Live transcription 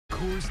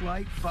Coors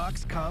Light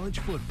Fox College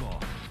Football.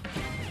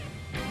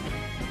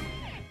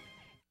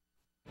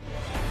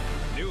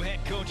 New head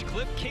coach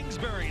Cliff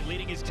Kingsbury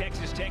leading his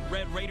Texas Tech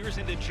Red Raiders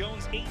into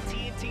Jones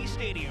AT&T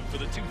Stadium for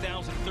the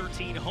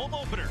 2013 home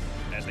opener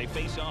as they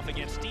face off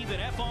against Stephen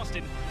F.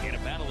 Austin in a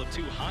battle of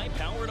two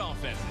high-powered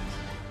offenses.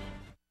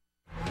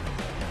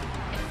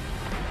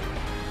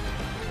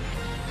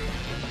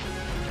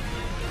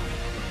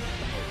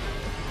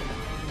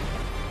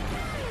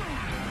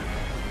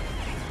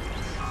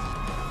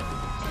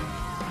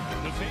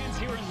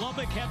 Here in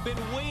Lubbock have been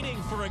waiting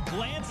for a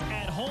glance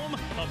at home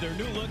of their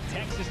new look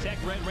Texas Tech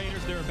Red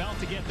Raiders. They're about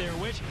to get their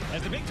wish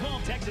as the Big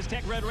 12 Texas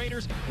Tech Red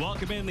Raiders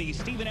welcome in the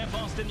Stephen F.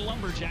 Austin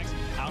Lumberjacks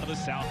out of the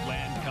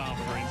Southland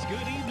Conference.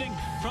 Good evening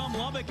from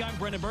Lubbock. I'm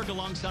Brendan Burke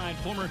alongside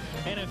former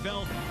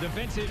NFL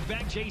defensive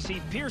back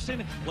J.C.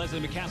 Pearson. Leslie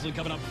McCaslin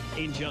coming up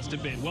in just a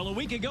bit. Well, a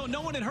week ago,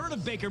 no one had heard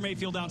of Baker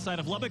Mayfield outside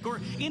of Lubbock or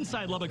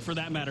inside Lubbock for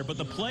that matter, but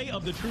the play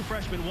of the true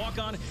freshman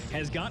walk-on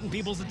has gotten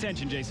people's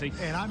attention, J.C.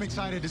 And I'm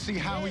excited to see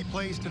how he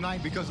plays tonight,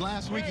 because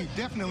last week he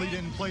definitely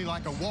didn't play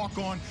like a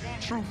walk-on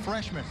true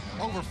freshman.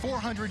 Over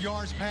 400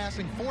 yards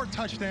passing, 4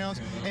 touchdowns,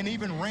 and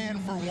even ran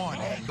for 1.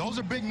 Those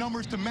are big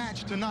numbers to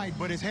match tonight,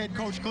 but his head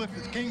coach Cliff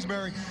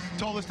Kingsbury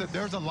told us that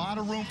there's a lot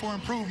of room for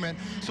improvement,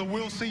 so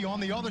we'll see.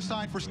 On the other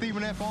side for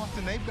Stephen F.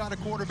 Austin, they've got a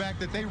quarterback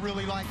that they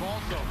really like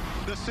also.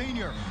 The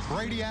senior,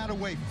 Brady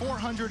Attaway,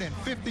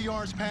 450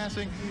 yards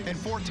passing and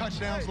 4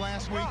 touchdowns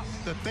last week.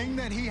 The thing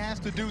that he has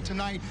to do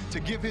tonight to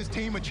give his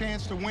team a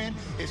chance to win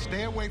is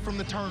stay away from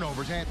the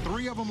turnovers. Had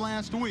 3 of them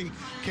last week.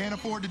 Can't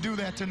afford to do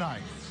that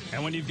tonight.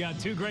 And when you've got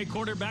 2 great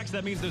quarterbacks,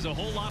 that means there's a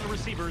whole lot of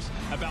receivers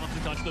about to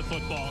touch the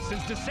football.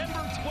 Since December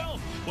 12th,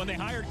 when they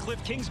hired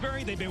Cliff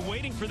Kingsbury, they've been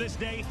waiting for this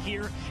day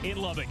here in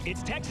Lubbock.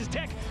 It's Texas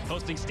Tech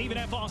hosting Stephen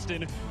F.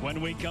 Austin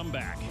when we come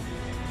back.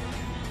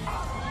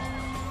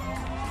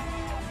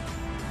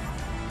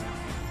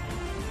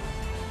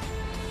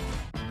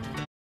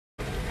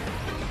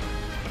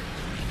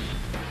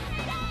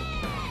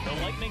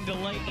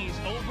 Delay is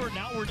over.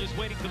 Now we're just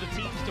waiting for the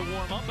teams to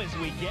warm up as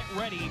we get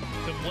ready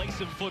to play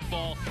some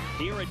football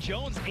here at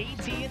Jones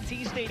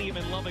AT&T Stadium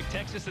in Lubbock,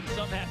 Texas, and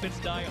some habits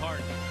die hard.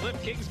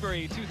 Cliff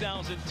Kingsbury,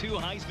 2002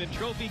 Heisman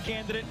Trophy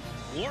candidate,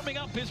 warming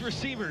up his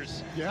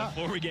receivers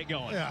before we get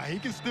going. Yeah, he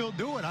can still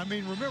do it. I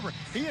mean, remember,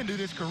 he ended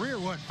his career,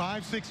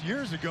 5-6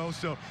 years ago,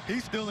 so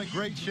he's still in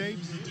great shape,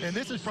 and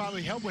this is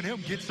probably helping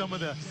him get some of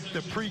the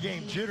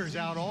pregame jitters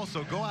out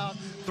also. Go out,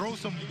 throw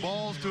some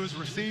balls to his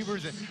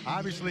receivers, and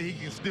obviously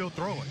he can still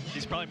throw it.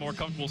 He's probably more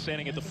comfortable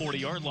standing at the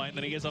 40-yard line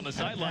than he is on the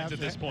sidelines at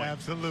this point.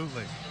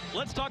 Absolutely.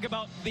 Let's talk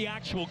about the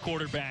actual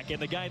quarterback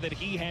and the guy that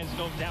he has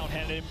no doubt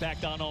had an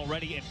impact on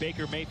already in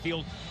Baker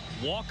Mayfield.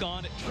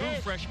 Walk-on, true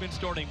freshman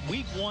starting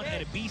week 1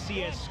 at a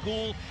BCS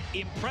school.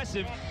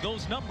 Impressive,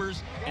 those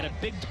numbers, and a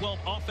Big 12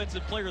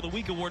 Offensive Player of the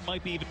Week award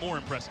might be even more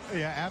impressive.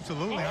 Yeah,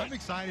 absolutely. I'm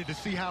excited to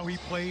see how he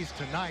plays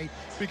tonight,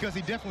 because he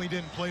definitely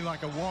didn't play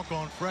like a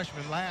walk-on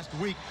freshman last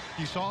week.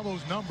 You saw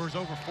those numbers,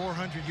 over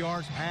 400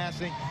 yards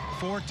passing,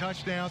 4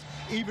 touchdowns,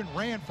 even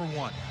ran for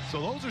 1. So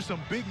those are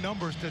some big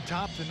numbers to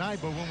top tonight.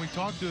 But when we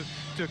talked to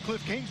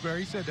Cliff Kingsbury,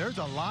 he said there's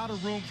a lot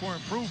of room for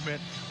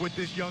improvement with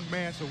this young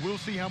man, so we'll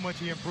see how much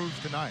he improves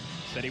tonight.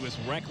 Said he was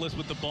reckless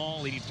with the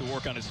ball. He needs to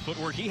work on his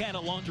footwork. He had a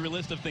laundry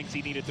list of things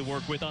he needed to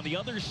work with. On the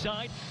other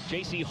side,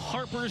 J.C.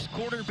 Harper's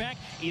quarterback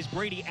is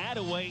Brady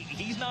Attaway.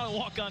 He's not a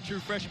walk-on true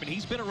freshman.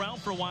 He's been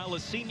around for a while, a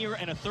senior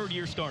and a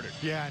third-year starter.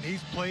 Yeah, and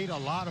he's played a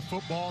lot of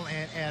football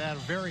and at a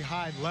very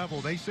high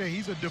level. They say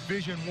he's a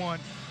Division I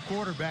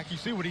quarterback. You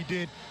see what he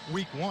did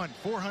week 1,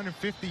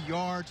 450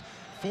 yards,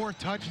 4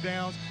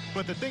 touchdowns.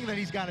 But the thing that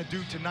he's got to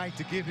do tonight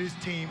to give his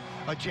team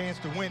a chance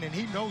to win, and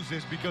he knows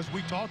this because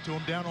we talked to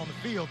him down on the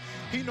field,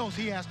 he knows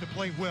he has to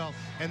play well,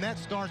 and that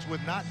starts with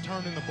not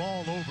turning the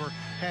ball over.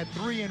 Had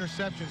 3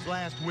 interceptions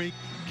last week.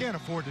 Can't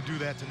afford to do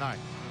that tonight.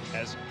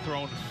 Has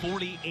thrown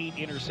 48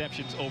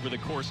 interceptions over the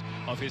course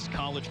of his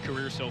college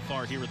career so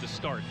far here at the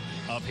start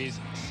of his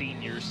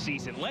senior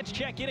season. Let's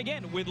check in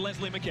again with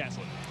Leslie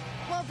McCaslin.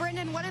 Well,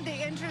 Brendan, one of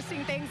the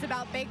interesting things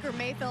about Baker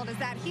Mayfield is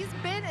that he's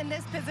been in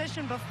this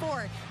position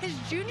before. His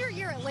junior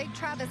year at Lake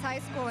Travis High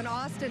School in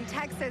Austin,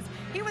 Texas,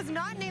 he was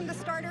not named the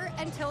starter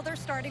until their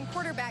starting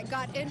quarterback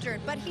got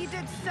injured. But he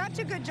did such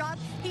a good job.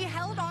 He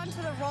held on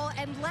to the role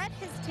and led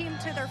his team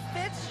to their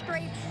 5th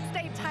straight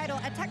state title,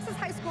 a Texas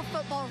high school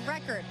football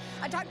record.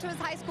 I talked to his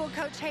high school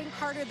coach, Hank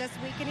Carter, this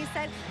week, and he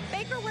said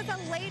Baker was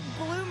a late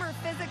bloomer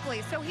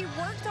physically, so he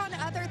worked on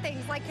other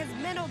things like his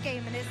mental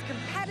game and his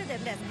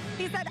competitiveness.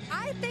 He said,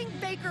 I think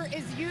Baker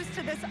is used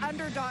to this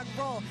underdog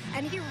role,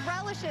 and he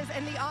relishes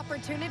in the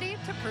opportunity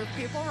to prove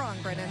people wrong,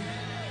 Brennan.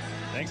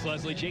 Thanks,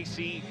 Leslie.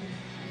 JC,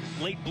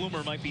 late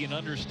bloomer might be an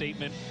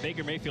understatement.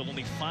 Baker Mayfield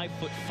only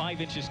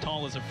 5'5"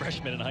 tall as a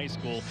freshman in high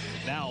school.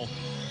 Now,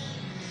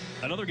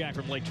 another guy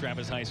from Lake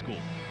Travis High School.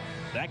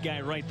 That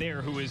guy right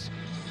there who is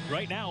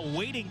right now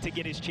waiting to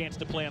get his chance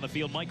to play on the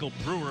field, Michael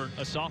Brewer,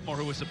 a sophomore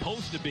who was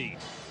supposed to be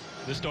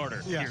the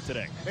starter here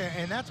today.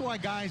 And that's why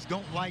guys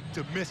don't like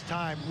to miss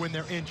time when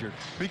they're injured,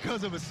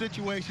 because of a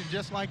situation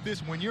just like this.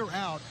 When you're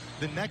out,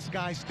 the next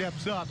guy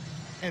steps up.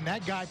 and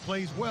that guy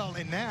plays well,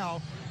 and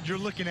now you're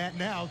looking at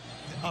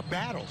a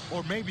battle,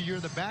 or maybe you're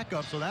the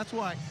backup. So that's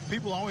why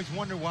people always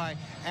wonder why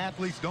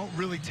athletes don't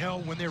really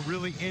tell when they're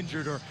really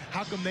injured, or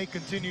how come they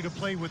continue to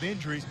play with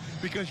injuries,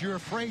 because you're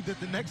afraid that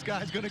the next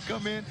guy's going to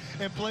come in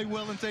and play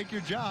well and take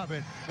your job,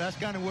 and that's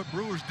kind of what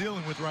Brewer's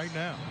dealing with right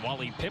now.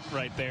 Wally Pipp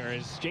right there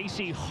is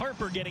J.C.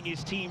 Harper getting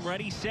his team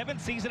ready. 7th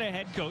season of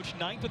head coach,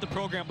 9th with the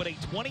program, but a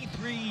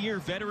 23-year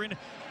veteran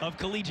of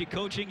collegiate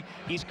coaching.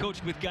 He's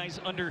coached with guys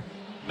under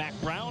Mac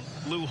Brown,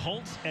 Lou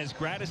Holtz as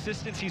grad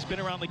assistants. He's been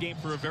around the game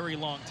for a very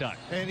long time.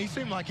 And he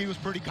seemed like he was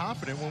pretty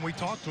confident when we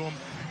talked to him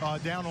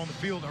down on the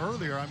field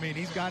earlier. I mean,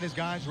 he's got his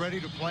guys ready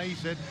to play. He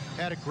said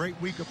had a great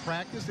week of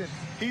practice, and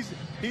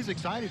he's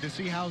excited to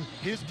see how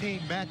his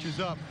team matches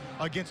up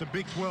against a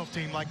Big 12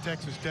 team like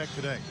Texas Tech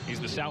today.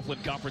 He's the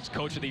Southland Conference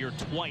Coach of the Year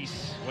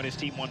twice when his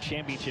team won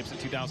championships in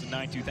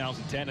 2009,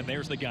 2010. And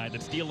there's the guy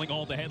that's stealing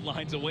all the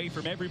headlines away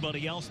from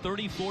everybody else,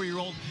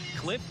 34-year-old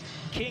Cliff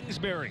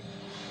Kingsbury.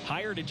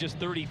 Hired at just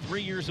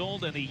 33 years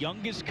old and the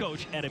youngest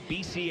coach at a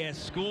BCS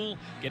school,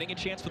 getting a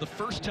chance for the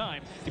first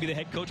time to be the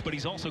head coach, but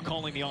he's also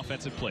calling the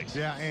offensive plays.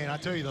 Yeah, and I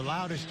tell you, the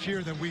loudest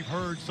cheer that we've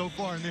heard so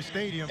far in this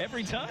stadium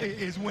every time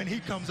is when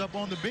he comes up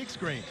on the big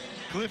screen.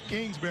 Cliff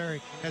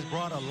Kingsbury has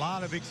brought a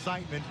lot of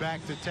excitement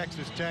back to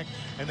Texas Tech,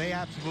 and they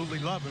absolutely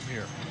love him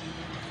here.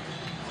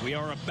 We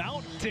are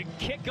about to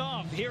kick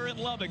off here in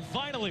Lubbock.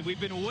 Finally, we've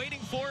been waiting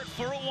for it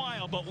for a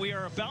while, but we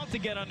are about to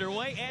get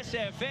underway.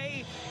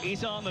 SFA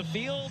is on the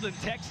field, and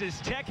Texas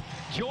Tech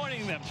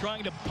joining them,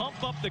 trying to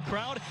pump up the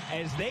crowd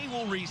as they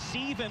will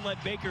receive and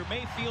let Baker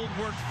Mayfield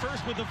work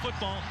first with the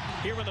football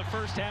here in the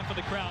first half of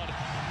the crowd.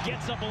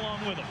 Gets up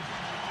along with him.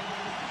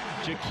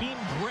 Jakeem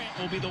Grant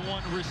will be the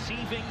one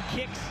receiving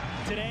kicks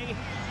today,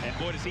 and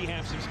boy, does he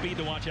have some speed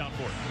to watch out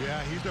for.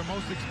 Yeah, he's their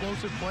most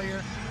explosive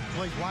player.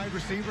 Plays wide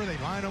receiver. They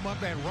line him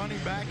up at running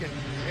back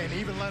and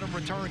even let him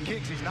return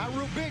kicks. He's not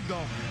real big,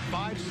 though.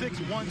 5'6",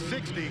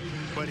 160,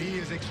 but he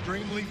is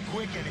extremely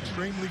quick and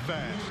extremely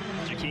fast.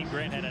 Jakeem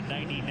Grant had a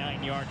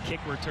 99-yard kick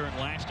return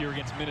last year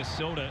against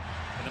Minnesota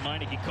in the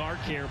Meineke Car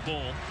Care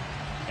Bowl.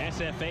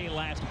 SFA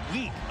last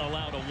week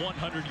allowed a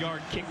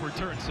 100-yard kick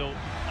return, so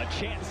a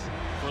chance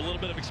for a little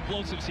bit of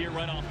explosives here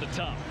right off the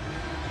top.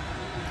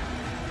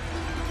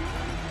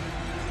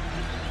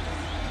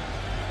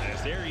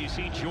 There you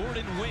see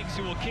Jordan Wiggs,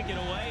 who will kick it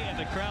away, and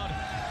the crowd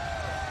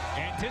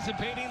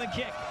anticipating the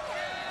kick.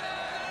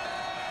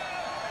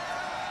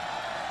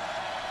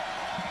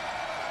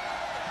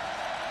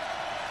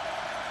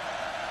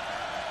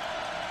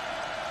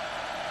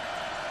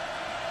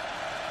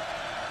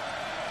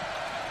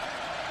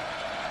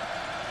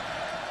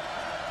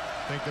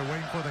 I think they're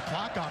waiting for the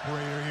clock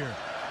operator here.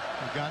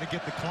 We've got to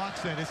get the clock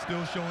set. It's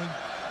still showing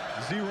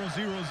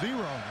 0-0-0.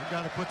 We've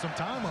got to put some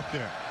time up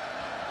there.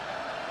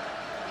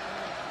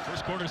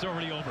 First quarter's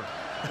already over.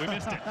 We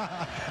missed it.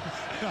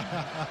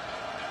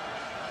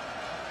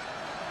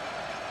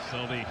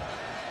 So the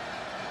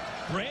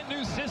brand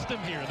new system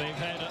here. They've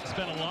had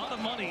spent a lot of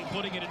money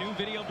putting in a new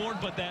video board,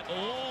 but that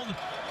old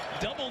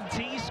double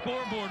T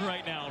scoreboard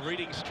right now,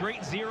 reading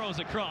straight zeros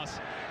across.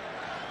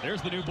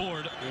 There's the new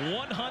board,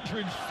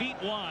 100 feet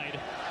wide,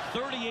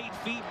 38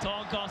 feet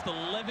tall, cost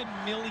 $11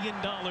 million.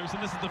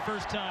 And this is the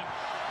first time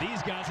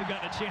these guys have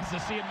gotten a chance to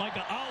see it.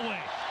 Micah Alway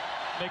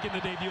making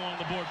the debut on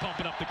the board,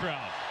 pumping up the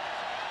crowd.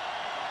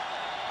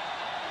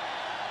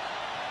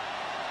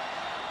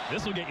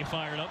 This will get you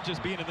fired up,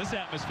 just being in this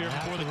atmosphere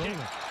before the kick.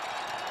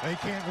 They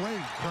can't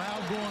wait.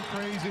 Crowd going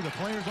crazy. The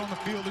players on the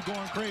field are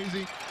going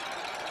crazy.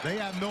 They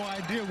have no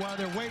idea why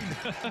they're waiting.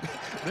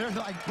 They're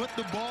like, put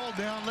the ball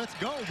down, let's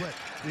go. But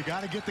you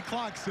got to get the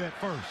clock set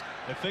first.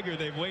 I figure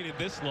they've waited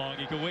this long.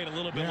 You can wait a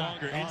little bit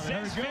longer. It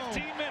says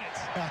 15 minutes.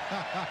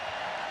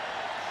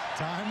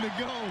 Time to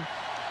go.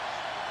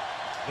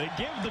 They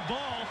give the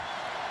ball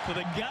to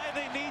the guy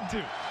they need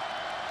to.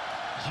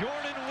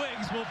 Jordan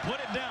Wiggs will put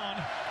it down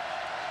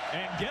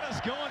and get us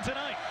going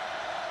tonight.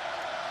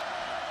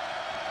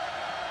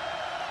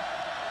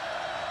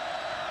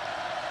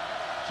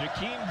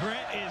 Jakeem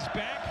Grant is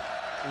back.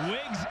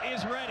 Wiggs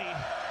is ready.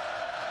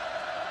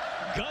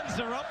 Guns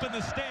are up in the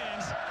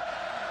stands.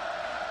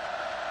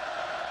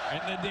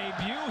 And the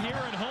debut here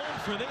at home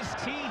for this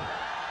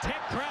T-Tech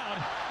crowd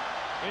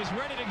is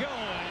ready to go.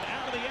 And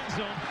out of the end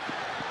zone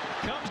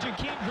comes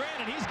Jakeem Grant,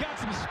 and he's got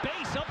some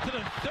space up to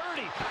the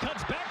 30.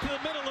 Cuts back to the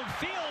middle of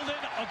field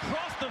and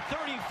across the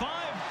 35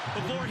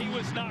 before he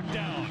was knocked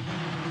down.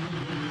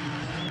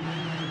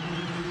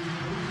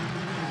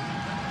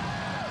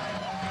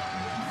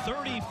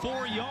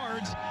 "34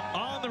 yards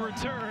on the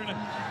return,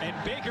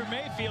 and Baker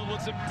Mayfield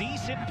with some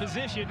decent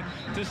position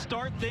to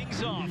start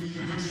things off.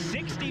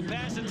 60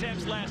 pass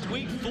attempts last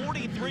week,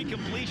 43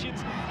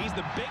 completions. He's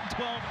the Big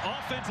 12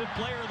 Offensive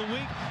Player of the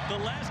Week. The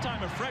last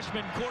time a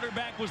freshman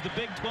quarterback was the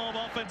Big 12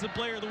 Offensive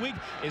Player of the Week,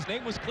 his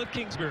name was Cliff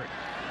Kingsbury.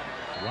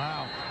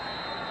 Wow.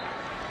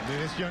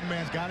 This young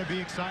man's got to be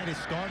excited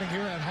starting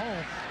here at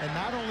home. And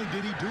not only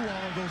did he do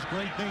all of those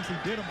great things, he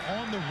did them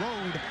on the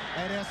road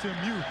at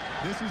SMU.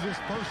 This is his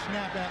first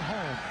snap at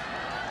home.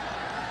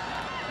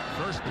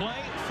 First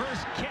play,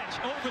 first catch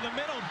over the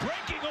middle,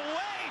 breaking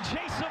away.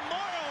 Jason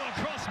Morrow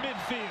across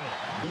midfield.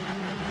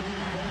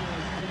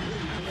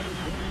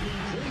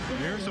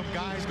 There's some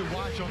guys to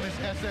watch on this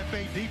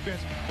SFA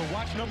defense, but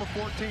watch number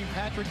 14,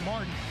 Patrick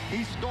Martin.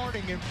 He's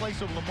starting in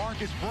place of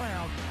LaMarcus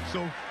Brown,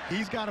 so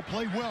he's got to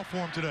play well for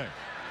him today.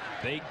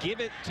 They give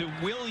it to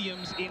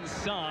Williams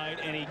inside,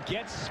 and he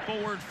gets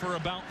forward for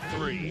about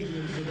 3.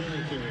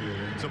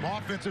 Some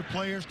offensive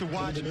players to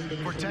watch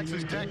for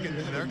Texas Tech, and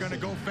they're going to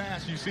go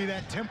fast. You see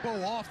that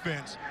tempo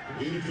offense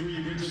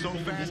so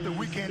fast that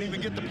we can't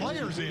even get the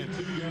players in.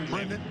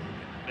 Brendan?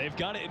 They've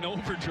got it in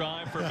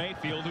overdrive for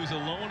Mayfield, who's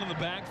alone in the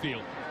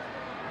backfield.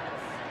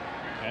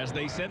 As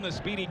they send the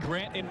speedy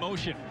Grant in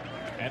motion,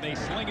 and they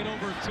sling it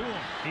over to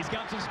him. He's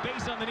got some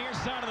space on the near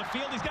side of the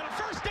field. He's got a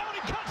first down.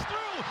 He cuts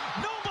through.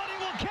 Nobody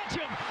will catch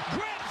him.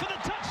 Grant for the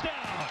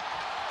touchdown.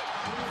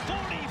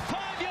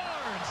 45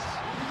 yards.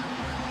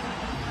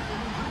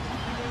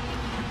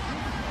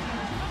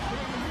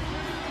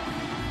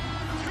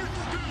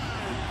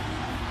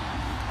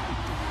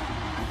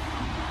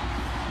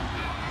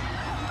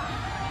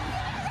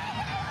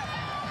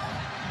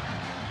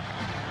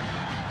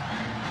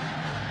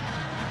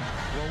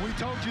 Well, we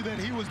told you that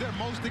he was their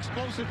most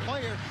explosive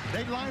player.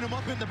 They line him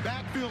up in the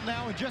backfield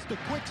now in just a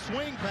quick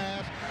swing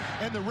pass,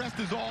 and the rest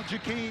is all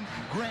Jakeem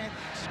Grant.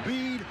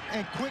 Speed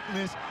and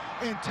quickness,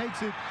 and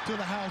takes it to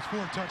the house for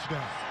a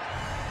touchdown.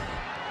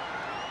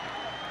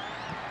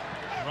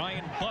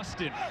 Ryan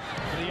busted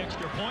for the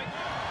extra point.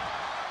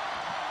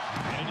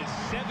 And it is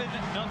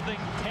 7-0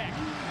 Tech.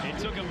 It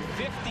took him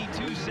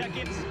 52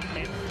 seconds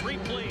and 3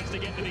 plays to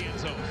get to the end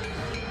zone.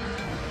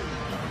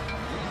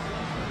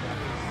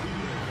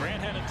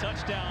 Grant had a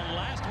touchdown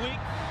last week.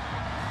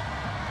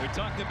 We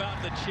talked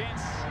about the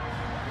chance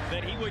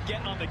that he would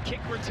get on the kick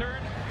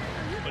return,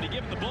 but he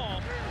gave him the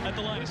ball at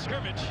the line of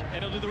scrimmage,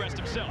 and he'll do the rest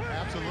himself.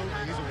 Absolutely.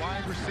 He's a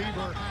wide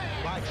receiver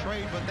by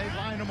trade, but they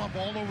line him up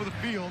all over the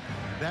field.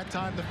 That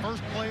time, the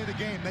first play of the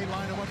game, they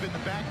line him up in the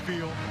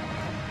backfield.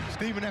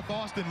 Stephen F.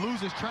 Austin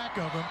loses track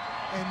of him,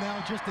 and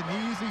now just an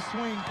easy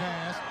swing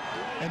pass.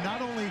 And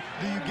not only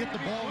do you get the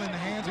ball in the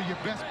hands of your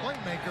best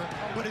playmaker,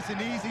 but it's an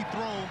easy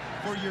throw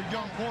for your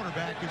young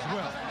quarterback as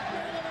well.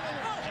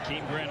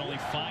 Jakeem Grant only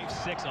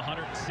 5'6",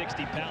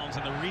 160 pounds,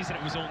 and the reason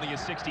it was only a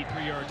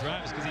 63-yard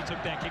drive is because he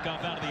took that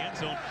kickoff out of the end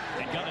zone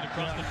and got it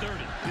across the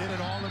 30. Did it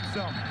all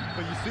himself.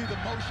 But you see the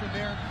motion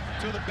there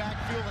to the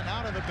backfield and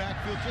out of the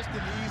backfield. Just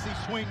an easy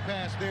swing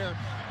pass there.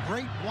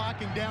 Great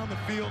blocking down the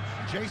field.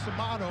 Jason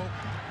Morrow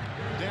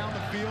down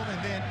the field,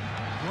 and then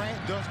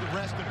Grant does the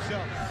rest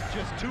himself.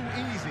 Just too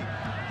easy.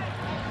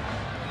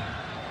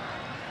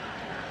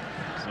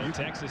 So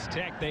Texas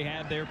Tech, they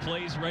had their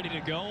plays ready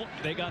to go.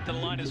 They got to the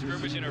line of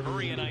scrimmage in a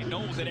hurry, and I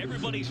know that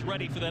everybody's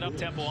ready for that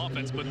up-tempo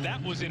offense, but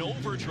that was in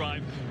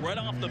overdrive right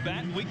off the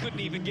bat. We couldn't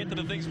even get to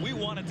the things we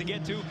wanted to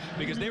get to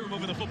because they were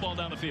moving the football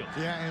down the field.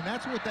 Yeah, and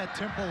that's what that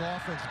tempo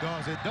offense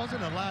does. It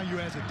doesn't allow you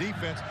as a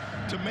defense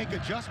to make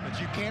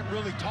adjustments. You can't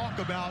really talk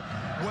about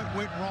what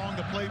went wrong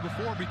the play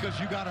before because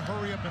you got to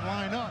hurry up and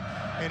line up.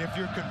 And if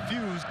you're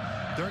confused,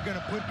 they're going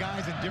to put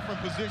guys in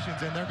different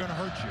positions, and they're going to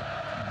hurt you.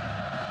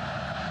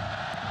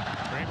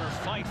 Kramer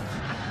Fife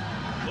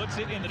puts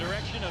it in the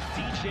direction of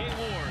DJ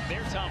Ward,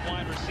 their top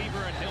wide receiver,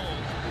 and he'll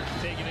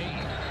take an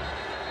aim.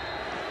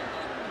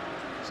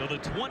 So the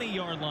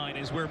 20-yard line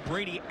is where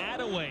Brady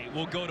Attaway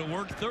will go to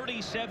work.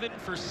 37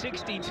 for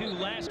 62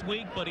 last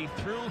week, but he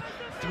threw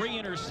 3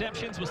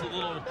 interceptions, was a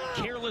little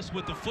careless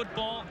with the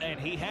football, and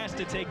he has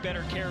to take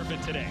better care of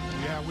it today.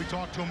 Yeah, we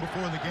talked to him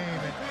before the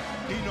game, and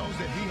he knows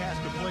that he has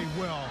to play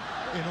well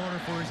in order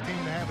for his team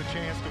to have a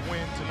chance to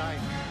win tonight.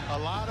 A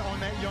lot on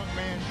that young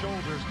man's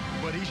shoulders,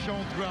 but he's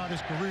shown throughout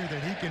his career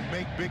that he can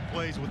make big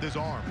plays with his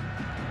arm.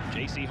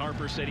 J.C.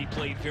 Harper said he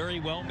played very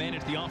well,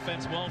 managed the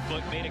offense well,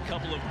 but made a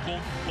couple of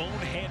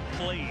bonehead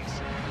plays,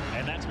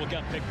 and that's what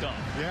got picked up.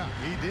 Yeah,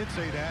 he did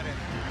say that, and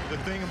the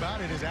thing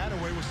about it is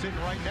Attaway was sitting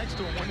right next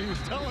to him when he was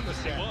telling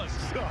us that. He was.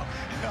 So,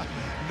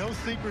 no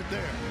secret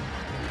there.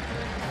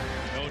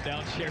 No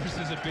doubt shares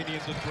his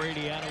opinions with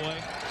Brady Attaway,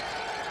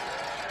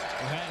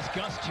 who has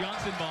Gus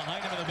Johnson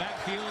behind him in the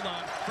backfield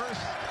on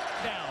first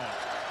down.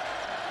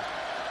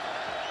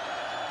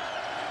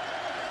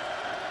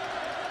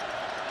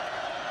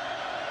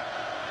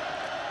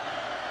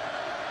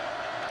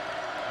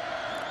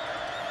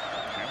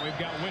 And we've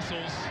got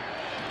whistles,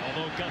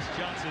 although Gus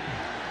Johnson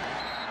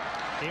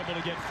able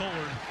to get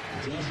forward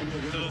to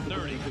the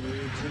 30.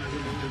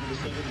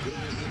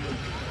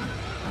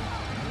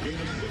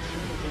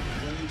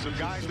 Some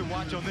guys to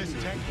watch on this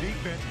Tech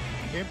defense.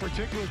 In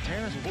particular,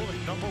 Terrence Bullock,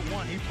 number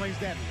 1. He plays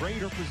that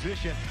Raider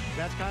position.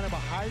 That's kind of a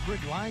hybrid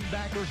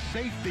linebacker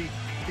safety.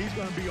 He's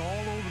going to be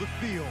all over the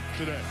field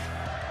today.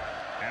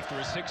 After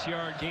a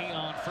 6-yard gain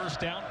on first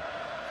down,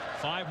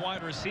 5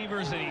 wide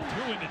receivers, and he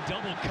threw into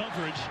double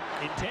coverage,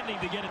 intending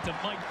to get it to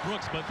Mike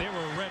Brooks, but there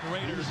were Red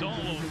Raiders all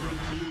over him.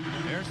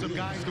 There's some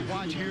guys to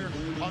watch here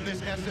on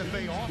this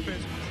SFA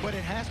offense, but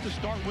it has to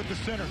start with the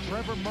center.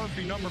 Trevor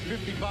Murphy, number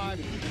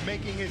 55,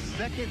 making his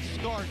second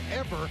start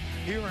ever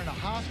here in a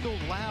hostile,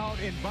 loud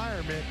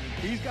environment.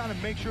 He's got to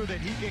make sure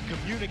that he can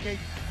communicate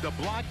the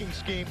blocking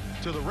scheme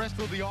to the rest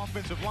of the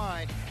offensive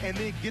line and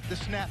then get the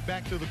snap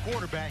back to the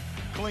quarterback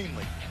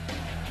cleanly.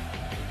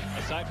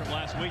 Aside from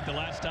last week, the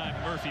last time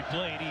Murphy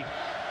played, he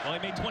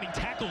made 20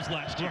 tackles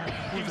last year.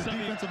 He was on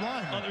the defensive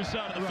line. Other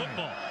side of the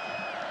football.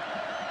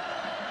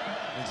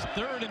 It's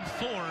 3rd and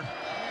 4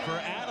 for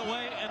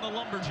Attaway and the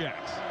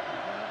Lumberjacks.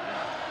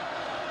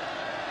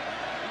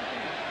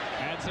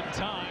 Had some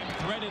time,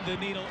 threaded the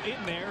needle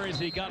in there as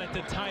he got it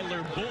to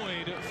Tyler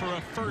Boyd for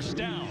a first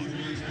down.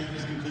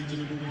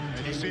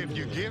 And you see, if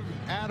you give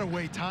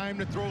Attaway time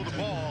to throw the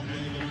ball,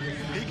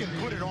 he can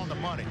put it on the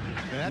money.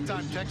 And that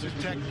time Texas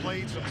Tech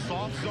played some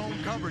soft zone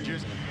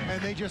coverages,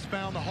 and they just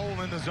found the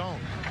hole in the zone.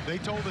 They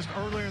told us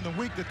earlier in the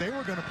week that they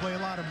were going to play a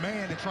lot of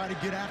man to try to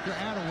get after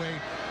Attaway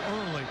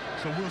early.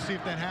 So we'll see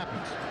if that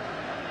happens.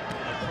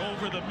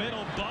 Over the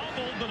middle,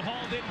 bobbled but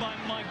hauled in by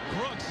Mike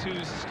Brooks,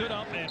 who stood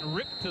up and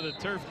ripped to the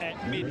turf at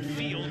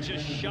midfield,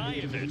 just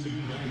shy of it.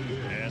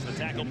 As the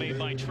tackle made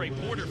by Trey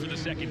Porter for the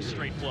second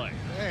straight play.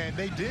 And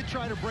they did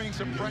try to bring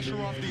some pressure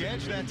off the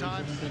edge that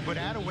time, but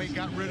Attaway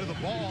got rid of the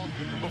ball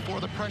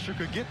before the pressure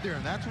could get there.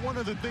 And that's one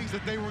of the things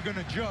that they were going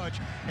to judge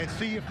and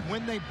see if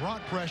when they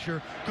brought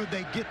pressure, could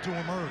they get to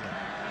him early.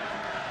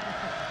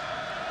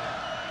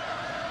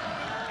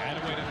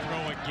 Attaway to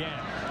throw again.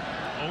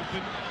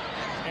 Open.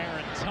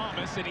 Aaron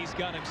Thomas, and he's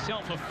got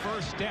himself a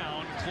first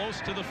down close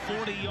to the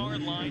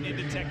 40-yard line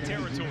into Tech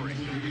territory.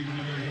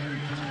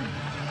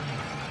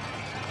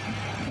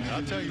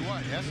 I'll tell you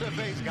what,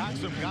 SFA's got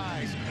some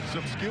guys,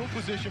 some skill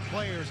position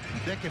players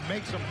that can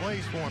make some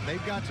plays for them.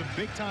 They've got some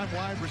big-time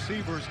wide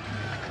receivers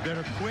that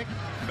are quick,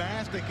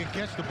 fast, and can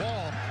catch the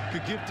ball,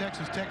 could give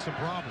Texas Tech some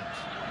problems.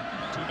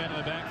 2 men in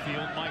the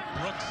backfield, Mike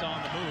Brooks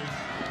on the move.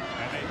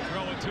 And they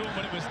throw it to him,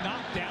 but it was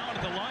knocked down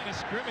at the line of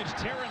scrimmage.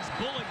 Terrence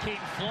Bullock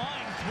came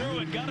flying through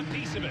and got a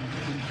piece of it.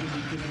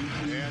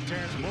 Yeah,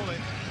 Terrence Bullock,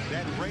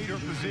 that Raider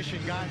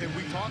position guy that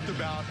we talked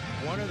about,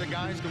 one of the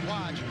guys to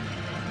watch.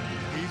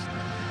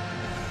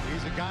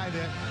 He's a guy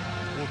that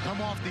will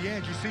come off the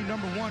edge. You see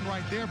number 1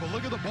 right there, but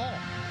look at the ball.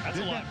 That's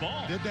a live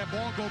ball. Did that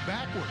ball go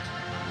backwards?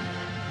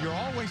 You're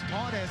always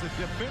taught as a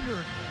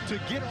defender to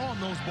get on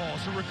those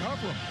balls, to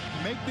recover them.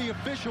 Make the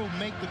official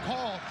make the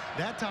call.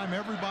 That time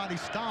everybody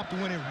stopped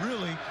when it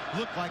really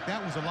looked like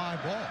that was a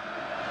live ball.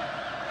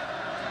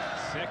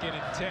 2nd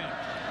and 10.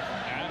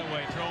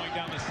 Attaway throwing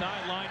down the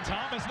sideline.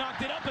 Thomas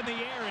knocked it up in the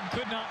air and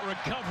could not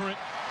recover it.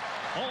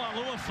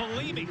 Olalua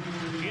Falimi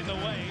in the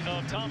way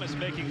of Thomas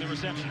making the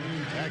reception.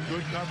 That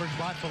good coverage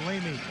by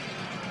Falimi.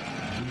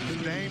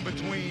 Staying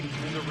between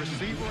the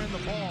receiver and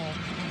the ball,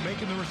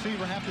 making the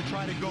receiver have to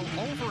try to go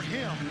over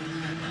him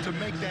to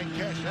make that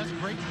catch. That's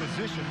great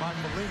position by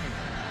Falimi,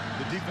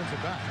 the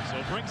defensive back. So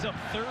it brings up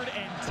 3rd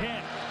and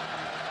 10.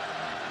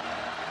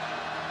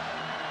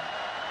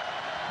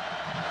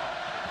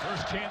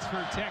 First chance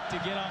for Tech to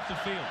get off the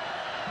field.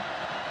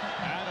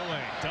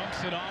 Attaway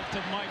dumps it off to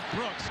Mike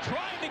Brooks,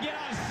 trying to get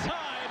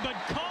outside, but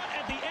caught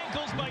at the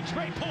ankles by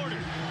Trey Porter.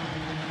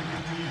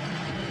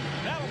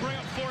 That'll bring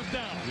up 4th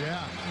down.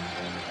 Yeah,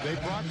 they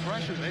brought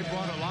pressure. They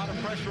brought a lot of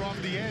pressure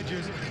off the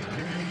edges.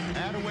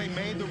 Attaway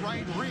made the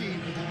right read,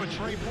 but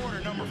Trey Porter,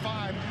 number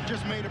 5,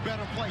 just made a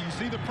better play. You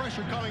see the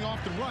pressure coming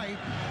off the right,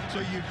 so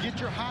you get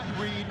your hot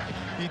read.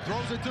 He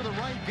throws it to the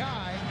right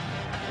guy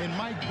in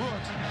Mike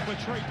Brooks, but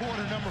Trey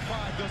Porter, number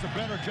 5, does a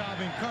better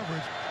job in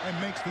coverage and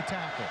makes the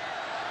tackle.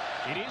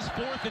 It is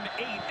 4th and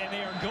 8, and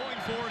they are going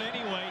for it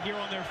anyway here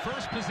on their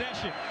first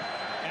possession.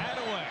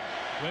 Attaway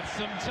with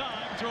some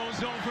time,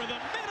 throws over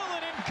the middle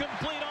and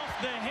incomplete off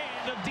the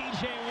hand of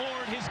DJ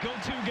Ward, his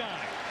go-to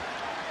guy.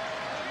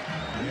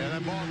 Yeah,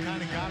 that ball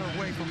kind of got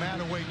away from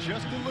Attaway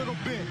just a little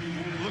bit.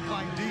 Looked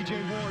like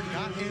DJ Ward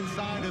got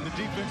inside of the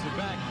defensive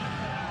back,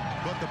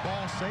 but the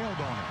ball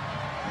sailed on him.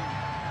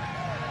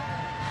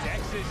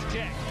 Texas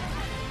Tech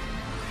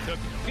took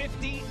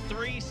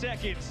 53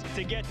 seconds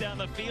to get down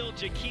the field.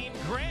 Jakeem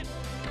Grant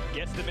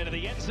gets them into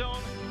the end zone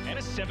and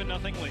a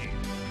 7-0 lead.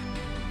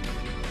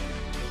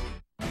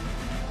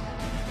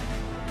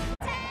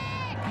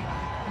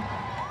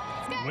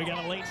 We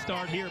got a late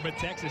start here, but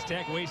Texas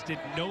Tech wasted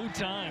no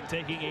time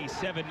taking a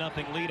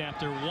 7-0 lead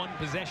after 1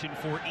 possession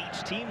for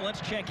each team.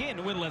 Let's check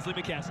in with Leslie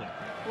McCaslin.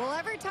 Well,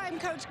 every time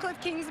Coach Cliff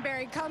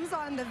Kingsbury comes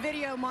on the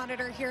video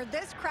monitor here,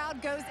 this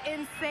crowd goes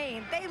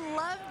insane. They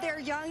love their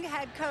young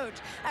head coach.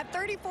 At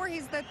 34,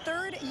 he's the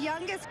 3rd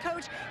youngest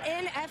coach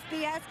in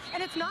FBS,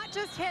 and it's not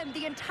just him.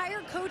 The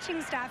entire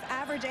coaching staff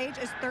average age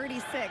is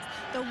 36.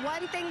 The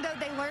one thing, though,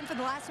 they learned from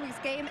the last week's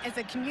game is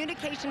that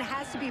communication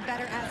has to be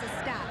better as a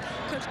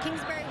staff. Coach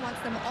Kingsbury wants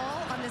them them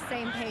all on the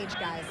same page,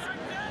 guys.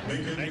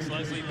 Thanks,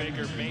 Leslie.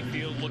 Baker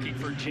Mayfield looking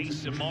for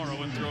Jace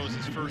Amaro and throws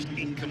his first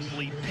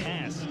incomplete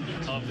pass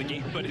of the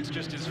game, but it's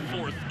just his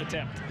 4th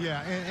attempt.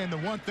 Yeah, and the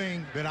one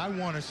thing that I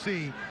want to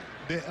see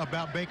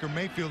about Baker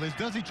Mayfield is,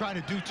 does he try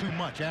to do too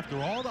much? After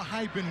all the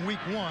hype in week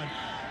 1,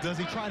 does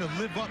he try to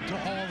live up to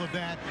all of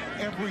that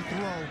every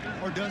throw,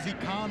 or does he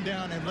calm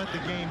down and let the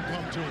game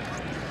come to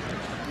him?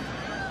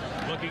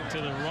 Looking to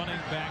the running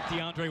back,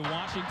 DeAndre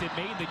Washington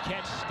made the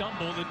catch,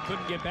 stumbled, and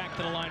couldn't get back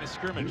to the line of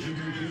scrimmage.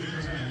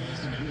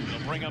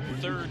 They'll bring up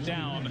 3rd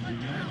down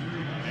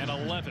and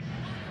 11.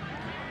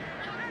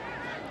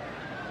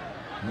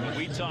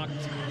 We talked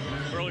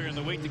earlier in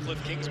the week to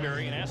Cliff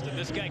Kingsbury and asked him,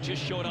 this guy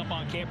just showed up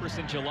on campus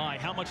in July.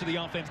 How much of the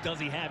offense does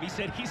he have? He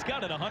said he's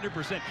got it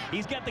 100%.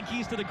 He's got the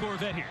keys to the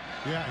Corvette here.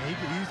 Yeah, he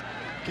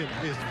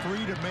is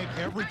free to make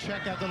every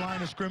check at the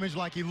line of scrimmage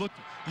like he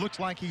looks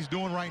like he's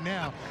doing right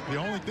now. The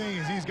only thing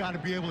is he's got to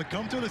be able to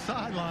come to the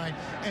sideline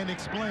and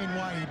explain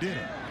why he did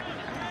it.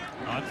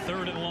 On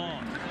 3rd and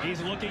long,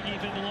 he's looking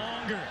even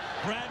longer.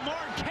 Brad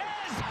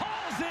Marquez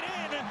hauls it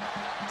in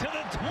to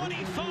the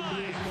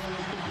 25.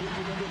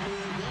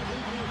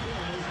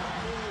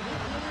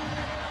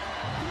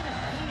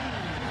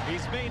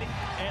 He's made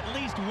at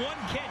least 1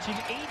 catch in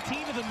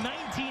 18 of the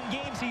 19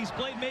 games he's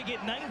played, make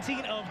it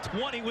 19 of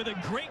 20 with a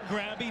great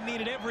grab. He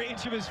needed every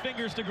inch of his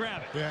fingers to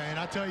grab it. Yeah, and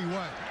I tell you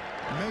what,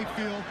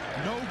 Mayfield,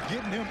 no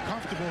getting him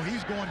comfortable.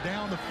 He's going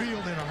down the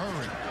field in a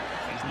hurry.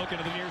 He's looking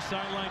to the near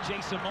sideline.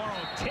 Jace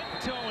Amaro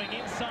tiptoeing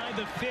inside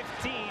the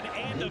 15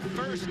 and the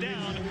 1st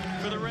down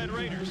for the Red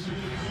Raiders.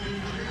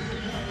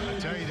 I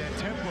tell you, that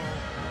tempo,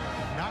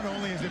 not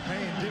only is it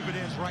paying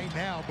dividends right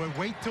now, but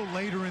wait till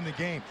later in the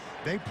game.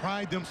 They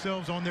pride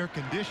themselves on their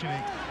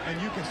conditioning,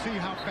 and you can see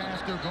how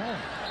fast they're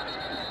going.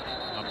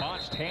 A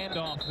botched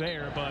handoff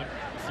there, but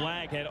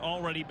flag had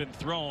already been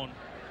thrown.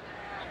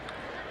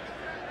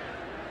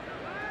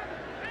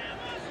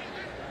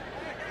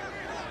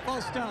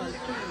 False start.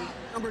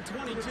 Number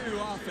 22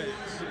 offense.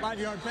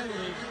 5-yard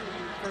penalty.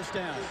 1st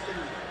down.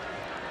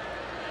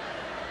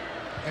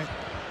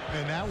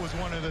 And that was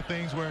one of the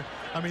things where,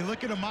 I mean,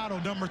 look at Amato,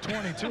 number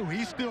 22.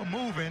 He's still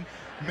moving.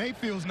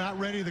 Mayfield's not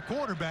ready, the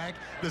quarterback.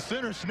 The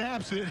center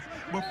snaps it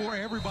before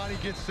everybody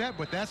gets set,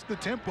 but that's the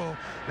tempo.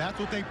 That's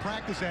what they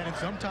practice at, and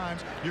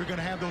sometimes you're going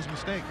to have those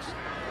mistakes.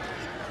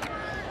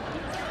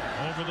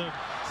 Over the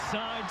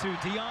side to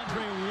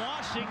DeAndre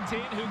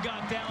Washington, who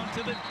got down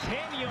to the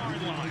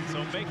 10-yard line,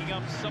 so making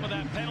up some of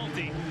that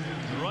penalty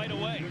right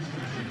away.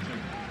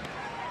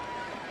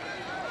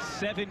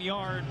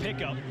 7-yard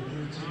pickup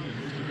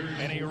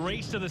and a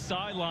race to the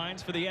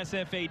sidelines for the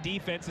SFA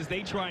defense as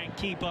they try and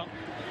keep up.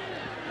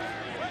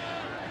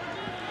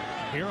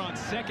 Here on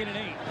 2nd and 8,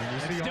 and you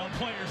see still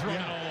players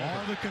running all over.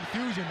 All the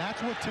confusion,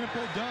 that's what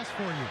tempo does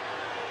for you.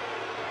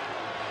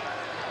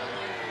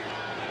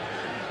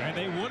 And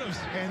they would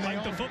have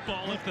liked the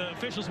football if the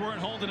officials weren't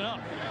holding it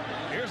up.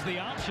 Here's the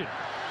option.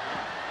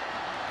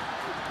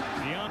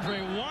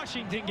 DeAndre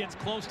Washington gets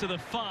close to the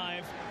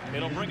 5.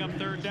 It'll bring up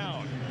 3rd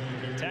down.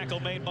 Tackle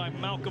made by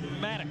Malcolm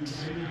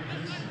Maddox.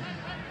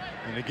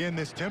 And again,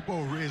 this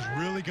tempo is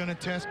really going to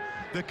test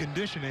the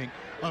conditioning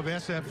of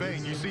SFA.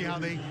 And you see how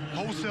they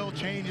wholesale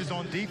changes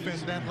on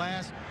defense that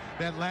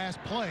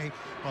last play.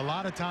 A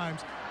lot of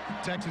times,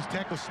 Texas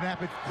Tech will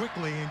snap it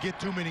quickly and get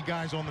too many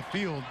guys on the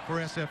field for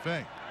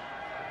SFA.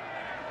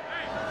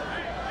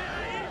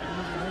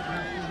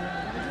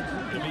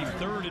 It'll be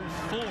 3rd and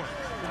 4.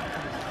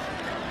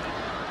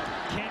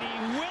 Kenny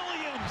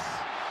Williams.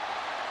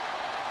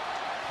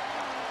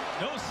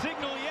 No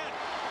signal yet.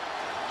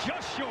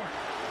 Just short.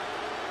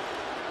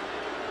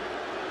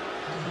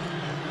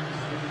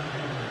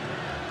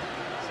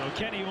 So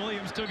Kenny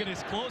Williams took it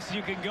as close as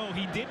you can go.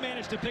 He did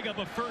manage to pick up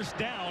a 1st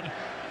down.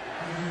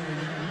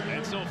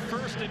 And so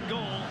 1st and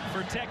goal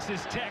for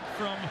Texas Tech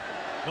from,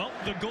 well,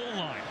 the goal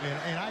line.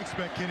 And I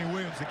expect Kenny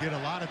Williams to get a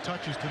lot of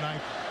touches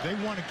tonight. They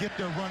want to get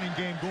their running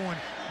game going.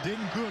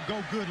 Didn't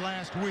go good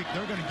last week.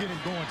 They're going to get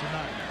it going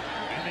tonight.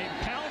 And they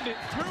pound it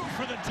through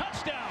for the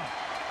touchdown.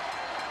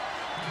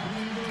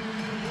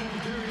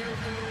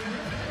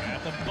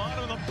 At the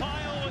bottom of the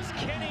pile was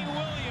Kenny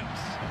Williams.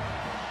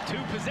 2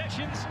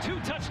 possessions, 2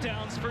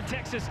 touchdowns for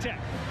Texas Tech.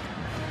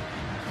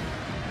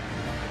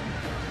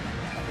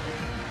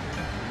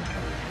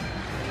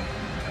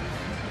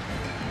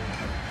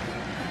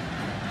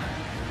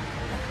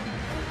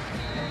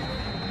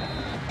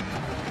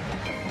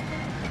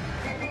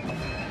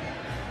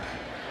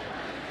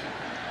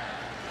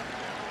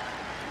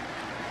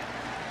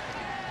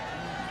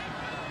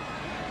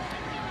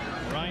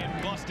 Ryan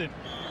Buston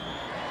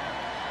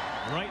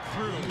right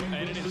through,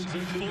 and it is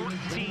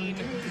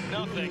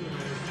 14-0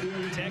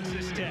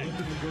 Texas Tech.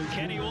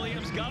 Kenny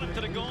Williams got him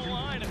to the goal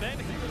line, and then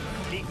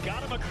he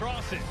got him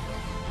across it.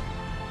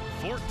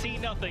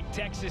 14-0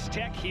 Texas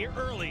Tech here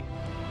early.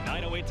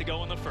 9:08 to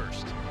go in the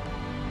 1st.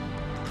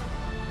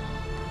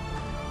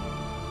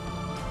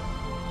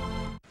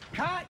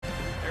 Cut!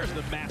 There's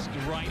the masked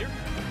rider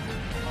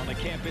on the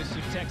campus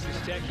of Texas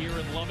Tech here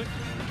in Lubbock.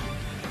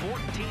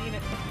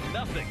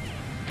 14-0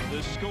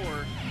 the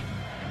score.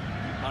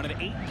 on an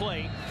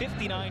 8-play,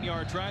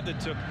 59-yard drive that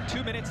took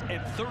 2 minutes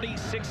and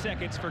 36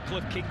 seconds for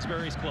Cliff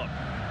Kingsbury's club.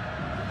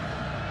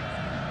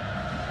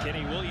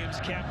 Kenny Williams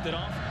capped it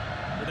off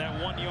with that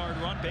 1-yard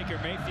run. Baker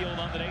Mayfield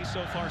on the day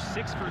so far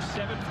 6 for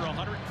 7 for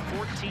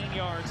 114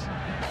 yards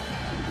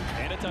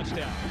and a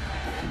touchdown.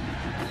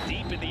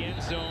 Deep in the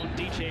end zone,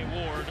 DJ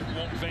Ward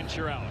won't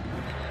venture out.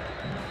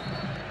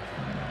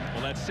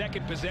 Well, that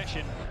second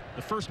possession,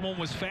 the first one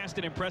was fast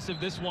and impressive.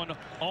 This one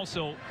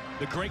also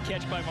the great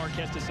catch by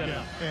Marquez to set it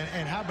up.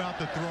 And how about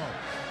the throw?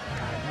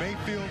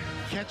 Mayfield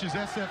catches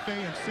SFA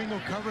in single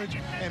coverage,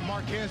 and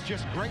Marquez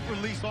just great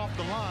release off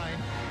the line.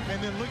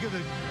 And then look at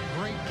the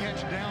great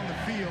catch down the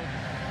field.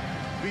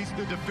 Beats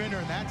the defender,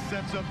 and that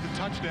sets up the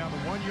touchdown,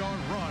 the 1-yard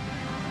run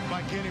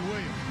by Kenny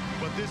Williams.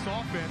 But this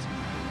offense,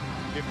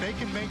 if they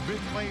can make big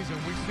plays, and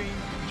we've seen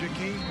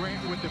Jakeem Grant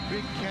with the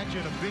big catch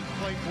and a big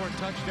play for a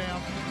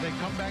touchdown, they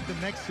come back the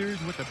next series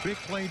with a big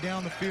play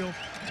down the field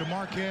to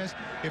Marquez.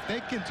 If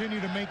they continue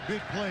to make big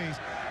plays,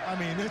 I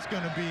mean, it's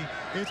going to be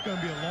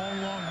a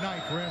long, long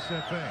night for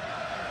SFA.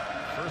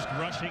 First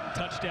rushing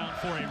touchdown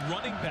for a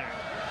running back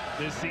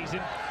this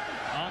season.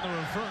 On the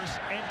reverse,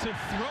 and to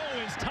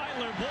throw is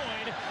Tyler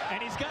Boyd,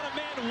 and he's got a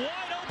man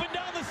wide open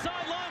down the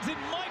sidelines, and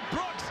Mike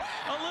Brooks,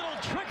 a little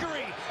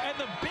trickery, and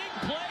the big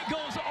play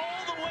goes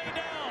all the way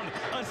down.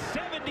 A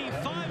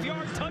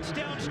 75-yard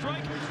touchdown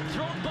strike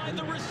thrown by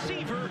the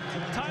receiver,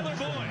 Tyler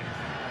Boyd.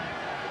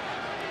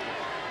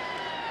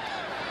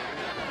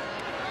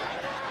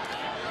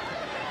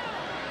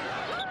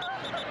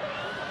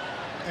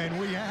 And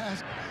we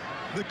asked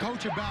the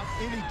coach about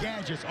any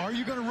gadgets. Are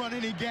you going to run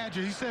any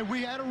gadgets? He said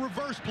we had a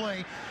reverse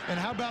play, and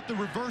how about the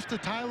reverse to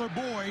Tyler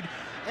Boyd?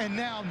 And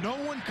now no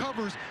one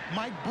covers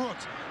Mike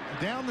Brooks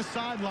down the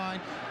sideline,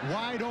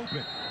 wide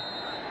open.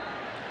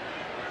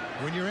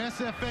 When you're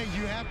SFA,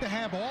 you have to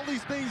have all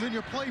these things in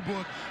your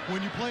playbook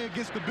when you play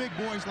against the big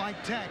boys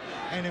like Tech,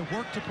 and it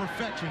worked to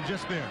perfection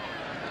just there.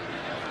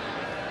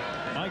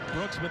 Mike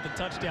Brooks with the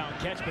touchdown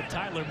catch, but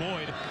Tyler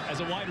Boyd, as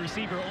a wide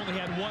receiver, only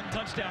had 1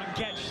 touchdown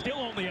catch. Still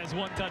only has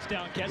 1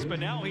 touchdown catch, but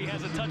now he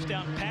has a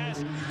touchdown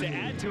pass to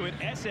add to it.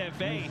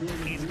 SFA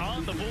is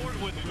on the board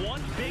with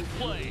 1 big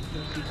play.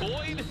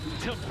 Boyd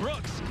to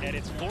Brooks, and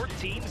it's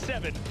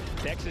 14-7.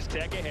 Texas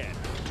Tech ahead.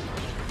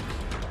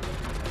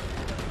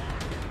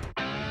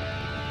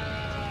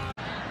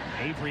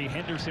 Avery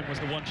Henderson was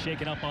the one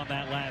shaken up on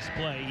that last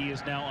play. He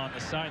is now on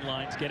the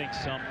sidelines getting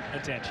some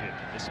attention.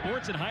 The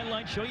sports and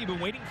highlight show you've been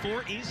waiting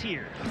for is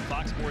here.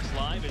 Fox Sports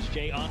Live is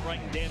Jay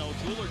Onright and Dan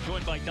O'Toole are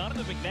joined by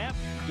Donovan McNabb,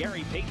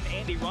 Gary Payton,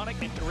 Andy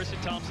Roddick, and Carissa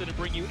Thompson to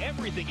bring you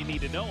everything you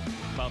need to know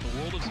about the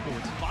world of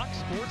sports. Fox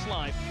Sports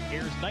Live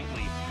airs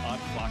nightly on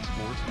Fox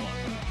Sports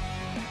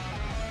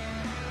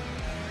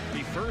 1.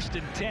 The 1st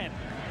and 10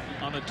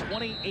 on the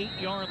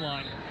 28-yard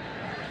line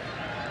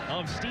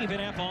of Stephen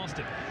F.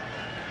 Austin.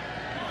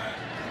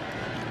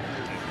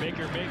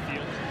 Baker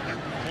Mayfield,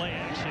 play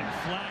action,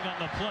 flag on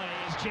the play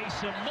as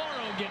Jason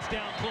Morrow gets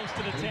down close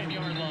to the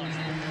 10-yard line.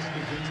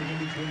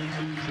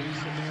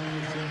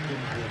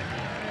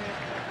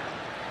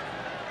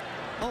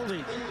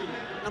 Holding,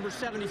 number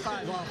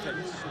 75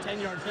 offense,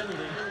 10-yard penalty,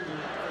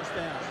 first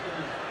down.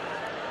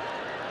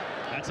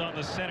 That's on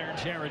the center,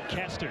 Jared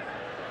Kester.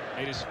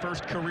 Made his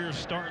first career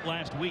start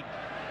last week.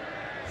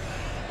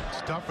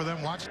 It's tough for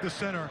them. Watch the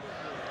center.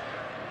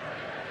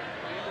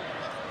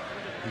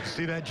 You can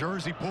see that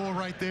jersey pull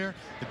right there.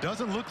 It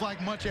doesn't look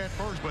like much at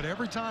first, but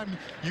every time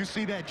you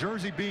see that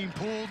jersey being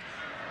pulled,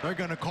 they're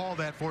going to call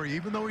that for you.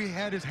 Even though he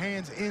had his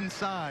hands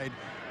inside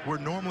where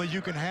normally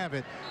you can have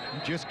it,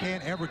 you just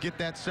can't ever get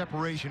that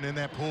separation in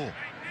that pull.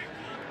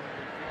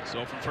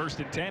 So from 1st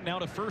and 10 now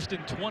to 1st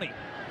and 20.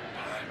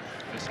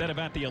 Instead of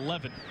at the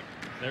 11,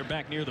 they're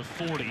back near the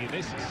 40. And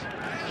this is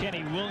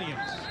Kenny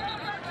Williams.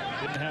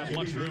 Didn't have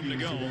much room to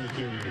go.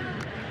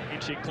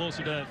 Inching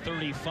closer to the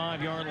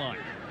 35-yard line.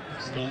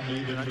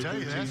 And I tell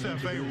you, the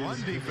SFA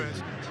run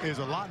defense is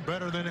a lot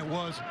better than it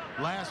was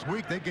last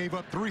week. They gave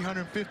up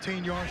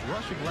 315 yards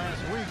rushing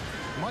last week.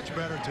 Much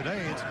better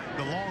today. It's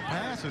the long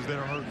passes that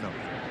are hurting them.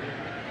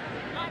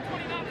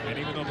 And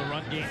even though the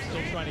run game's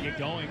still trying to get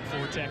going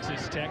for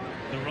Texas Tech,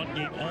 the run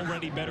game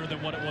already better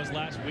than what it was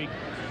last week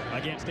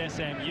against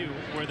SMU,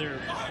 where their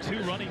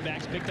 2 running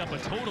backs picked up a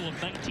total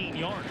of 19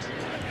 yards.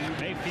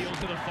 Mayfield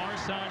to the far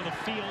side of the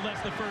field.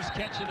 That's the first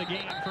catch of the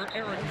game for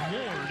Eric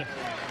Ward.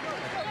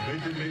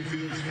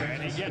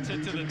 And he gets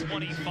it to the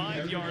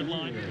 25-yard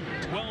line.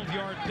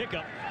 12-yard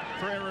pickup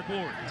for Eric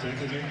Ward.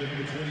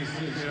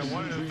 You know,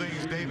 one of the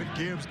things David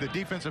Gibbs, the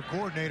defensive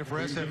coordinator for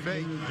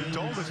SFA,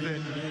 told us that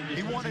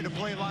he wanted to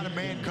play a lot of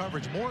man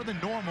coverage, more than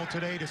normal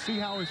today, to see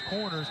how his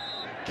corners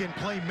can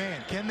play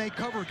man. Can they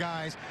cover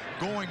guys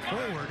going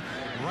forward?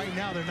 Right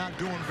now, they're not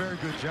doing a very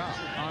good job.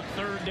 On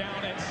 3rd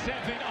down and 7,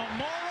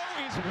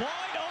 Amaro is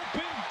wide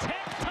open.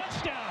 Tech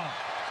touchdown.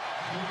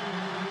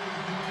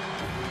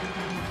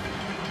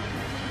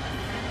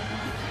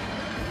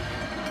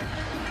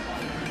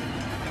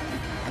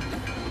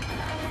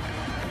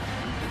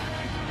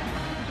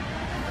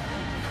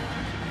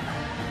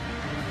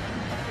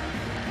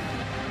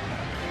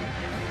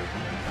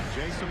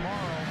 Jason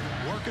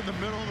Morrow working the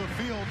middle of the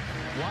field.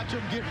 Watch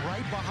him get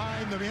right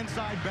behind the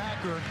inside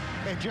backer,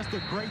 and just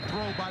a great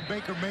throw by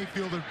Baker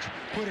Mayfield to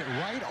put it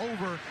right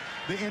over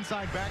the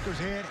inside backer's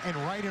head and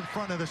right in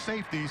front of the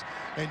safeties,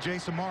 and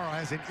Jason Morrow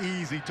has an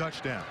easy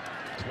touchdown.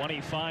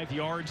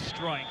 25-yard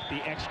strike. The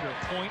extra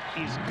point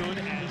is good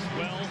as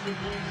well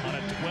on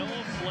a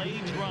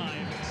 12-play drive.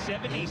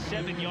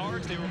 77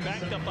 yards. They were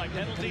backed up by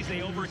penalties.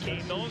 They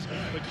overcame those.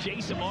 But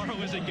Jason Morrow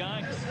is a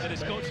guy that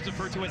his coaches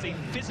refer to as a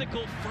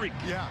physical freak.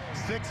 Yeah,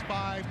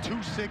 6'5",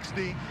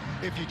 260.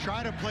 If you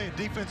try to play a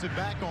defensive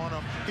back on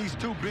him, he's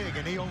too big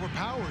and he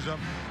overpowers them.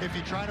 If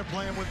you try to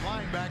play him with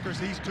linebackers,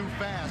 he's too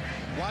fast.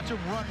 Watch him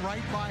run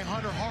right by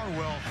Hunter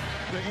Harwell,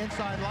 the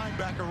inside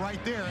linebacker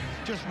right there,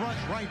 just runs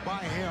right by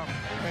him.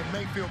 And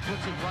Mayfield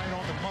puts it right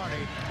on the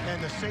money,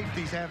 and the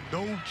safeties have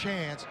no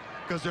chance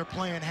because they're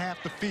playing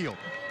half the field.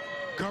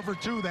 Cover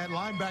two, that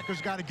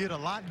linebacker's got to get a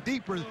lot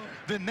deeper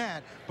than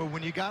that, but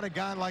when you got a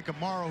guy like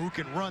Amaro who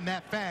can run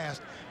that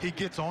fast, he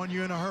gets on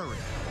you in a hurry.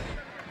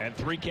 And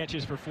 3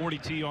 catches for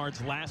 42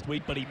 yards last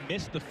week, but he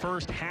missed the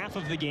first half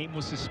of the game,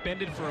 was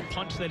suspended for a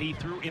punch that he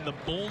threw in the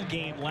bowl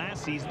game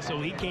last season. So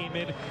he came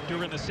in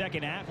during the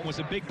second half and was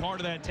a big part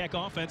of that Tech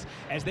offense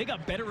as they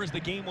got better as the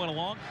game went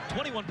along.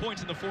 21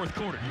 points in the fourth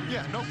quarter.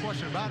 Yeah, no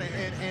question about it.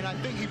 And I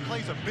think he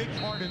plays a big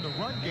part in the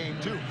run game,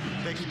 too.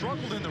 They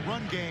struggled in the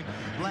run game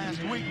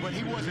last week, but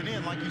he wasn't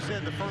in, like you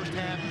said, the first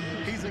half.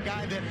 He's a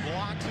guy that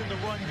blocks in the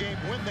run game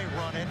when they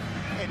run it,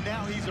 and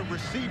now he's a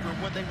receiver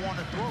when they want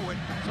to throw it.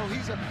 So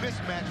he's a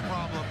mismatch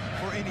problem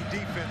for any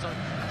defense on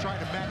trying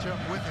to match up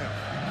with him.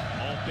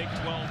 All Big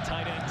 12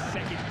 tight end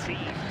second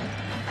team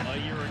a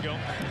year ago.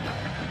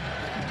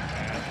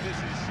 And this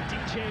is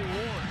DJ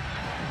Ward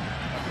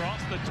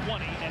across the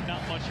 20 and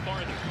not much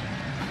farther.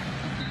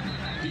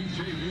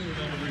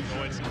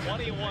 So it's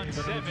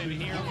 21-7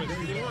 here with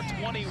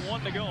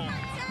 4:21 to go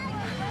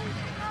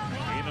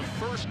in the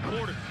first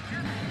quarter.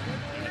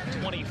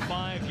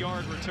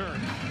 25-yard return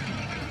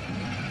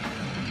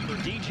for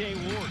DJ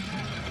Ward.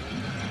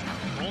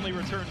 Only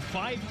returned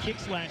 5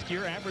 kicks last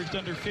year, averaged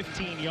under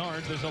 15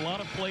 yards. There's a lot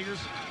of players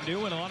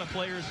new and a lot of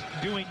players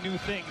doing new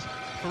things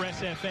for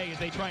SFA as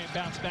they try and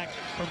bounce back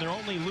from their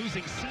only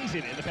losing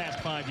season in the past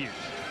 5 years.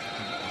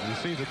 You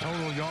see the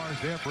total yards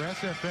there for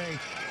SFA.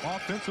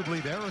 Offensively,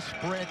 they're a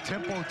spread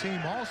tempo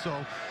team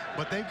also,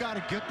 but they've got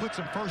to put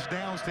some first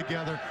downs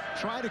together,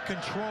 try to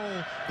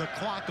control the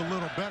clock a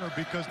little better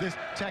because this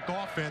Tech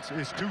offense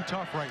is too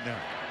tough right now.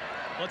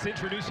 Let's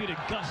introduce you to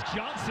Gus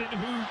Johnson,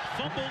 who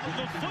fumbled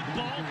the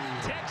football.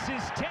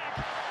 Texas Tech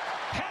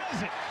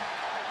has it.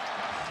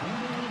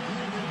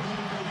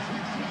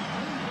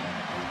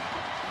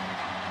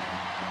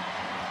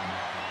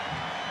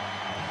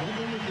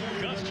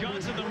 Gus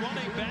Johnson, the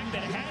running back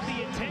that had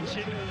the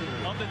attention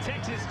of the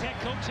Texas Tech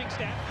coaching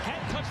staff,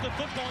 hadn't touched the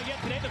football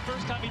yet today. The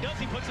first time he does,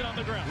 he puts it on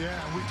the ground. Yeah,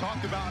 we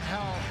talked about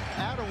how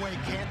Attaway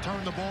can't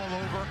turn the ball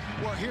over.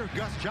 Well, here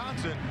Gus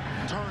Johnson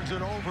turns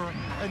it over,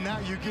 and now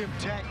you give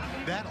Tech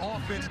that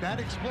offense, that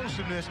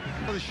explosiveness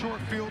for the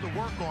short field to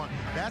work on.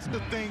 That's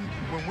the thing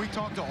when we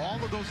talk to all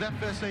of those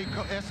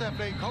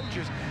SFA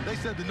coaches, they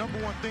said the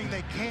 #1 thing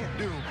they can't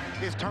do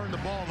is turn the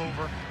ball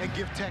over and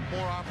give Tech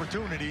more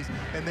opportunities,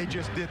 and they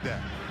just did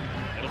that.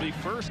 It'll be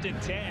 1st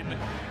and 10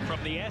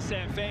 from the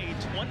SFA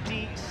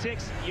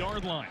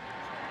 26-yard line.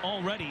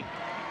 Already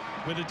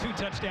with a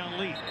 2-touchdown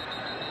lead.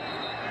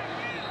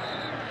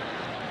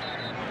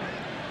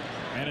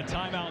 And a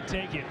timeout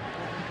taken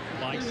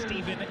by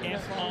Stephen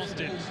F.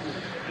 Austin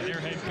and their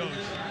head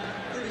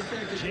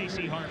coach,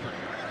 J.C. Harper.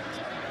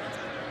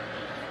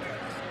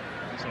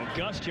 So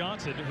Gus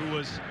Johnson, who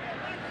was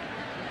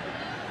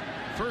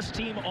first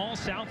team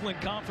All-Southland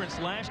Conference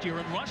last year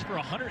and rushed for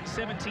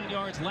 117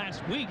 yards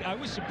last week. I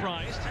was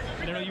surprised,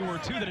 and I know you were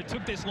too, that it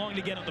took this long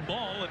to get on the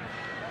ball, and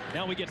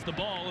now he gets the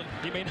ball, and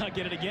he may not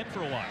get it again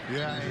for a while.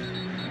 Yeah,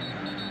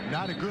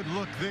 not a good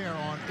look there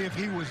on if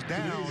he was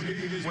down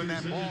when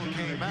that ball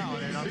came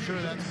out, and I'm sure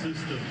that's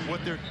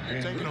what they're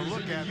taking a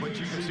look at, but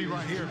you can see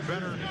right here,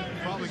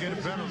 probably get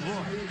a better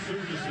look.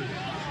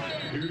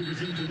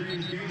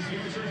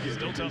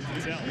 Still tough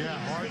to tell. Yeah,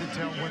 hard to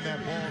tell when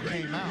that ball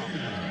came out.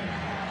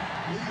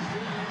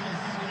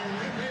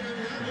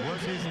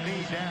 Was his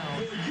knee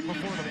down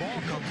before the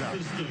ball comes out?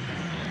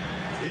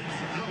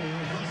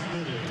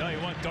 Tell you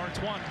what,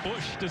 Dartwan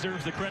Bush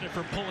deserves the credit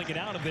for pulling it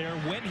out of there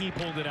when he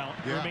pulled it out.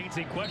 Yeah. Remains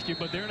in question,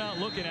 but they're not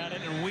looking at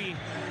it, and we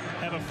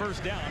have a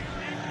first down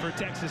for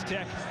Texas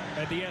Tech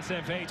at the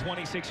SFA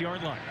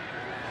 26-yard line.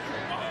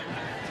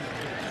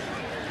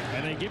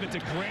 And they give it to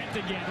Grant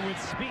again with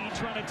speed,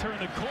 trying to turn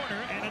the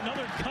corner, and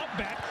another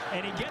cutback,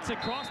 and he gets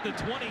across the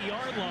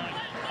 20-yard line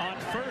on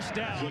first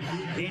down.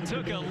 He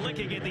took a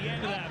licking at the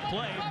end of that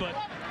play, but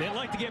they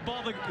like to get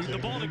the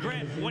ball to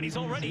Grant when he's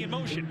already in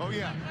motion. Oh,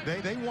 yeah.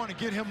 They want to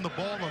get him the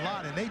ball a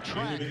lot, and they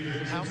track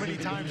how many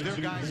times their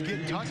guys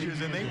get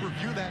touches, and they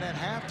review that at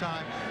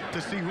halftime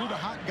to see who the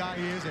hot guy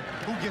is and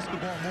who gets the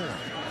ball more.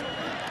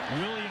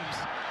 Williams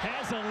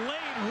has a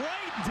lane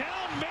right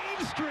down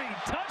Main Street.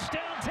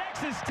 Touchdown,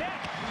 Texas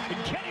Tech.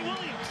 And Kenny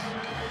Williams,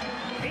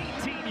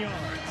 18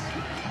 yards.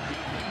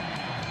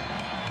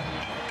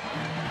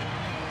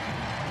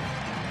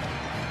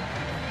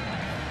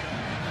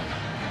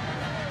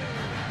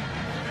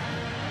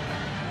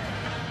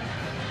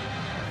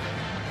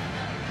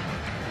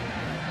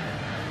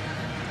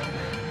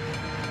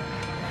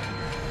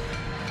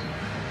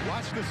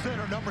 the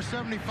center, number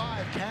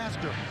 75,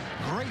 Castor.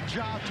 Great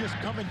job just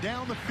coming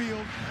down the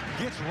field,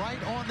 gets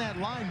right on that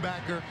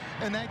linebacker,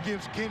 and that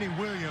gives Kenny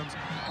Williams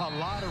a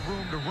lot of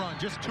room to run.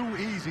 Just too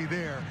easy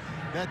there.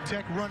 That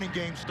Tech running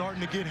game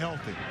starting to get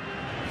healthy.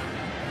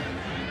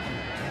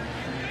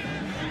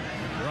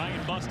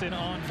 Ryan Buston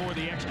on for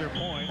the extra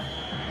point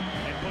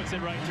and puts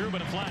it right through,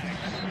 but a flag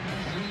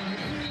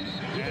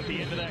at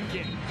the end of that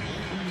kick.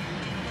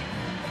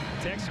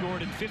 Tech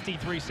scored in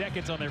 53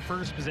 seconds on their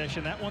first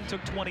possession. That one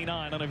took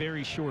 29 on a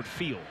very short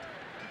field.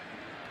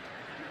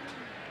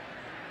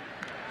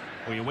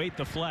 We await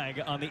the flag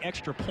on the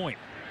extra point.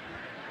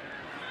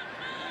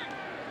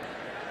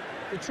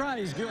 The try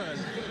is good.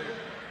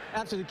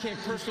 After the kick,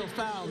 personal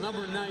foul,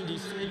 number 90,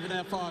 Stephen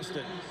F.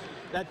 Austin.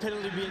 That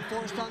penalty being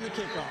forced on the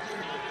kickoff.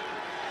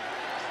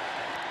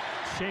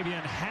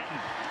 Shavian Hatton,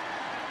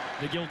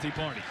 the guilty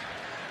party.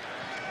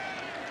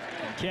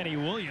 And Kenny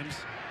Williams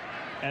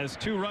has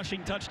 2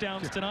 rushing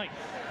touchdowns tonight.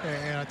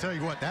 And I tell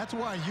you what, that's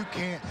why you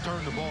can't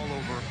turn the ball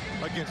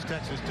over against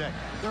Texas Tech.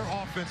 Their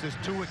offense is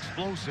too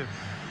explosive.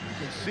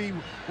 You can see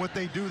what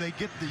they do. They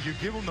get you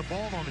give them the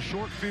ball on the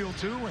short field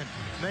too, and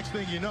next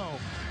thing you know,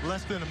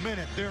 less than a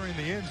minute, they're in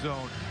the end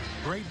zone.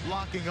 Great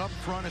blocking up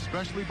front,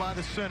 especially by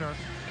the center,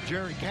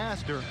 Jerry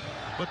Castor.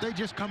 But they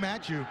just come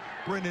at you,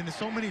 Brendan, in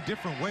so many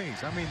different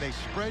ways. I mean, they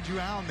spread you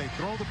out, and they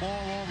throw the ball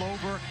all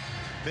over.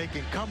 They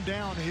can come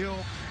downhill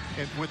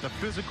and with a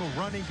physical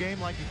running game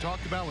like you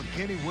talked about with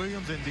Kenny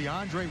Williams and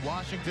DeAndre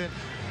Washington.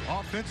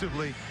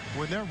 Offensively,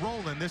 when they're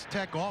rolling, this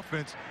Tech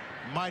offense,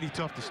 mighty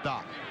tough to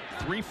stop.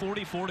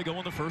 3:44 to go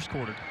in the first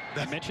quarter.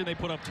 I mentioned they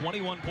put up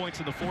 21 points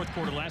in the fourth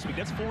quarter last week.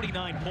 That's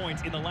 49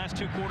 points in the last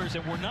 2 quarters,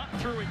 and we're not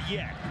through it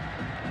yet.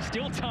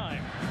 Still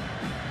time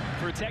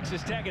for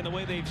Texas Tech in the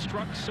way they've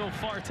struck so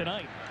far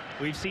tonight.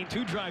 We've seen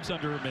 2 drives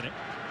under a minute.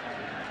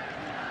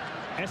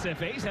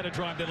 SFA's had a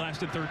drive that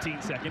lasted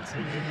 13 seconds.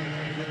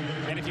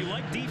 And if you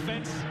like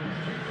defense,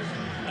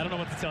 I don't know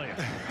what to tell you.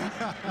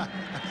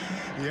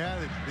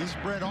 Yeah, these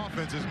spread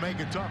offenses make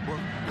it tough. But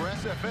for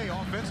SFA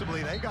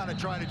offensively, they got to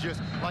try to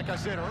just, like I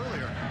said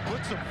earlier,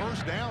 put some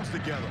first downs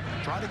together.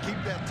 Try to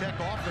keep that Tech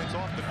offense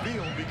off the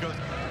field because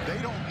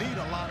they don't need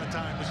a lot of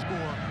time to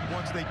score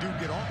once they do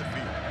get on the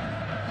field.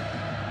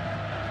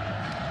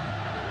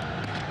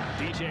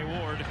 DJ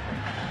Ward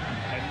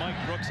and Mike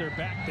Brooks are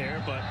back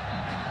there, but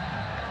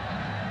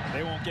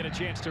they won't get a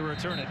chance to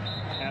return it.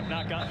 Have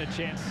not gotten a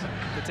chance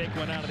to take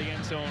one out of the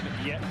end zone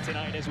yet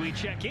tonight as we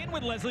check in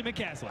with Leslie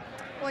McCaslin.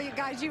 Well, you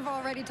guys, you've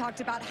already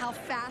talked about how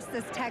fast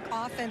this Tech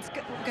offense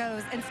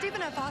goes. And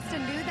Stephen F.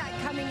 Austin knew that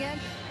coming in.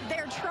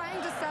 They're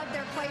trying to sub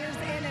their players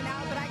in and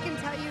out, but I can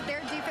tell you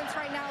their defense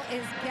right now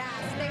is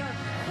gassed. They are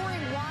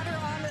pouring water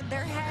on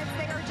their heads.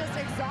 They are just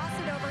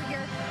exhausted over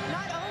here.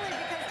 Not only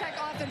because Tech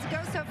offense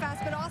goes so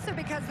fast, but also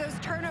because those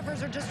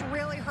turnovers are just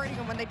really hurting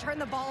them. When they turn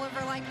the ball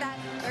over like that,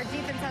 their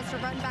defense has to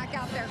run back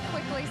out there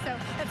quickly, so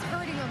it's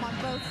hurting them on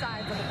both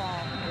sides of the ball.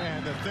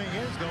 And the thing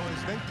is, though,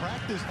 is they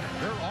practice.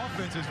 Their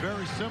offense is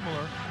very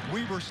similar.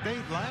 Weber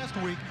State last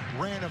week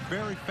ran a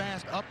very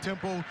fast,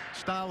 up-tempo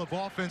style of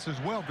offense as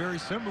well, very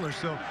similar.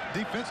 So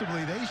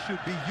defensively, they should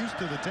be used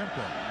to the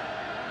tempo.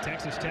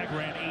 Texas Tech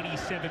ran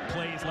 87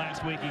 plays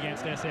last week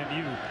against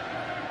SMU.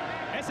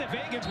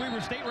 SFA against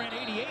Weber State ran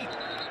 88.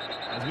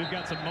 As we've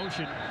got some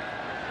motion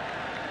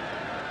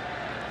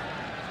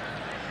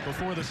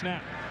before the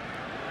snap.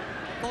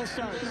 Full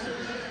start.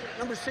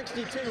 Number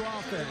 62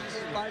 offense.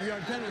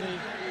 5-yard penalty.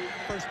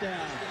 First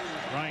down.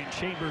 Ryan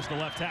Chambers, the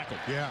left tackle.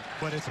 Yeah,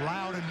 but it's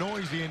loud and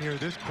noisy in here.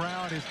 This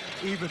crowd is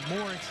even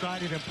more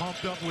excited and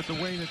pumped up with the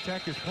way the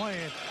Tech is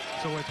playing.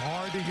 So it's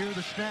hard to hear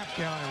the snap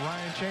count, and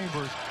Ryan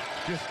Chambers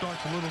just starts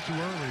a little too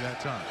early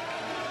that time.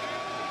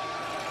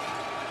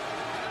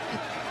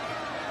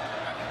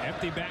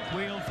 Empty back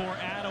wheel for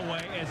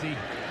Attaway as he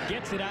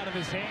gets it out of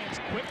his hands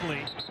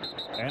quickly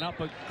and up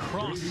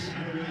across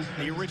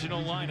the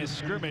original line of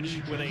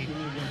scrimmage with a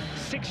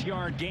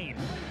 6-yard gain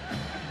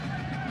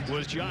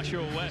was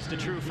Joshua West, a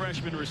true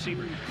freshman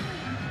receiver.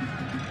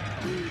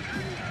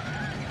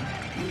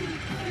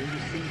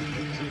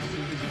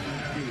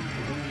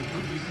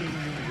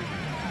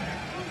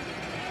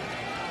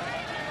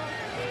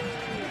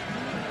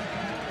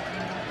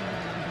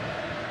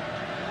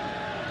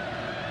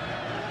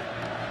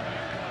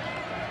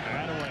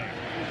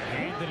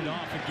 It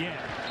off again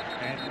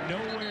and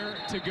nowhere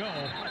to go.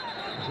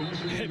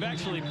 They've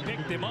actually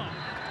picked him up.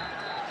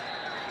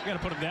 You got to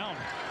put him down.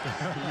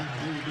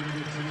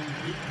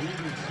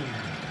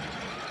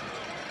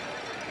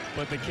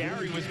 But the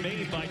carry was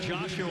made by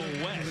Joshua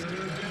West,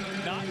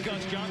 not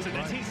Gus Johnson.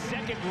 That's his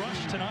second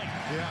rush tonight.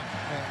 Yeah,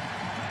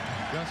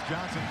 Gus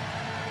Johnson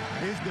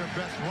is their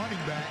best running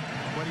back,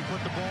 but he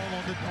put the ball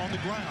on the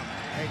ground,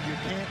 and you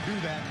can't do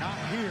that, not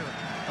here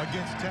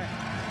against Tech.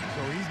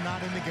 So he's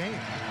not in the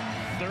game.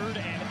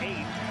 3rd and 8,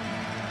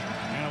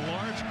 and a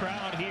large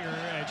crowd here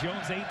at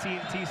Jones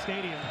AT&T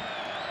Stadium,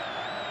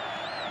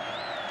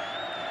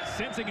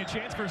 sensing a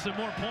chance for some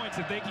more points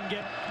if they can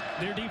get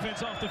their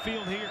defense off the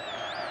field here.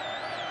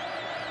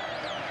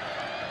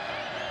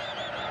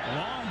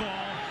 Long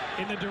ball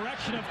in the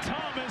direction of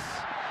Thomas,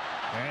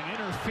 And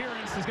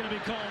interference is going to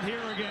be called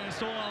here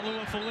against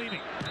Olua Felimi.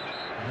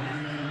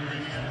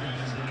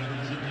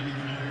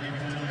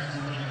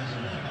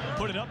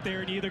 Put it up there,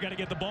 and you either got to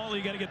get the ball or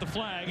you got to get the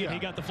flag, and he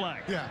got the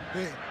flag. Yeah,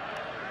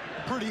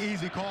 pretty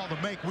easy call to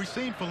make. We've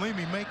seen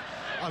Felimi make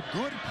a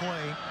good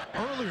play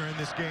earlier in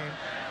this game.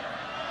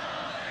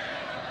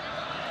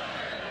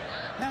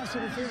 Pass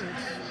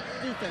interference,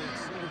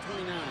 defense, number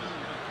 29.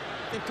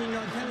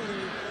 15-yard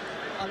penalty,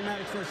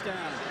 automatic first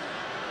down.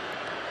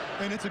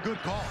 And it's a good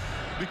call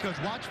because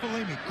watch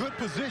Felimi, good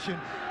position,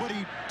 but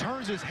he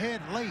turns his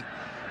head late.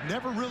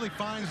 Never really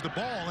finds the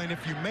ball, and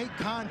if you make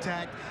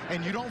contact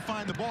and you don't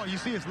find the ball, you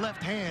see his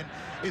left hand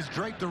is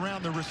draped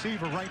around the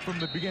receiver right from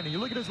the beginning. You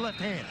look at his left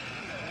hand.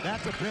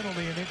 That's a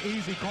penalty and an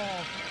easy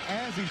call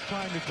as he's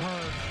trying to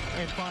turn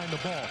and find the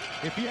ball.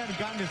 If he hadn't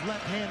gotten his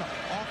left hand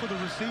off of the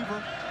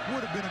receiver,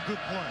 would have been a good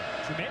play.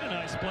 He made a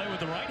nice play with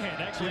the right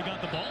hand, actually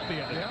got the ball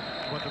the other.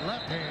 Yeah, but the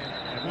left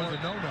hand was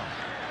a no-no.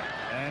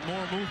 And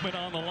more movement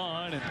on the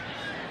line and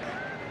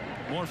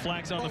more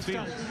flags on the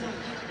field.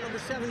 Number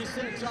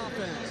 76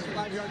 offense,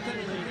 5-yard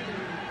penalty,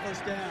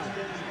 first down.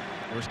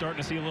 We're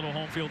starting to see a little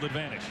home field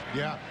advantage.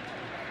 Yeah.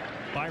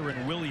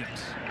 Byron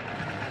Williams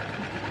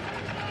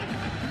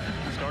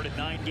started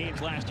 9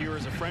 games last year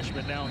as a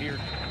freshman, now here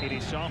in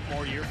his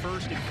sophomore year.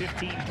 First and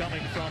 15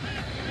 coming from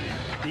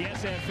the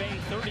SFA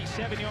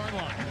 37-yard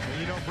line.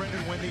 And you know,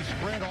 Brendan, when these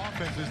spread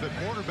offenses, the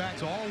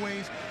quarterback's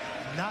always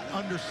not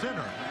under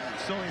center.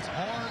 So it's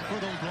hard for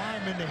those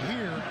linemen to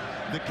hear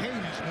the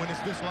cadence when it's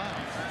this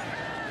loud.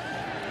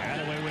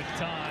 Attaway with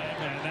time,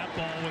 and that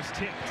ball was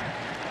tipped.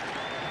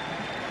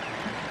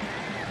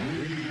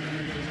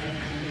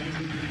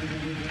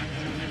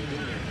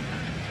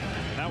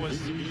 That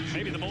was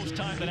maybe the most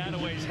time that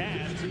Attaway's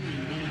had.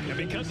 And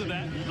because of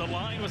that, the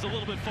line was a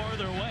little bit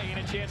farther away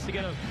and a chance to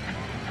get a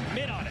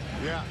mid on it.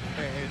 Yeah,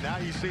 and now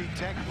you see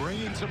Tech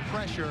bringing some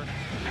pressure,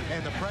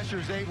 and the pressure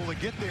is able to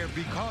get there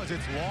because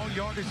it's long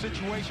yardage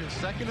situation,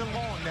 second and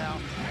long now.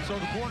 So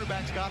the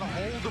quarterback's got to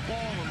hold the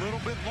ball a little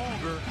bit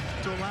longer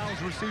to allow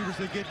his receivers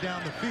to get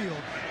down the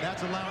field.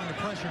 That's allowing the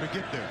pressure to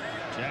get there.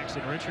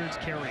 Jackson Richards,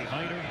 Kerry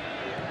Hyder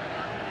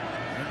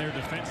in there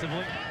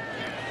defensively.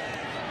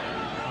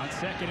 On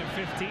second and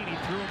 15, he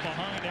threw it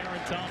behind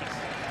Aaron Thomas.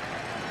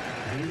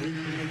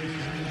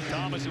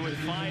 Thomas, who had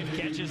 5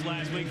 catches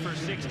last week for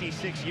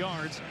 66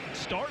 yards,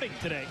 starting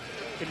today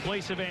in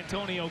place of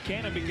Antonio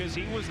Cannon because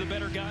he was the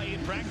better guy in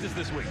practice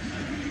this week.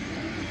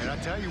 And I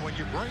tell you, when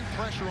you bring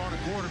pressure on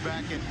a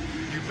quarterback and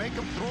you make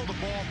him throw the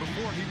ball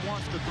before he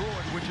wants to throw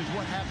it, which is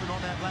what happened on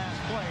that last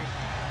play,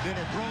 then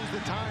it throws the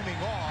timing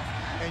off,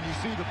 and you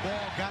see the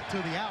ball got to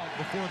the out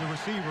before the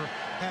receiver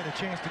had a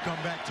chance to come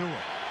back to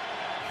it.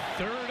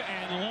 3rd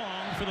and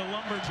long for the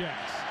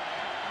Lumberjacks.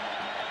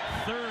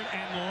 3rd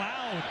and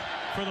loud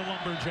for the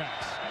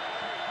Lumberjacks.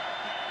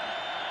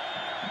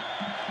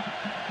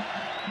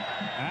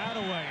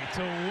 Attaway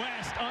to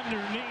West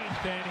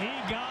underneath, and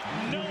he got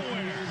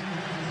nowhere.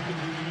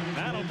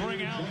 That'll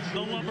bring out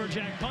the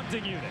Lumberjack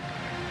punting unit.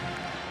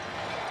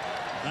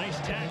 Nice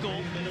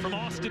tackle from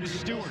Austin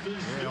Stewart.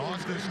 Yeah,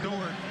 Austin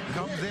Stewart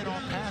comes in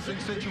on passing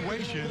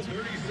situations,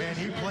 and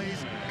he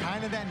plays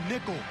kind of that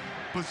nickel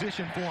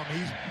position for him.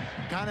 He's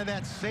kind of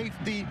that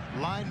safety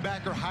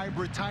linebacker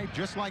hybrid type,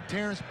 just like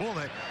Terrence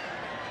Bullock.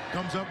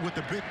 Comes up with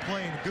the big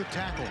play and a good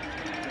tackle.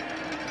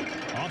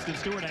 Austin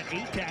Stewart had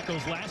 8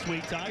 tackles last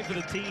week, tied for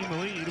the team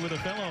lead with a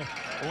fellow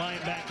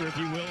linebacker, if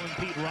you will, in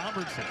Pete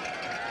Robertson.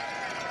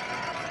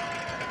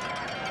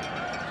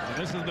 And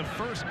this is the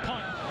first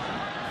punt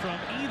from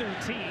either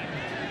team,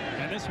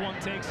 and this one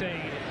takes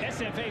a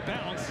SFA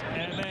bounce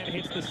and then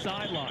hits the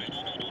sideline,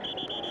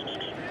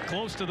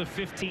 close to the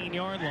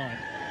 15-yard line.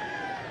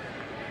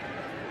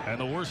 And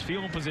the worst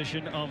field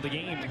position of the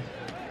game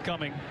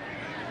coming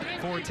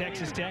for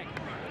Texas Tech.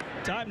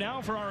 Time now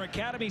for our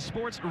Academy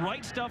Sports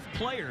Right Stuff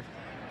player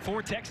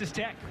for Texas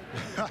Tech.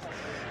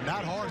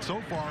 Not hard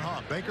so far,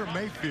 huh? Baker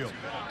Mayfield,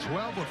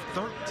 12 of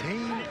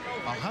 13,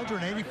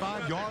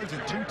 185 yards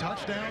and 2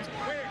 touchdowns.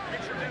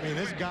 I mean,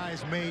 this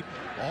guy's made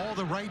all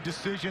the right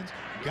decisions,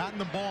 gotten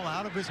the ball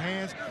out of his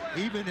hands,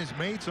 even has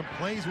made some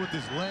plays with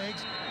his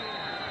legs.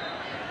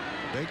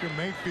 Baker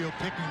Mayfield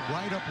picking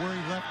right up where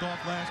he left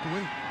off last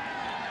week.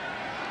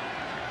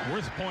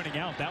 Worth pointing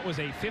out, that was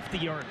a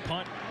 50-yard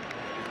punt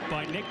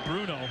by Nick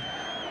Bruno,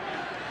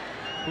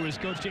 who, as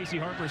Coach J.C.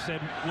 Harper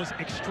said, was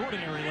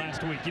extraordinary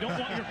last week. You don't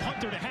want your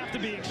punter to have to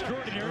be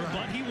extraordinary,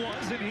 but he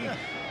was, and he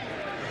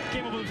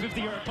came up with a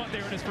 50-yard punt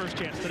there in his first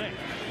chance today.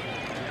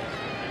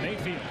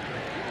 Mayfield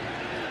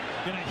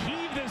gonna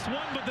heave this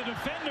one, but the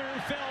defender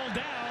fell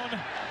down,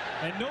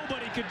 and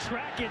nobody could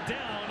track it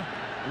down.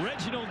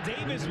 Reginald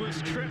Davis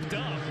was tripped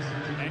up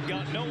and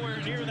got nowhere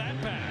near that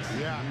pass.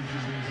 Yeah,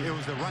 it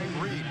was the right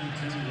read.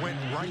 Went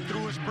right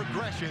through his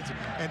progressions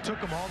and took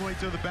him all the way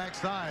to the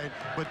backside,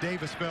 but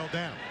Davis fell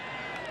down.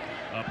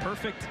 A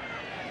perfect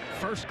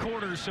first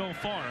quarter so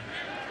far,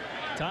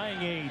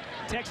 tying a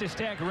Texas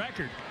Tech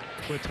record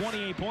with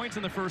 28 points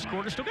in the first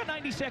quarter. Still got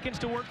 90 seconds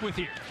to work with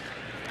here.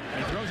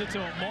 He throws it to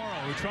Amaro,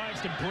 who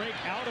tries to break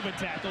out of a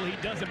tackle. He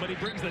doesn't, but he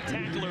brings the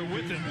tackler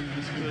with him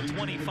to the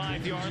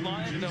 25-yard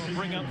line. They'll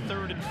bring up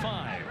 3rd and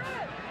 5.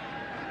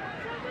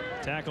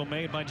 Tackle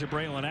made by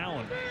Jabraylon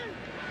Allen,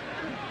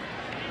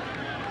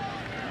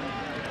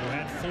 who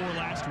had 4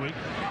 last week.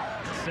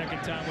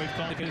 Second time we've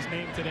called his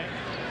name today.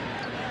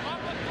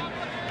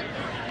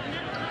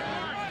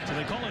 So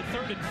they call it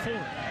 3rd and 4.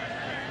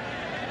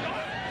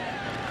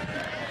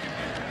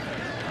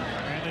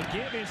 And the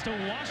give is to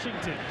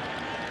Washington.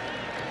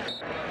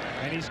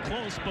 And he's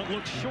close, but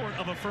looks short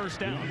of a first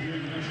down.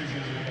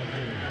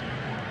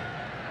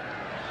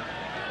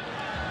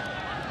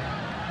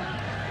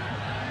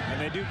 And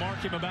they do mark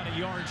him about a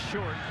yard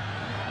short.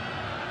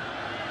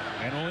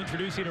 And we'll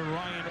introduce you to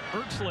Ryan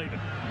Ertzleben.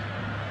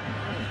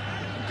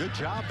 Good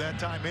job that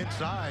time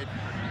inside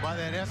by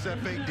that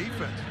SFA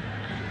defense.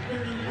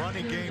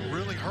 Running game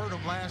really hurt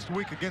them last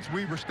week against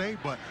Weber State,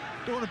 but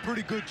doing a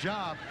pretty good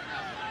job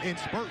in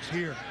spurts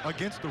here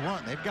against the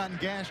run. They've gotten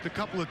gashed a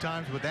couple of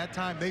times, but that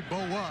time they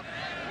bow up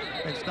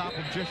and stop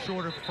them just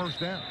short of first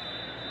down.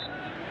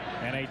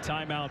 And a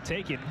timeout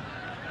taken.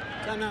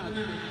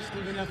 Timeout.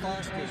 Stephen F.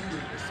 Austin.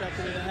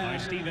 Second and a half. By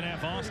Stephen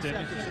F. Austin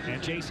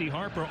and J.C.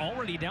 Harper,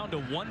 already down to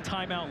 1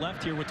 timeout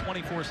left here with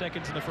 24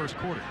 seconds in the first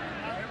quarter.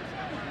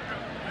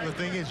 The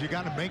thing is, you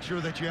got to make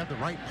sure that you have the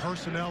right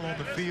personnel on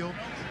the field,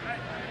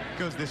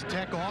 because this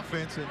Tech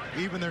offense and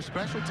even their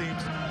special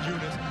teams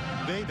units,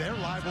 they're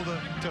liable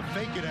to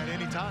fake it at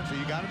any time, so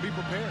you got to be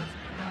prepared.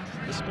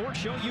 The sports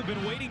show you've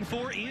been waiting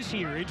for is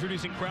here.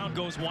 Introducing Crowd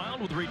Goes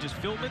Wild with Regis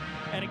Philbin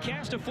and a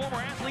cast of former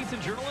athletes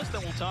and journalists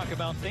that will talk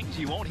about things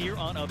you won't hear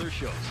on other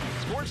shows.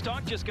 Sports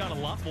talk just got a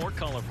lot more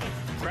colorful.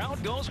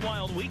 Crowd Goes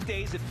Wild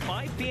weekdays at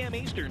 5 p.m.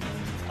 Eastern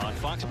on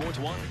Fox Sports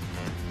 1.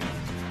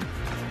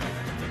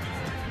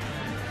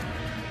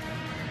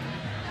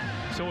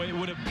 So it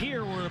would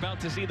appear we're about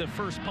to see the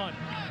first punt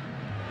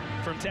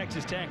from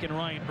Texas Tech and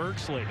Ryan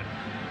Ertzleben.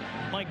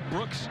 Mike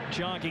Brooks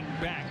jogging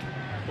back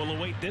will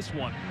await this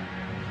one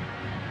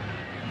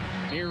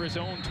near his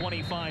own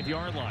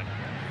 25-yard line.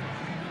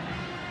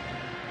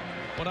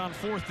 But on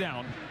 4th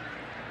down,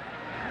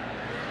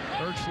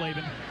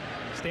 Ertzleben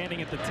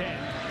standing at the 10,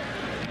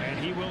 and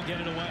he will get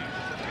it away.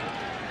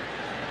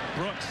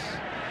 Brooks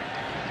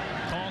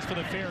calls for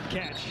the fair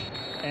catch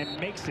and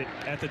makes it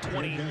at the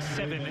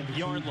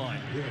 27-yard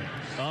line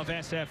of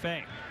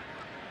SFA.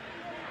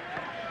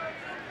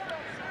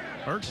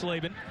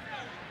 Ertzleben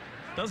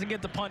doesn't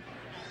get the punt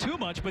too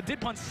much, but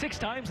did punt 6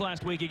 times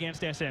last week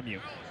against SMU.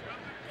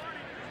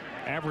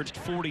 Averaged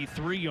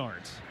 43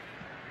 yards.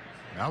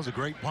 That was a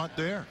great punt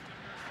there.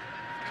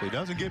 So he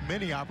doesn't get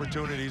many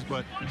opportunities,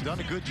 but he's done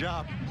a good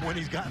job when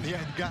he's gotten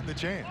the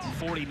chance.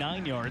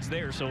 49 yards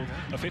there, so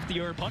a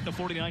 50-yard punt, a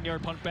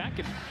 49-yard punt back,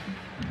 and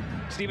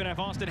Stephen F.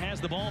 Austin has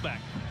the ball back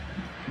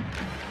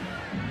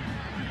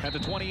at the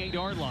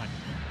 28-yard line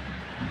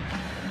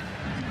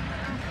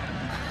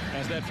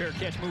as that fair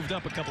catch moved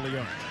up a couple of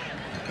yards.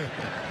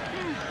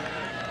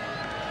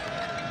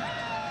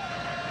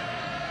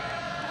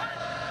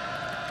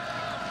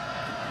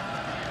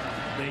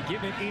 They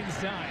give it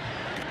inside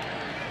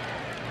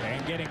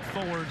and getting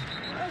forward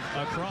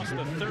across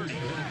the 30.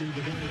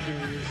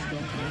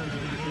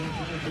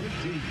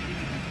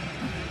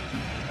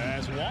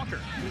 As Walker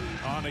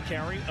on the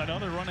carry,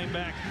 another running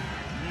back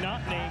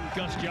not named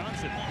Gus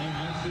Johnson.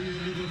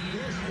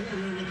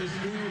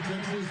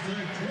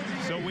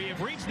 So we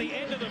have reached the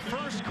end of the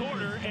first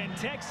quarter, and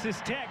Texas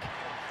Tech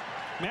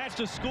matched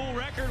a school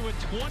record with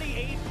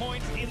 28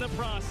 points in the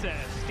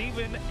process.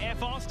 Stephen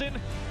F. Austin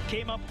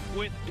came up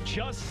with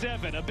just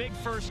 7. A big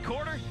first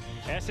quarter.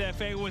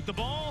 SFA with the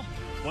ball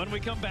when we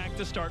come back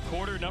to start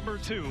quarter number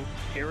 2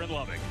 here in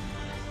Lubbock.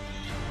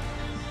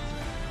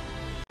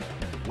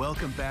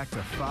 Welcome back to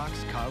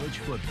Fox College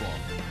Football.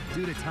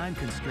 Due to time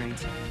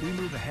constraints, we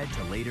move ahead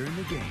to later in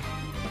the game.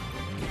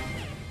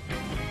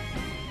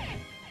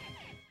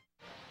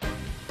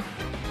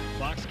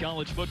 Fox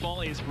College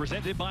Football is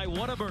presented by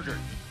Whataburger.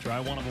 Try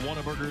one of the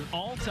Whataburger's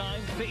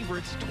all-time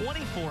favorites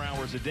 24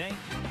 hours a day.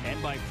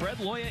 And by Fred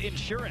Loya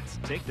Insurance.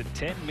 Take the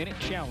 10-minute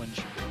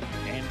challenge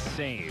and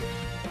save.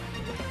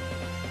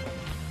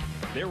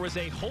 There was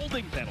a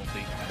holding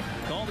penalty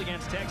called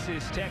against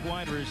Texas Tech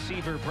wide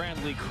receiver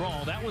Bradley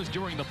Krall. That was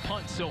during the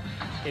punt, so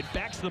it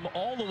backs them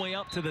all the way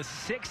up to the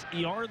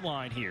 6-yard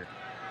line here.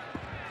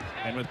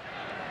 And with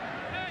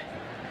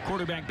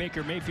quarterback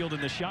Baker Mayfield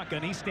in the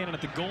shotgun, he's standing at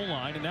the goal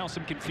line, and now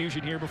some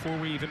confusion here before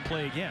we even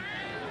play again.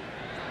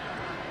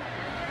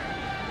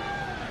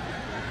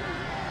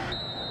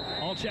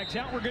 All checked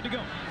out, we're good to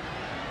go.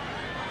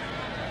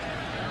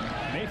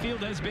 Mayfield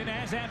has been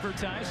as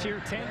advertised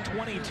here.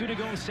 10:22 to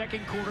go,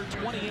 second quarter,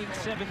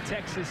 28-7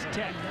 Texas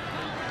Tech.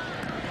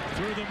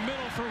 Through the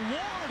middle for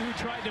Ward, who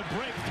tried to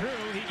break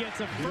through. He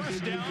gets a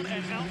first down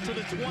and out to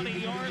the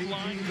 20-yard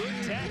line.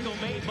 Good tackle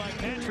made by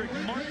Patrick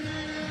Martin.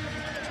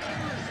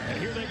 And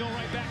here they go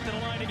right back to the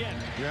line again.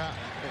 Yeah,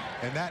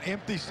 and that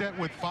empty set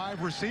with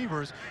 5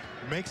 receivers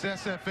makes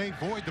SFA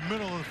void the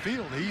middle of the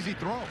field. Easy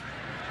throw.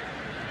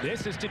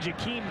 This is to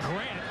Jakeem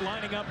Grant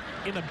lining up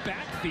in the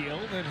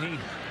backfield, and he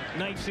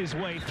knifes his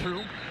way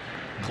through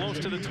close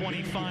to the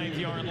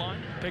 25-yard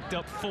line. Picked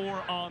up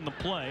 4 on the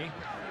play.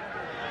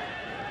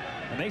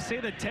 And they say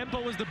the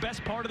tempo is the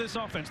best part of this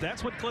offense.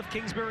 That's what Cliff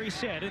Kingsbury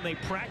said, and they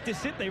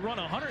practice it. They run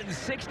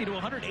 160 to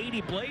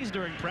 180 plays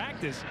during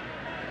practice.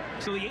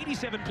 So the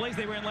 87 plays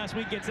they ran last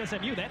week against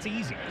SMU, that's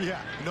easy. Yeah,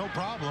 no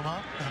problem,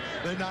 huh?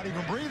 They're not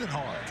even breathing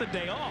hard. It's a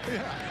day off.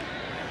 Yeah.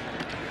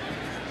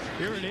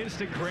 Here it is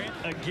to Grant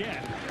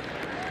again.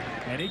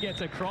 And he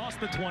gets across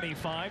the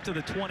 25 to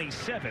the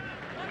 27.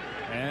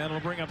 And it'll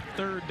bring up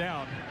 3rd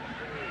down.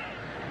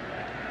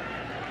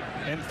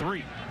 And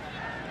 3.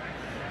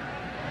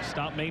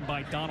 Stop made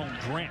by Donald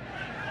Grant.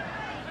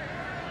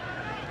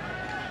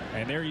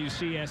 And there you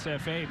see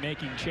SFA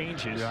making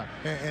changes. Yeah,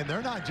 and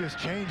they're not just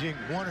changing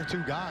 1 or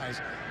 2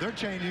 guys. They're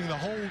changing the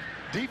whole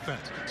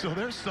defense. So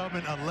they're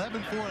subbing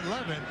 11 for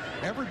 11.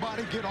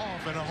 Everybody get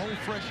off, and a whole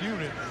fresh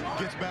unit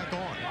gets back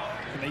on.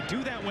 And they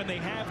do that when they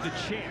have the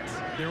chance.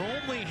 They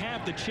only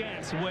have the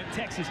chance when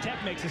Texas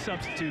Tech makes a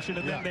substitution,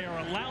 and then they are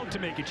allowed to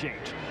make a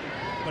change.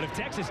 But if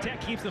Texas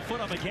Tech keeps the foot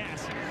on the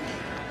gas,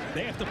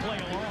 they have to play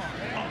along.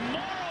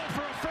 Amaro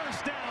for a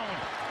first down,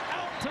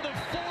 out to the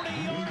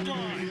 40-yard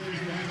line.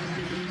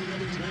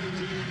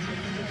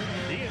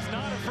 He is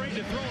not afraid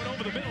to throw it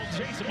over the middle,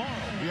 Chase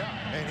Amaro.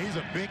 Yeah, and he's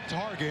a big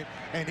target,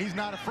 and he's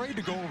not afraid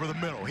to go over the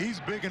middle. He's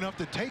big enough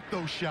to take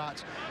those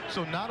shots,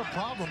 so not a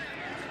problem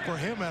for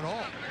him at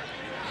all.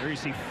 Here you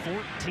see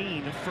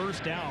 14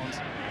 first downs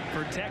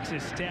for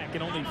Texas Tech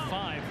and only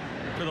 5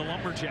 for the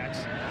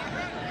Lumberjacks,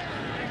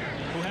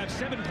 who have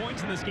 7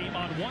 points in this game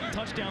on 1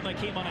 touchdown that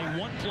came on a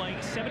 1-play,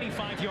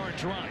 75-yard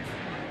drive.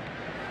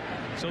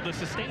 So the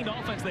sustained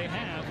offense they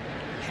have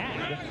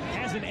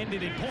hasn't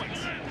ended in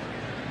points.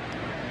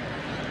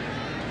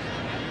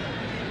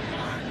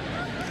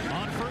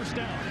 On first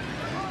down,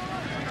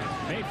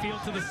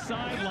 Mayfield to the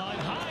sideline,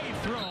 high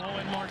throw,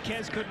 and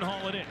Marquez couldn't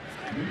haul it in.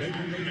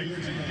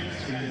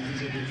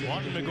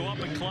 Wanted to go up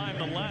and climb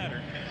the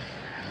ladder.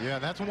 Yeah,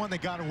 that's one they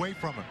got away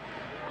from him.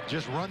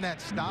 Just run that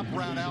stop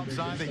route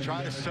outside. They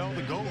try to sell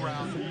the go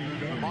route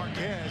to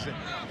Marquez, and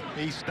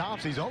he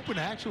stops. He's open,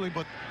 actually,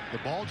 but the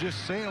ball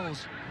just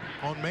sails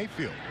on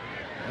Mayfield.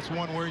 That's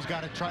one where he's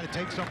got to try to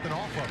take something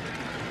off of it.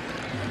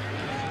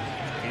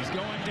 He's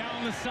going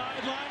down the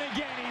sideline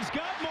again. He's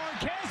got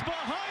Marquez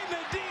behind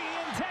the D,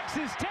 and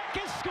Texas Tech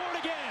has scored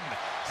again.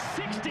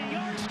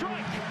 60-yard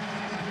strike.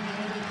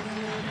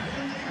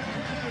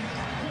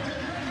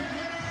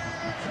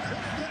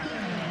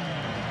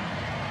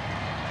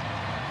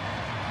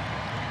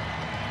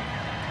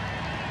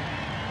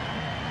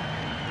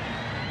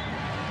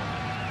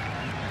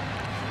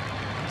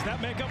 Does that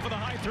make up for the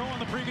high throw on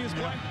the previous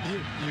play?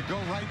 Yeah, you go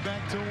right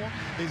back to him.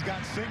 He's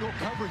got single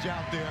coverage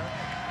out there,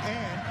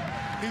 and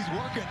he's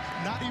working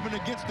not even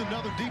against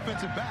another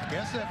defensive back.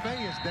 SFA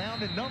is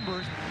down in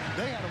numbers.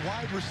 They had a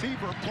wide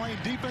receiver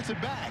playing defensive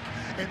back,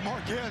 and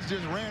Marquez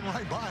just ran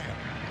right by him.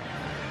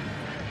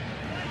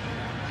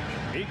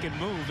 He can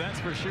move, that's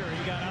for sure.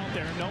 He got out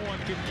there. No one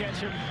could catch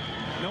him.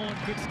 No one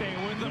could stay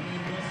with him.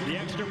 The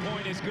extra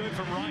point is good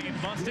from Ryan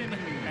Buston,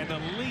 and the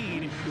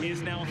lead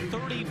is now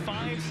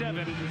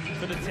 35-7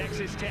 for the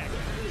Texas Tech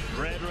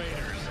Red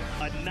Raiders.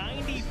 A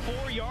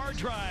 94-yard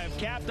drive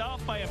capped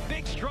off by a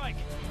big strike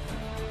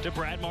to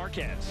Brad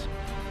Marquez.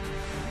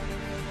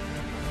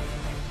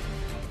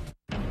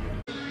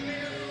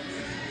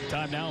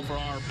 Time now for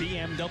our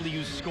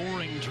BMW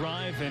scoring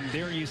drive, and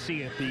there you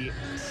see it, the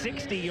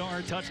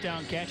 60-yard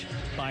touchdown catch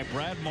by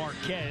Brad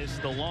Marquez,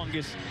 the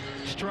longest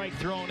strike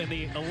thrown in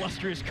the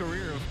illustrious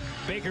career of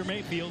Baker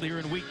Mayfield here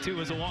in week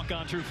 2 as a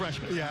walk-on true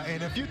freshman. Yeah,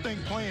 and if you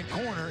think playing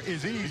corner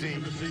is easy,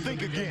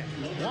 think again.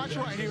 Watch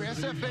right here.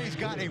 SFA's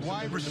got a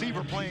wide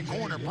receiver playing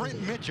corner, Brent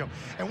Mitchum,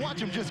 and watch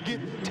him just get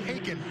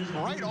taken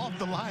right off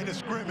the line of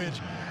scrimmage,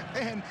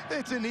 and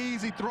it's an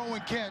easy throw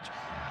and catch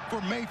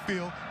for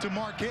Mayfield to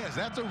Marquez.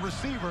 That's a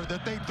receiver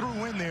that they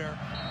threw in there,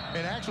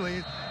 and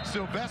actually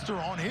Sylvester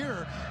on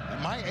here,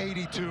 my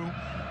 82.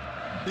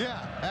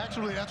 Yeah,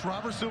 actually, that's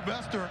Robert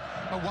Sylvester,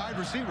 a wide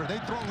receiver. They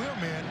throw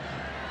him in,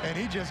 and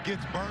he just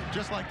gets burnt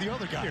just like the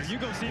other guys. Here, you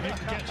go see if you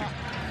can catch him.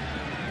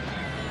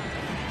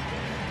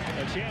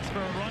 A chance for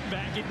a run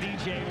back at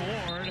DJ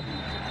Ward.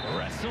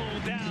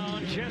 Wrestled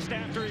down just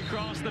after he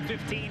crossed the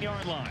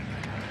 15-yard line.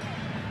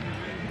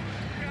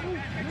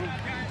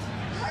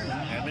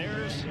 And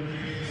there's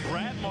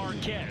Brad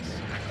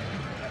Marquez.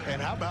 And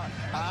how about,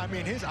 I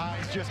mean, his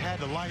eyes just had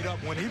to light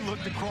up when he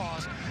looked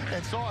across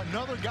and saw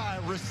another guy,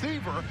 a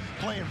receiver,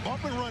 playing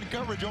bump and run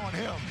coverage on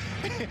him.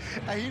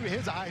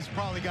 His eyes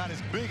probably got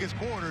as big as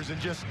quarters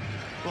and just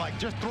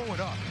throw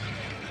it up.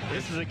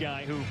 This is a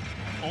guy who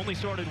only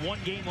started 1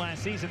 game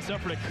last season,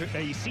 suffered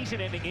a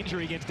season-ending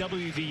injury against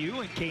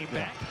WVU and came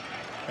back.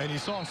 And you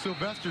saw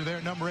Sylvester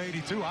there, number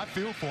 82. I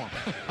feel for him.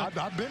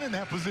 I've been in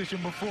that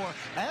position before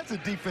as a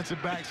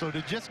defensive back, so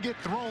to just get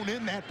thrown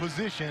in that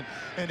position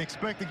and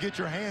expect to get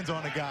your hands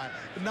on a guy,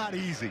 not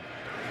easy.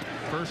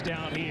 First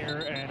down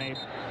here, and a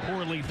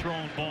poorly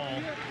thrown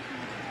ball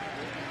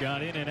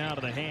got in and out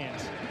of the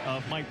hands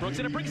of Mike Brooks.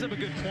 And it brings up a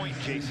good point,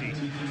 JC.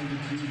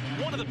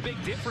 One of the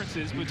big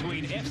differences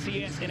between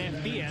FCS and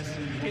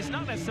FBS is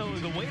not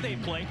necessarily the way they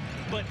play,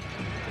 but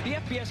the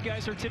FBS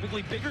guys are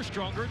typically bigger,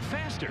 stronger, and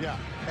faster. Yeah,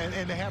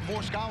 and they have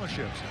more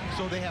scholarships,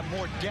 so they have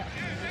more depth.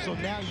 So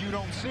now you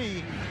don't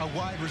see a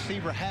wide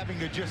receiver having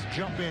to just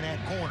jump in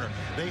at corner.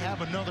 They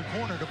have another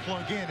corner to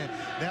plug in, and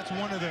that's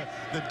one of the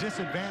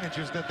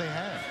disadvantages that they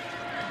have.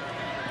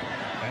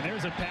 And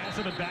there's a pass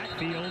in the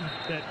backfield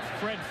that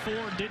Fred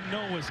Ford didn't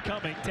know was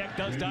coming. Tech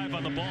does dive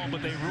on the ball,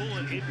 but they rule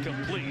it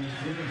incomplete.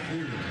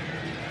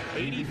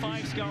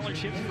 85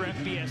 scholarships for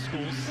FBS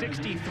schools,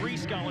 63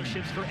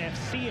 scholarships for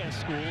FCS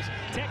schools.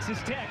 Texas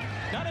Tech,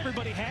 not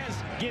everybody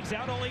gives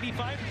out all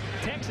 85.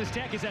 Texas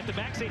Tech is at the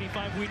max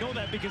 85. We know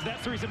that because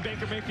that's the reason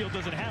Baker Mayfield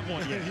doesn't have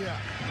one yet. Yeah.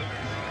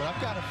 Well,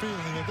 I've got a feeling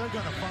that they're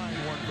going to find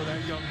one for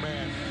that young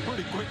man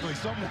pretty quickly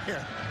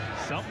somewhere.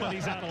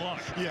 Somebody's out of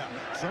luck. Yeah,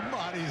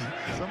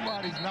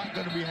 somebody's not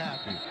going to be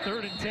happy.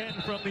 3rd and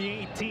 10 from the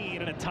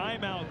 18, and a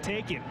timeout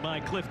taken by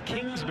Cliff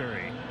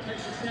Kingsbury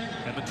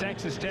and the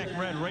Texas Tech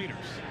Red Raiders.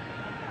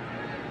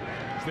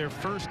 It's their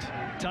first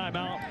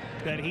timeout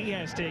that he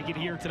has taken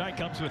here tonight.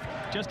 Comes with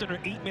just under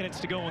 8 minutes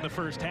to go in the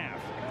first half.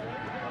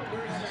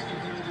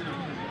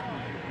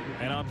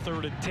 And on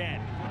 3rd and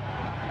 10.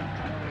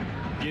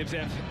 Gives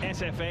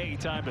SFA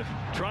time to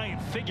try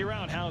and figure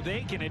out how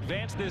they can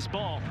advance this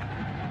ball.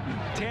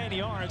 10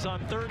 yards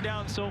on 3rd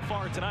down so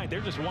far tonight.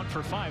 They're just 1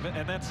 for 5,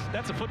 and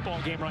that's a football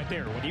game right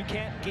there. When you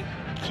can't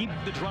keep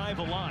the drive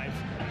alive,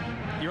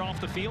 you're off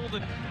the field,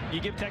 and you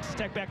give Texas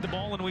Tech back the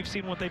ball, and we've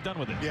seen what they've done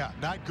with it. Yeah,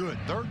 not good.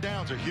 3rd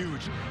downs are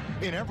huge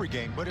in every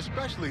game, but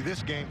especially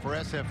this game for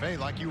SFA,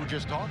 like you were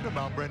just talking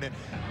about, Brendan,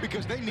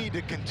 because they need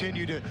to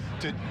continue to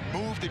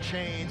move the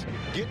chains,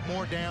 get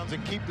more downs,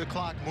 and keep the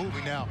clock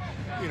moving. Now,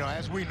 you know,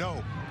 as we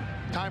know,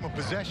 time of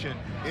possession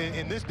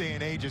in this day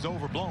and age is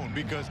overblown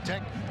because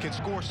Tech can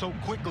score so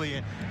quickly,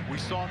 and we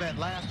saw that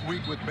last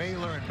week with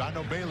Baylor, and I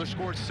know Baylor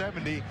scored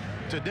 70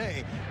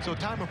 today, so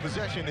time of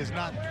possession is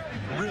not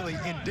really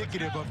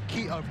indicative of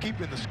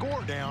keeping the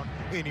score down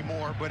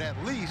anymore, but at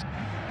least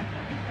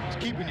it's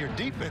keeping your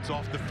defense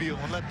off the field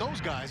and let those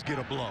guys get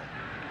a blow.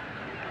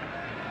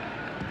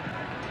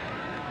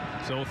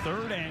 So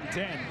 3rd and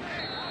 10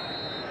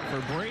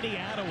 for Brady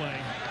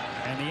Attaway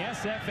and the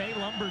SFA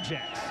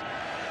Lumberjacks.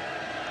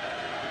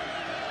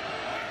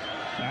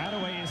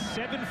 Attaway is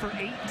 7 for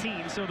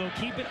 18, so they'll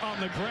keep it on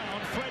the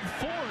ground. Fred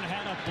Ford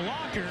had a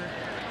blocker,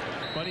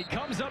 but he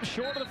comes up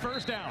short of the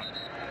first down.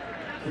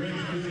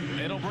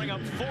 It'll bring up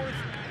 4th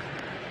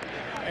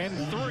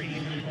and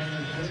 3,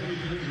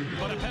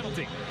 but a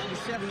penalty.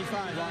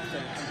 75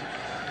 offense.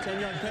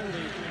 10-yard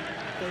penalty,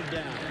 3rd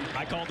down.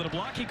 I called it a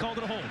block. He called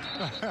it a hold.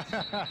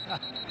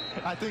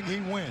 I think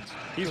he wins.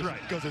 He's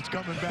right. Because it's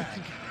coming back.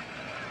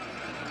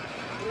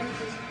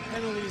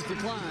 Penalties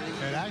decline.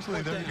 And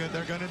actually,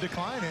 they're going to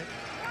decline it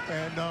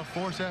and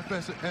force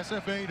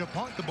SFA to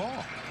punt the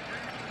ball.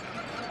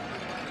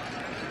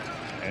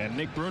 And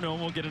Nick Bruno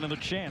will get another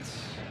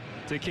chance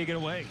to kick it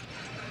away.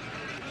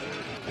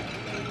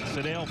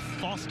 Sadale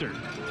Foster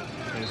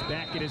is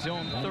back at his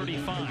own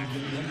 35.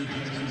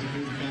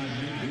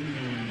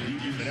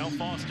 Sadale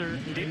Foster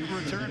didn't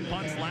return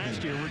punts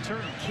last year,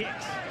 returned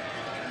kicks.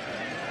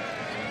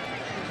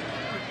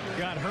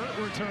 Got hurt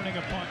returning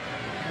a punt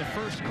in the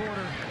first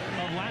quarter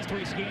of last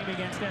week's game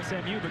against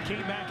SMU, but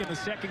came back in the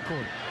second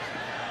quarter.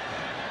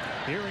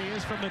 Here he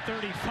is from the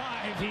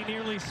 35. He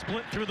nearly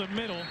split through the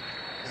middle.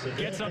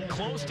 Gets up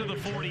close to the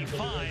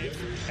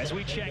 45 as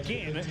we check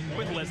in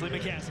with Leslie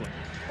McCaslin.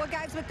 Well,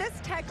 guys, with this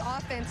Tech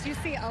offense, you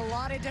see a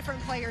lot of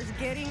different players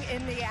getting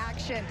in the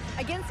action.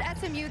 Against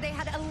SMU, they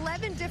had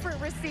 11 different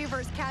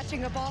receivers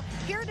catching a ball.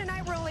 Here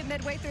tonight, we're only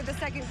midway through the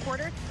second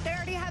quarter. They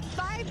already have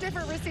 5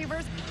 different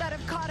receivers that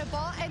have caught a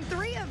ball, and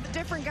 3 of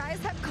different guys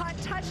have caught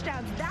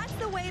touchdowns. That's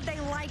the way they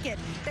like it.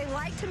 They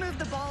like to move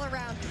the ball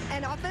around.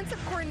 And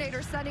offensive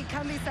coordinator Sonny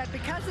Cumbie said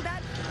because of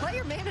that,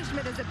 player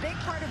management is a big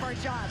part of our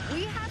job.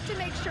 We have to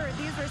make sure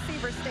these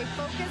receivers stay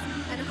focused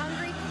and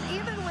hungry,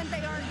 even when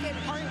they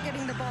aren't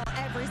getting the ball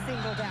every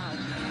single down.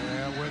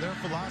 Yeah, where their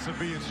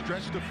philosophy is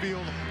stretch the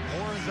field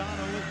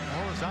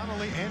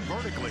horizontally and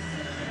vertically.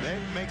 That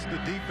makes the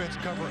defense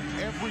cover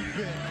every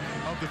bit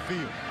of the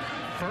field.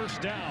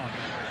 First down.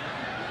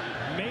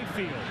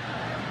 Mayfield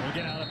will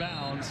get out of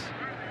bounds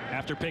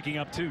after picking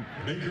up 2.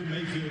 Baker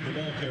Mayfield, the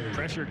ball carrier.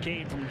 Pressure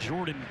came from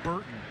Jordan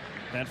Burton.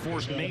 That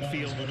forced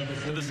Mayfield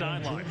to the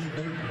sideline.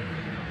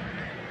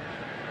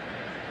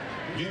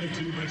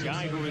 A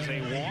guy who is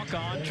a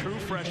walk-on true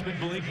freshman,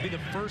 believed to be the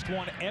first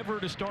one ever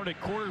to start at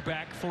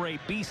quarterback for a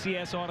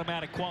BCS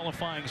automatic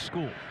qualifying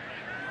school.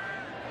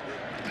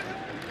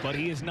 But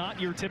he is not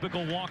your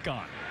typical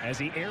walk-on as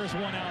he airs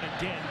one out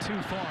again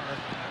too far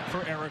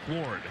for Eric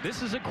Ward.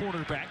 This is a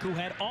quarterback who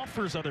had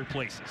offers other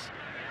places.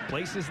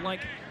 Places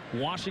like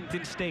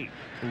Washington State,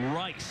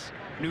 Rice,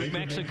 New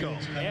Mexico,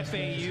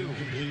 FAU.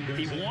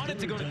 He wanted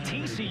to go to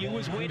TCU,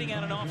 was waiting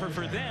out an offer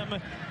for them.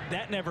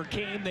 That never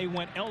came. They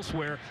went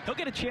elsewhere. He'll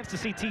get a chance to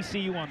see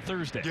TCU on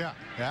Thursday. Yeah,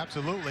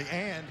 absolutely.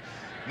 And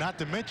Not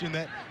to mention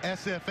that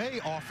SFA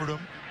offered him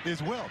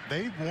as well.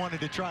 They wanted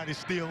to try to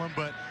steal him,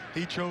 but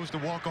he chose to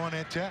walk on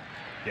that tack.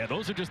 Yeah,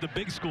 those are just the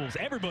big schools.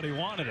 Everybody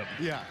wanted him.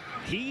 Yeah.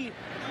 He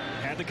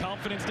had the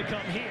confidence to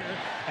come here,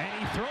 and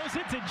he throws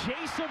it to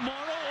Jay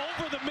Samaro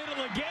over the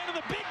middle again, and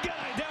the big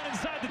guy down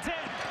inside the 10.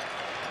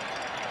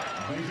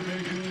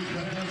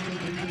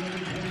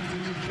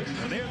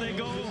 And there they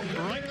go,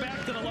 right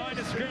back to the line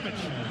of scrimmage.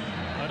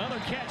 Another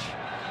catch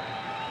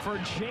for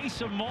Jay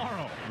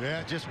Samaro.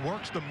 Yeah, just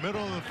works the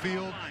middle of the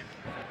field,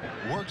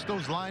 works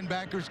those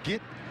linebackers,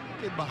 get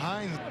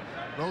behind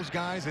those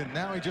guys, and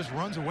now he just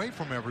runs away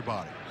from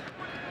everybody.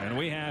 And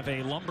we have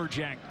a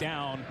lumberjack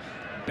down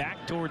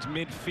back towards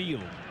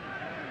midfield.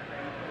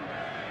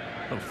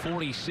 A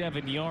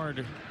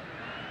 47-yard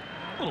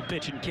little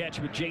pitch and catch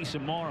with Jay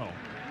Samaro,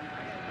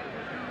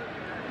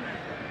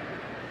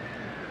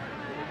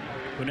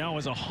 who now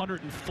has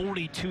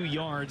 142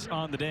 yards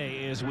on the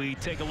day, as we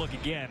take a look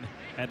again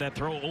at that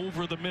throw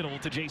over the middle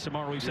to Jay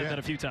Samaro. We've said that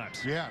a few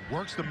times. Yeah,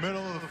 works the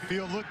middle of the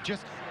field. Look,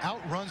 just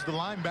outruns the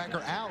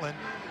linebacker Allen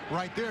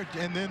right there.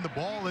 And then the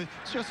ball is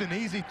just an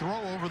easy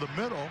throw over the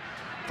middle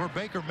for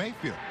Baker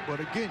Mayfield. But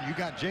again, you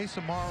got Jay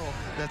Samaro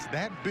that's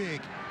that big.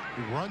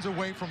 He runs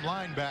away from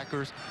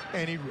linebackers,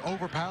 and he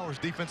overpowers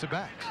defensive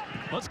backs.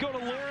 Let's go to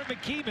Laura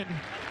McKeeman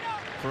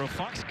for a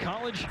Fox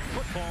College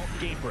football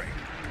game break.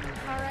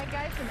 All right,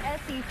 guys, some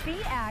SEC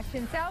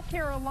action. South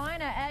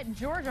Carolina at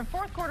Georgia.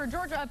 Fourth quarter,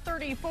 Georgia up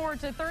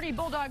 34-30.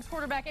 Bulldogs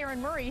quarterback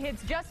Aaron Murray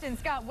hits Justin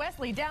Scott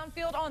Wesley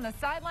downfield on the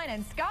sideline,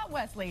 and Scott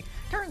Wesley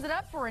turns it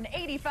up for an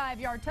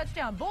 85-yard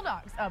touchdown.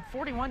 Bulldogs up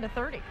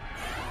 41-30.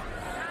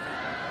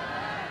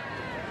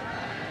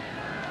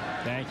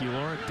 Thank you,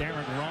 Laura.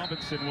 Darren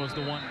Robinson was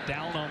the one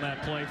down on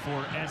that play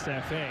for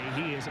SFA.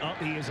 He is up,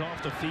 he is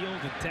off the field,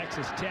 and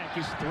Texas Tech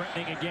is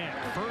threatening again.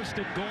 First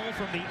and goal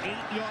from the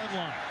 8-yard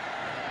line.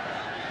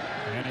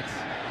 And it's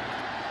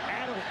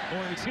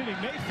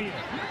Mayfield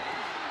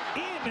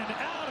in and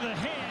out of the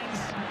hands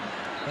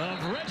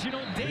of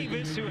Reginald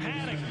Davis, who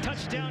had a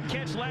touchdown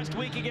catch last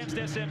week against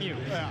SMU.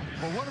 Yeah,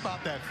 but what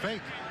about that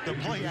fake, the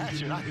play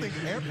action? I think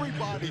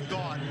everybody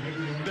thought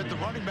that the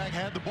running back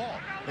had the ball,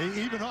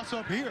 even us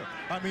up here.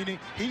 I mean,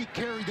 he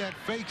carried that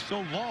fake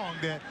so long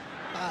that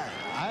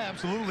I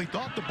absolutely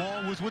thought the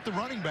ball was with the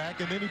running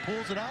back, and then he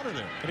pulls it out of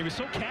there. And he was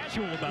so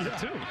casual about it,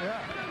 too.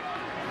 Yeah.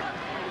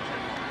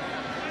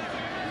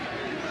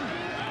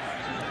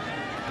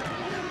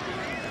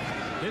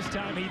 This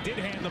time he did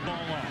hand the ball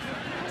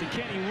off to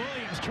Kenny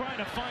Williams, trying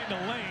to find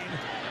a lane.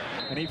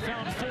 And he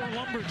found 4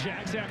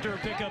 lumberjacks after a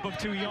pickup of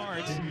 2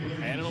 yards.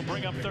 And it'll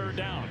bring up third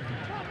down.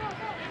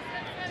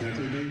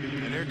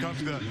 And here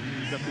comes the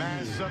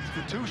mass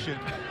substitution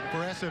for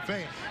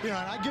SFA. You know,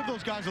 and I give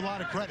those guys a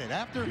lot of credit.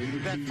 After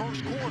that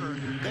first quarter,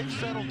 they've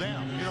settled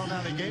down. You know,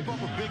 now they gave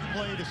up a big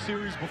play the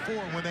series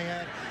before when they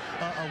had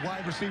a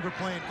wide receiver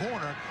playing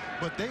corner,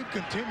 but they've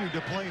continued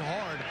to play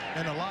hard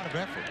and a lot of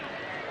effort.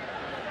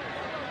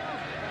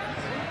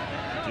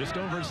 Just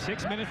over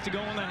 6 minutes to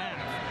go in the half.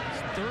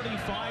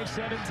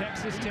 35-7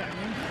 Texas Tech.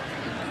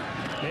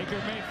 Baker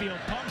Mayfield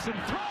pumps and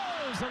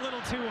throws a little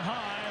too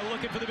high,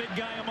 looking for the big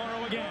guy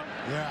Amaro again.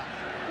 Yeah.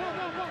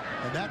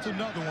 And that's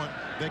another one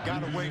that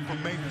got away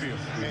from Mayfield.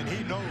 And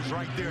he knows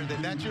right there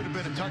that that should have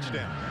been a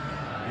touchdown.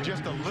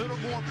 Just a little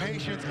more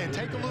patience and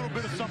take a little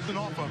bit of something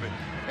off of it.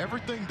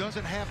 Everything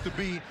doesn't have to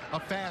be a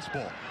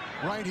fastball.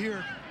 Right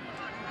here,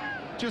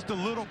 just a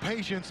little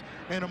patience,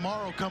 and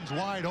Amaro comes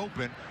wide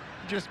open.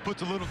 Just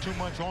puts a little too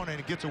much on it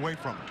and it gets away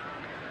from it.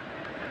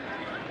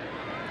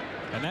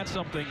 And that's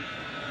something,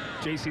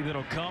 JC,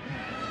 that'll come.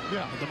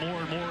 Yeah. The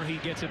more and more he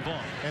gets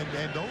involved.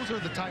 And those are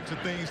the types of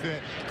things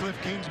that Cliff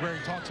Kingsbury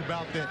talks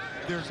about, that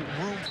there's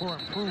room for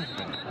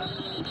improvement.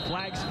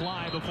 Flags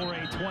fly before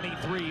a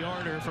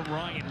 23-yarder from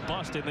Ryan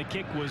Buston. The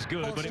kick was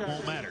good, but it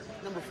won't matter.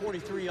 Number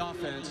 43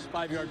 offense,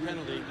 5-yard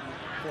penalty,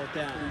 fourth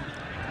down.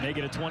 Make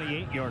it a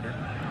 28-yarder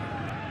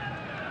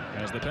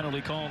as the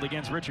penalty called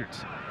against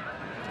Richards.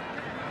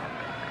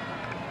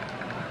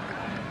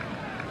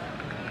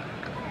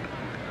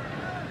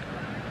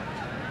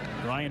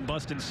 Ryan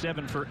Buston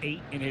 7 for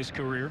 8 in his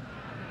career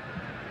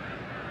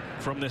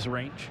from this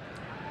range.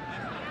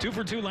 2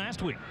 for 2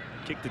 last week.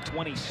 Kicked a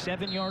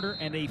 27-yarder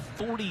and a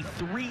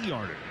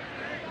 43-yarder.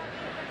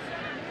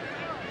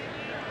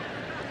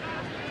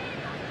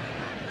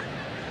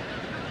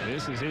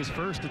 This is his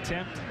first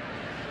attempt.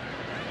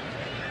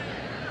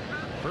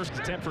 First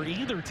attempt for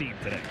either team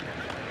today.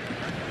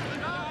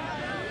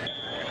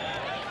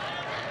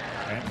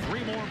 And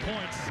 3 more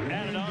points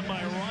added on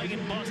by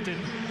Ryan Buston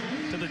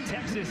to the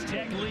Texas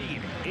Tech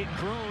lead. It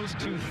grows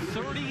to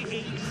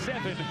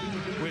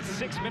 38-7 with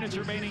 6 minutes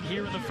remaining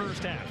here in the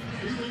first half.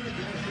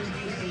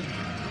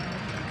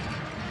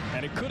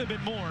 And it could have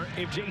been more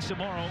if Jay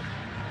Samaro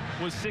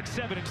was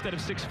 6'7" instead of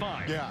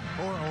 6'5". Yeah,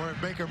 or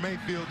if Baker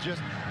Mayfield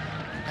just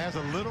has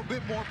a little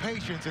bit more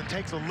patience and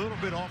takes a little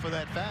bit off of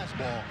that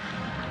fastball.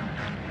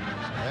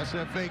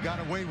 SFA got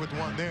away with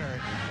one there.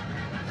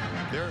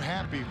 They're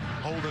happy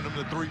holding them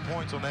to 3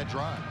 points on that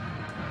drive.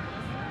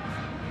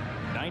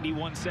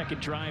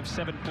 91-second drive,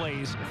 7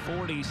 plays,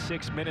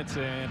 46 minutes.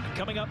 And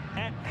coming up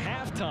at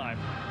halftime,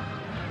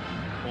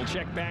 we'll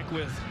check back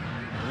with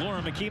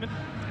Laura McKeeman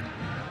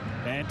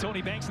and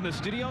Tony Banks in the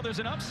studio. There's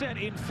an upset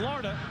in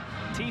Florida.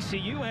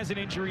 TCU has an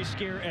injury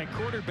scare at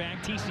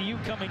quarterback.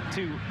 TCU coming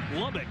to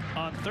Lubbock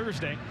on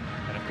Thursday.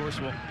 And of course,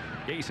 we'll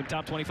get you some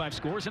top 25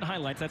 scores and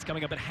highlights. That's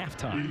coming up at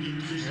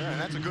halftime. Yeah,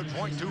 and that's a good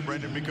point too,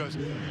 Brendan, because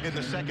in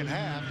the second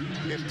half,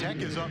 if Tech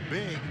is up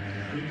big,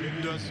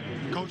 does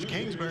Coach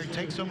Kingsbury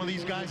take some of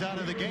these guys out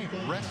of the game,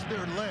 rest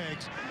their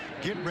legs,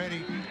 get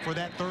ready for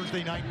that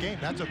Thursday night game?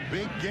 That's a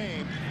big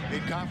game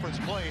in conference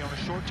play on a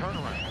short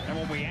turnaround. And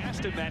when we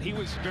asked him that, he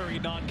was very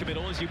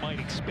non-committal, as you might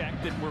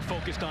expect, that we're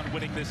focused on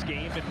winning this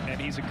game, and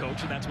he's a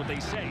coach, and that's what they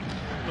say.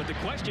 But the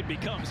question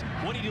becomes,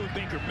 what do you do with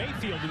Baker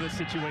Mayfield in this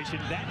situation?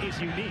 That is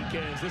unique,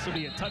 as this will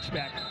be a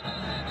touchback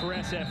for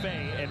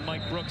SFA, and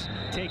Mike Brooks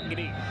taking it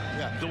in.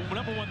 Yeah. The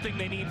number one thing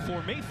they need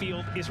for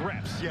Mayfield is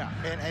reps. Yeah,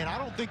 and I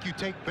don't think you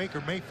take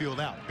Baker Mayfield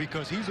out,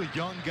 because he's a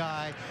young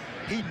guy.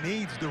 He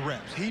needs the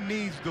reps. He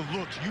needs the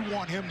looks. You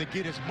want him to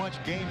get as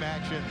much game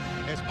action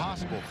as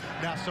possible.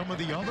 Now, some of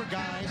the other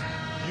guys,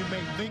 you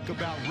may think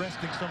about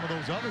resting some of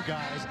those other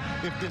guys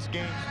if this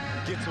game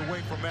gets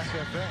away from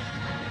SFA.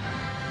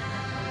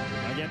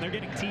 Again, they're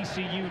getting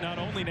TCU not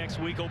only next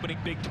week opening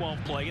Big 12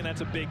 play, and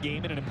that's a big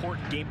game and an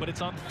important game, but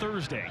it's on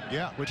Thursday,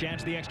 which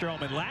adds the extra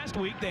element. Last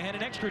week, they had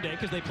an extra day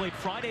because they played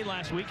Friday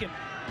last week and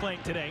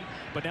playing today,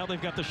 but now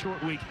they've got the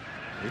short week.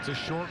 It's a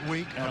short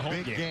week, a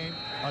big game,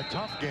 a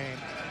tough game.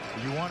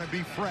 You want to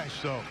be fresh,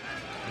 so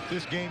if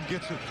this game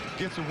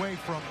gets away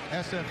from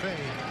SFA,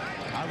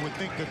 I would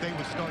think that they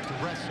would start to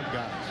rest some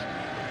guys.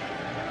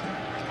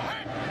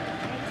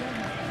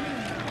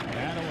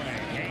 Attaway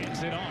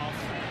hands it off.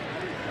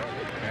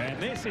 And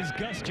this is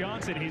Gus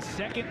Johnson, his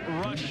second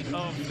rush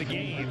of the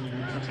game.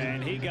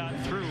 And he got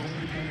through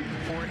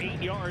for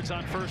 8 yards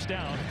on first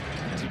down.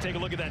 As we take a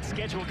look at that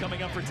schedule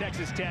coming up for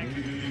Texas Tech,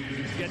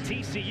 we've got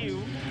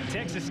TCU,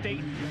 Texas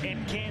State,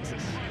 and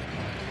Kansas.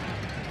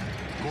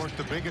 Of course,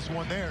 the biggest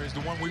one there is the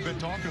one we've been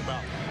talking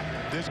about.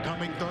 This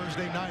coming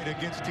Thursday night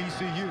against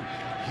TCU.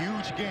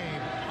 Huge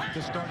game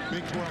to start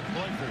Big 12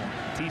 play for them.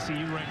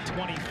 TCU ranked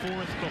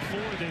 24th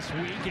before this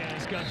week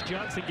as Gus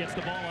Johnson gets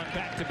the ball on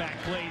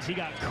back-to-back plays. He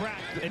got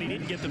cracked and he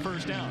didn't get the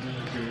first down.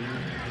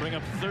 Bring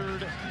up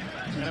third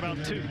and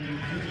about 2.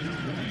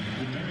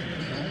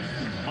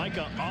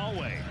 Micah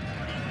Alway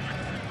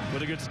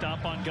with a good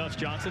stop on Gus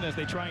Johnson as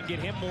they try and get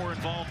him more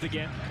involved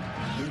again.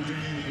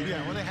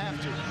 Yeah, well, they have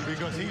to,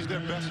 because he's their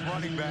best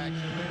running back.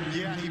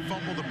 Yeah, he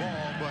fumbled the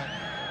ball, but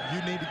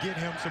you need to get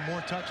him some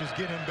more touches,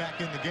 get him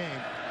back in the game,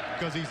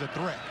 because he's a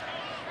threat.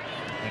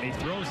 And he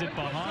throws it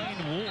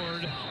behind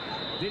Ward.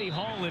 Did he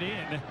haul it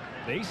in?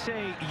 They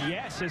say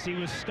yes, as he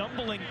was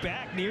stumbling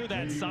back near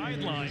that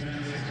sideline.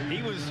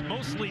 He was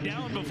mostly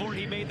down before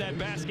he made that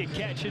basket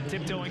catch and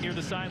tiptoeing near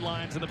the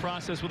sidelines in the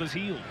process with his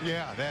heel.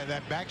 Yeah,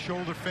 that back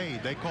shoulder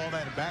fade. They call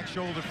that a back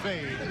shoulder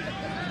fade.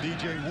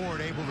 DJ Ward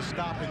able to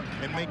stop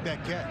and make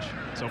that catch.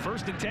 So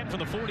 1st and 10 from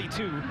the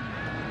 42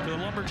 for the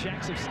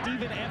Lumberjacks of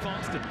Stephen F.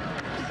 Austin.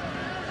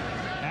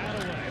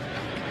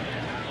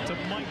 Attaway to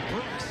Mike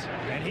Brooks.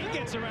 And he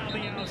gets around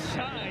the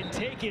outside,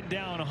 taken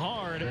down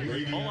hard.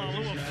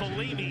 Olalua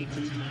Falimi,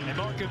 and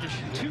Markovich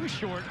too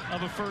short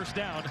of a first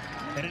down,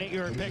 and an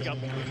 8-yard pickup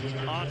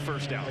on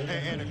first down.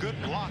 And a good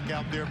block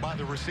out there by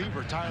the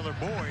receiver, Tyler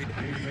Boyd,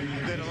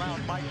 that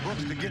allowed Mike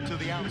Brooks to get to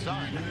the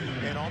outside.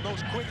 And on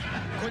those quick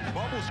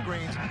bubble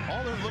screens,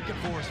 all they're looking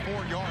for is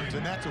 4 yards,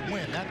 and that's a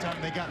win. That time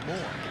they got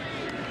more.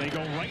 They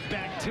go right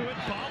back to it,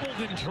 bobbled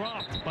and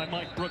dropped by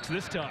Mike Brooks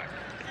this time.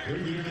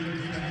 You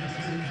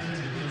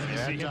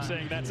see him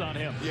saying that's on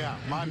him. Yeah,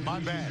 my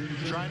bad.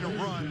 Trying to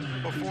run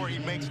before he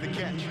makes the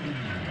catch.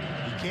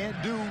 You can't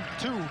do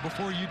 2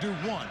 before you do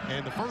 1.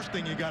 And the first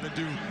thing you got to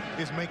do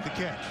is make the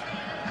catch.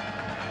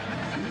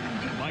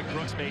 Mike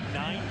Brooks made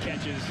 9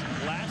 catches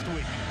last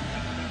week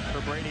for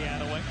Brady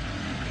Attaway.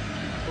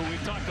 But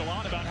we've talked a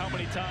lot about how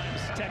many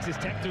times Texas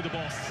Tech threw the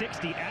ball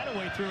 60.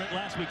 Attaway threw it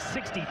last week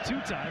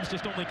 62 times,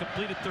 just only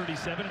completed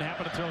 37 and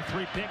happened to throw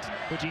 3 picks,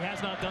 which he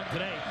has not done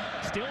today.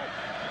 Still,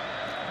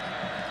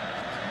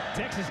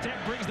 Texas Tech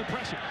brings the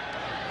pressure.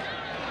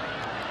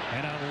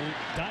 And a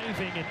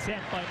diving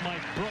attempt by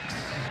Mike Brooks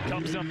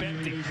comes up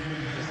empty.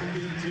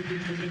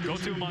 Go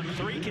to him on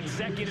 3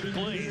 consecutive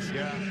plays.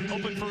 Yeah.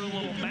 Hoping for a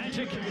little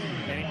magic.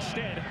 And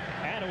instead,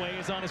 Attaway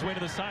is on his way to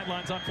the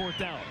sidelines on 4th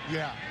down.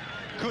 Yeah.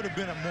 Could have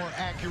been a more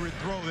accurate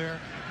throw there,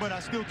 but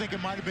I still think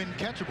it might have been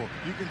catchable.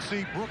 You can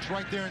see Brooks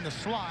right there in the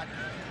slot.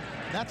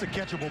 That's a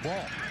catchable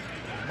ball.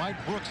 Mike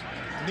Brooks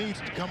needs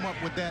to come up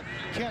with that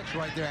catch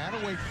right there.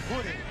 Attaway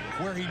put it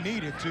where he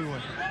needed to,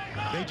 and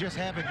they just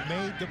haven't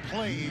made the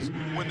plays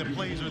when the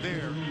plays are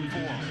there for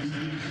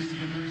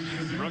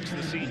him. Brooks,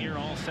 the senior,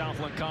 all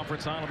Southland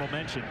Conference honorable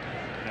mention,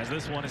 as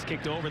this one is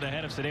kicked over the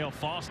head of Sadale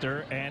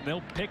Foster, and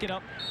they'll pick it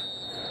up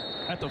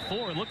at the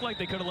 4. It looked like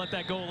they could have let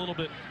that go a little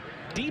bit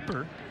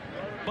deeper,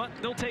 but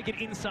they'll take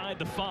it inside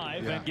the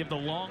 5 and give the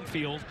long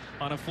field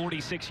on a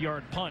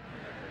 46-yard punt.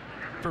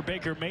 for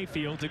Baker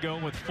Mayfield to go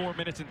with 4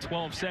 minutes and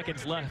 12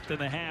 seconds left in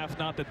the half.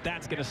 Not that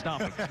that's going to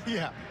stop him.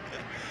 Yeah.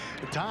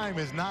 The time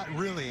is not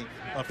really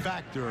a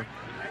factor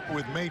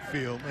with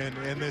Mayfield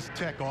in this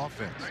Tech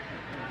offense.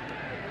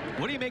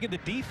 What do you make of the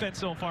defense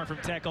so far from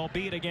Tech,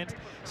 albeit against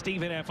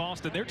Stephen F.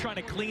 Austin? They're trying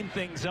to clean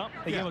things up.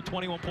 They gave up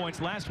 21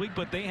 points last week,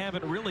 but they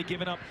haven't really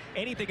given up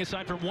anything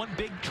aside from one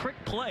big trick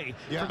play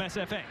from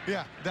SFA.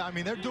 Yeah, I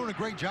mean, they're doing a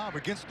great job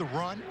against the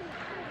run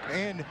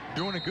and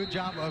doing a good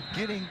job of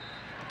getting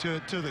to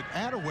the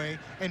Attaway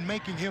and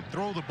making him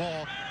throw the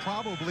ball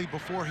probably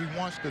before he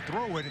wants to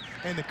throw it,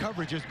 and the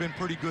coverage has been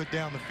pretty good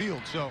down the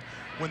field. So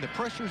when the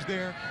pressure's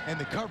there and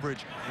the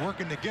coverage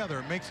working together,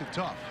 it makes it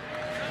tough.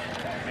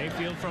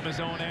 Mayfield from his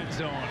own end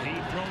zone. He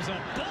throws a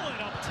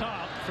bullet up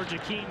top for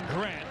Jakeem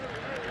Grant.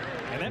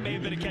 And that may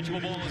have been a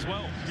catchable ball as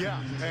well.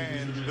 Yeah,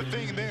 and the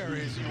thing there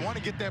is you want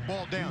to get that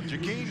ball down.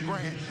 Jakeem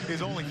Grant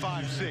is only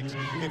 5'6".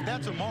 If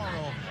that's a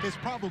Morrow, it's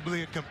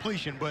probably a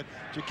completion. But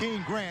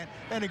Jakeem Grant,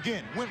 and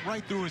again, went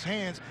right through his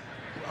hands.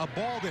 A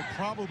ball that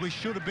probably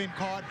should have been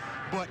caught,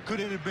 but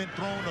could it have been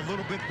thrown a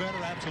little bit better?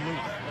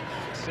 Absolutely.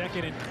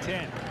 2nd and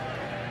 10.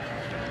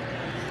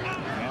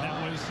 And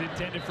that was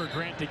intended for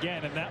Grant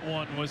again, and that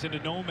one was into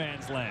no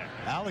man's land.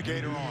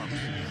 Alligator arms.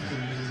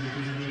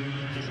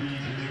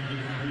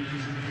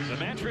 The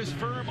Mattress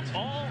Firm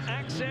All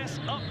Access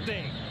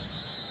Update.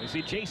 We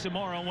see Jason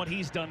Morrow on what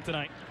he's done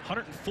tonight.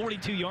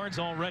 142 yards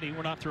already.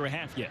 We're not through a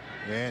half yet.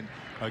 And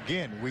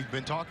again, we've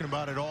been talking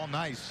about it all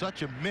night.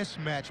 Such a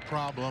mismatch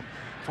problem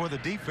for the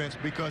defense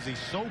because he's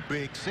so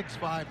big, 6'5",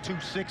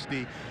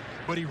 260,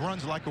 but he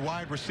runs like a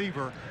wide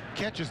receiver,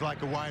 catches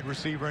like a wide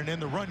receiver, and in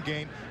the run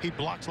game, he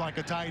blocks like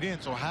a tight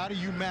end. So how do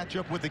you match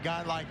up with a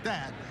guy like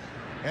that?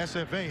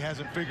 SFA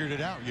hasn't figured it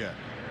out yet.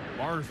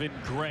 Marvin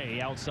Gray,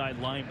 outside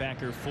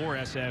linebacker for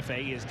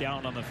SFA, is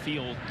down on the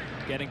field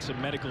getting some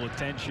medical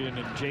attention.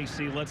 And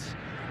JC, let's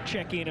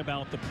check in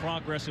about the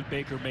progress of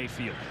Baker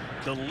Mayfield.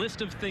 The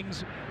list of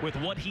things with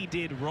what he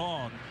did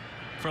wrong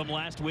from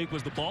last week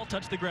was the ball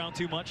touched the ground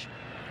too much.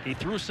 He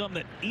threw some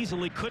that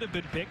easily could have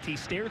been picked. He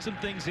stared some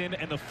things in,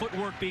 and the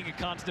footwork being a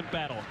constant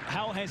battle.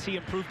 How has he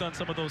improved on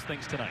some of those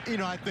things tonight? You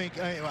know, I think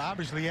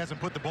obviously he hasn't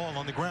put the ball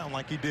on the ground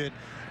like he did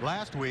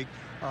last week.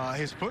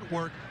 His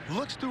footwork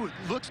looks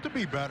to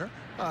be better.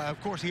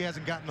 Of course, he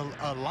hasn't gotten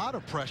a lot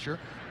of pressure,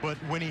 but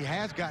when he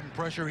has gotten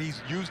pressure,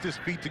 he's used his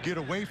feet to get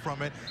away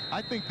from it.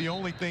 I think the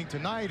only thing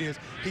tonight is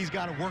he's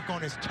got to work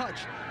on his touch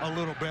a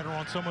little better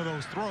on some of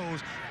those throws.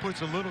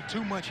 Puts a little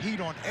too much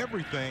heat on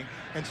everything,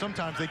 and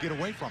sometimes they get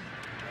away from him.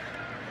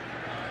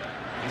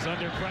 He's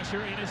under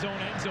pressure in his own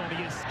end zone.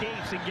 He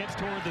escapes and gets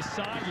toward the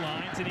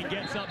sidelines, and he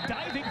gets up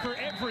diving for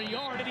every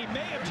yard, and he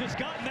may have just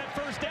gotten that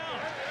first down.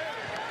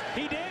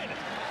 He did.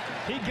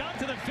 He got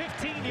to the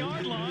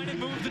 15-yard line and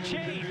moved the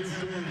chains.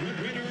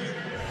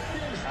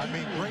 I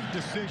mean, great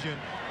decision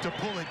to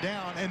pull it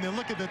down, and then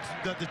look at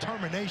the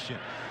determination.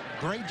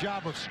 Great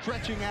job of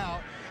stretching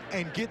out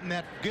and getting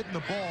the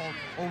ball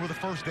over the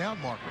first down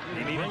marker.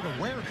 Great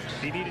awareness.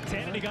 He needed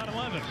 10 and he got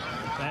 11.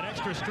 That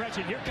extra stretch,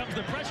 and here comes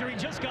the pressure. He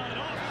just got it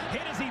off.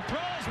 Hit as he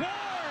throws.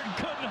 Ward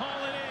couldn't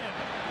haul it in.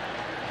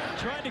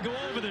 Tried to go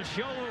over the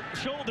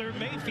shoulder.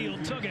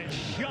 Mayfield took a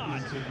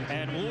shot,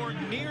 and Ward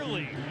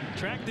nearly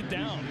tracked it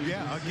down.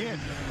 Yeah, again,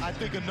 I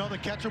think another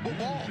catchable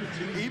ball.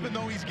 Even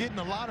though he's getting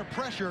a lot of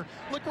pressure,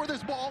 look where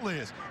this ball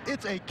is.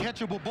 It's a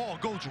catchable ball.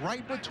 Goes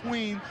right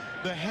between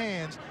the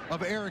hands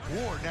of Eric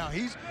Ward. Now,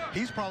 he's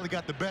probably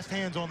got the best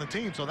hands on the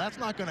team, so that's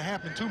not going to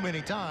happen too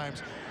many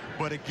times.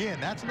 But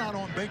again, that's not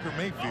on Baker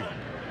Mayfield.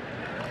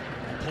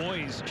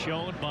 Poise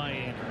shown by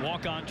a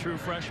walk-on true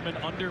freshman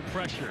under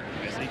pressure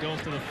as he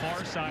goes to the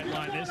far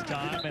sideline this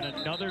time, and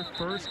another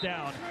first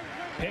down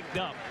picked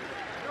up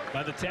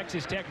by the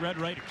Texas Tech Red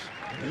Raiders.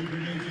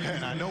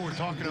 And I know we're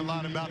talking a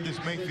lot about this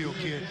Mayfield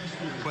kid,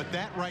 but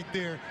that right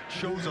there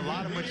shows a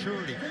lot of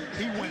maturity.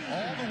 He went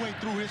all the way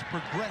through his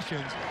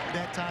progressions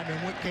that time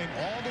and came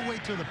all the way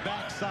to the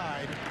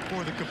backside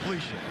for the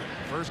completion.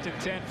 1st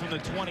and 10 from the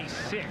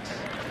 26.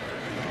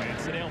 And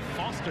Sadale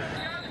Foster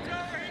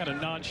kind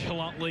of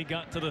nonchalantly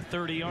got to the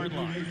 30-yard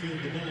line.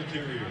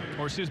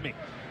 Or excuse me,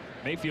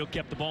 Mayfield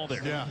kept the ball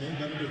there. Yeah.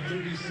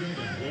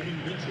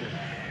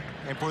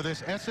 And for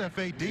this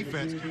SFA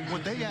defense,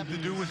 what they have to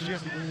do is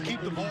just keep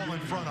the ball in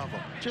front of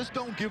them. Just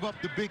don't give up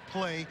the big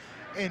play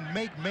and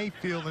make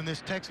Mayfield and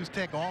this Texas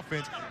Tech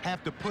offense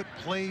have to put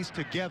plays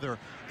together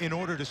in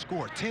order to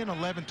score. 10,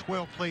 11,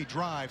 12 play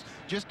drives.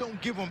 Just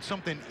don't give them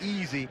something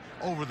easy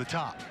over the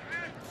top.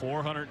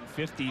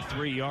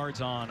 453 yards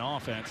on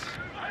offense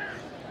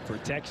for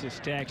Texas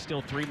Tech.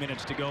 Still 3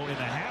 minutes to go in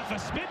the half. A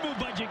spin move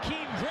by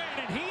Jakeem Grant,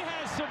 and he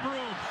has some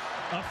room.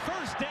 A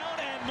first down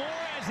and more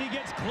as he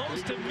gets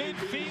close to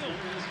midfield.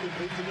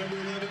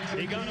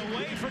 He got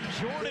away from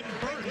Jordan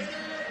Burton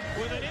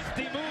with an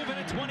nifty move and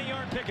a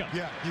 20-yard pickup.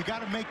 Yeah, you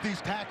got to make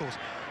these tackles.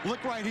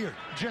 Look right here,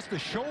 just a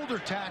shoulder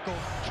tackle,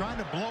 trying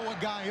to blow a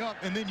guy up,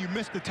 and then you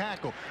miss the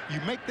tackle.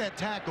 You make that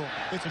tackle,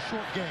 it's a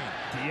short game.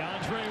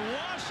 DeAndre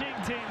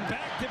Washington,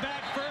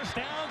 back-to-back first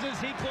downs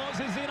as he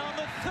closes in on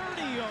the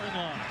 30-yard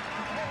line.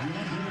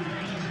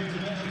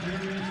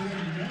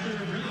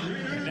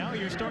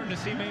 to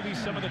see maybe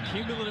some of the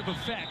cumulative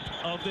effect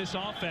of this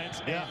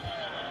offense. Yeah.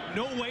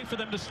 No way for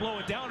them to slow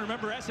it down.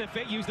 Remember,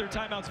 SFA used their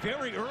timeouts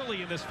very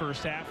early in this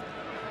first half.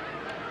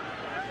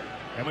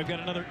 And we've got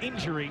another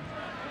injury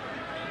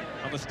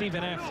on the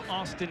Stephen F.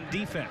 Austin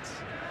defense.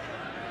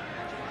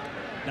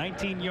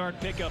 19-yard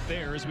pickup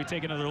there as we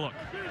take another look.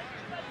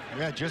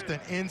 Yeah, just an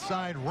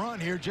inside run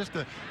here, just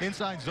an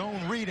inside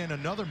zone read, and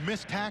another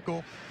missed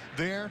tackle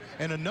there,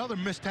 and another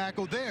missed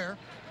tackle there.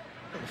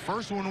 The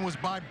first one was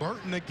by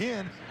Burton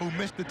again, who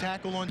missed the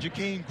tackle on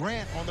Jakeem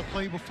Grant on the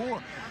play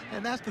before.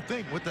 And that's the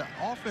thing, with the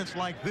offense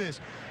like this,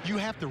 you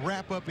have to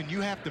wrap up and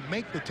you have to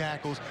make the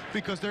tackles,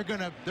 because they're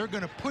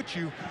gonna put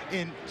you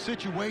in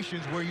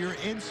situations where you're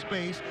in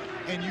space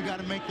and you got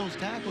to make those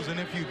tackles, and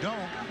if you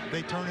don't,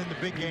 they turn into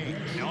big games.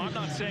 No, I'm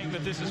not saying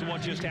that this is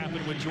what just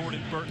happened with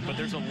Jordan Burton, but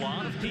there's a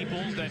lot of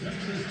people that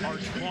are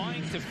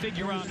trying to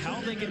figure out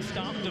how they can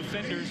stop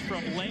defenders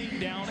from laying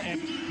down, and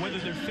whether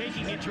they're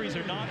faking injuries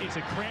or not, it's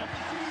a cramp.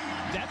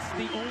 That's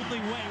the only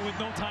way with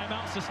no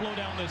timeouts to slow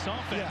down this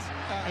offense.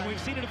 Yeah. And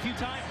we've seen it a few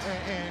times.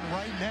 And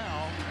right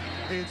now,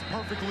 it's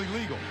perfectly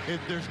legal.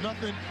 There's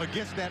nothing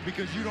against that,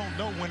 because you don't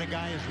know when a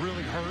guy is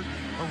really hurt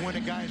or when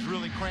a guy is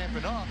really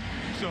cramping up.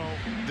 So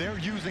they're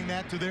using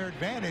that to their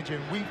advantage,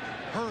 and we've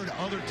heard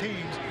other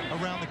teams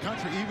around the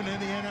country, even in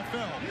the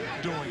NFL,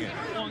 doing it.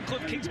 Well, and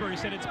Cliff Kingsbury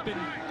said it's been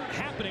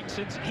happening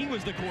since he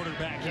was the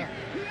quarterback here.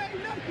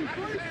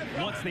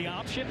 What's the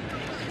option?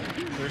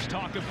 There's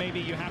talk of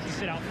maybe you have to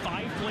sit out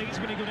 5 plays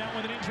when you go down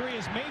with an injury,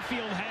 as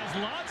Mayfield has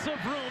lots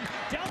of room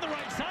down the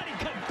right side. He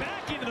cut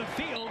back into the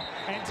field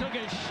and took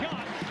a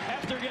shot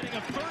after getting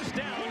a first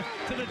down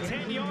to the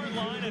 10-yard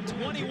line, a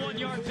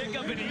 21-yard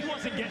pickup, and he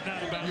wasn't getting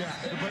out of bounds. Yeah,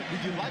 but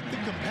you like the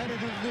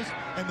competitiveness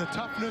and the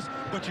toughness,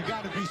 but you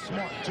got to be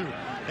smart too.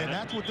 And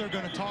that's what they're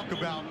going to talk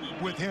about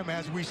with him,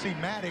 as we see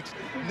Maddox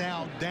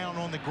now down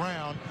on the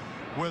ground,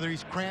 whether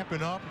he's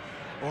cramping up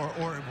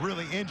or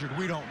really injured,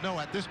 we don't know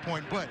at this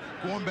point. But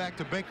going back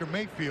to Baker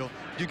Mayfield,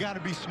 you got to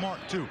be smart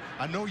too.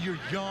 I know you're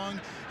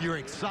young, you're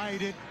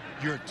excited,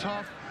 you're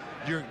tough,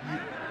 you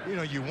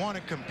know, you want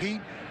to compete,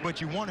 but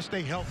you want to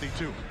stay healthy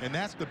too. And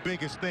that's the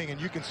biggest thing.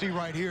 And you can see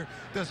right here,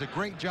 does a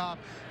great job.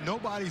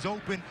 Nobody's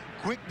open,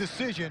 quick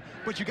decision,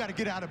 but you got to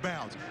get out of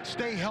bounds.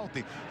 Stay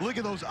healthy. Look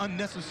at those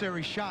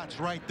unnecessary shots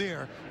right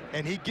there.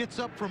 And he gets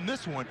up from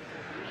this one,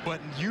 but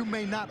you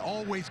may not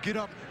always get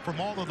up from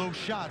all of those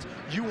shots.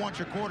 You want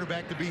your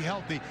quarterback to be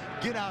healthy.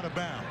 Get out of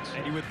bounds.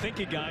 And you would think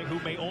a guy who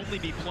may only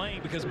be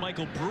playing because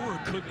Michael Brewer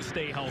couldn't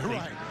stay healthy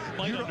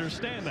might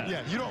understand that.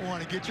 Yeah, you don't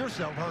want to get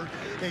yourself hurt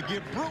and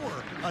give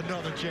Brewer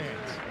another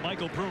chance.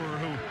 Michael Brewer,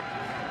 who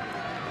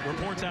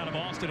reports out of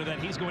Austin that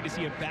he's going to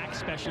see a back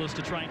specialist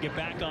to try and get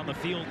back on the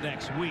field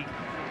next week.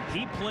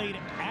 He played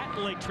at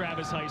Lake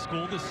Travis High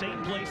School, the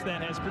same place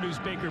that has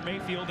produced Baker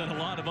Mayfield and a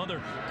lot of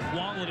other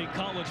quality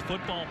college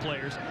football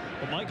players.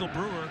 But Michael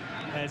Brewer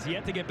has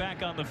yet to get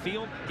back on the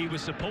field. He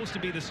was supposed to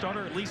be the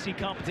starter, at least see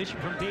competition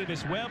from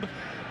Davis Webb.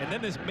 And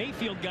then this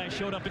Mayfield guy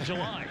showed up in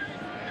July.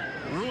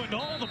 Ruined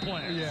all the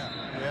plans.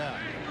 Yeah.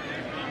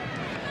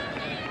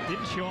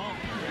 Didn't show up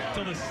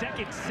until the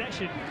second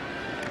session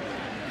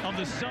of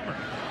the summer.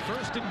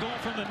 First and goal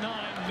from the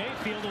 9.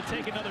 Mayfield will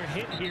take another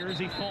hit here as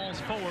he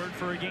falls forward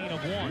for a gain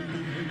of 1.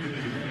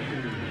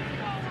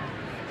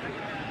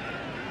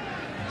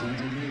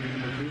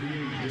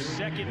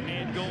 Second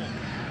and goal.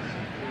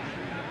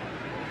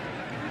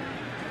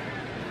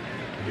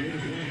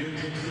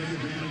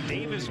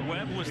 Davis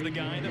Webb was the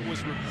guy that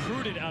was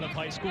recruited out of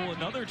high school,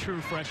 another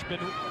true freshman.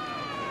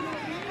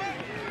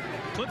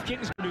 Cliff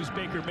Kings produced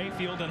Baker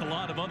Mayfield and a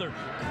lot of other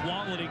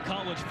quality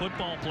college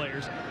football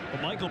players.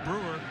 But Michael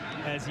Brewer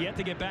has yet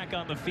to get back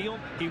on the field.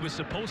 He was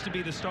supposed to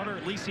be the starter,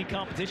 at least see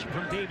competition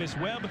from Davis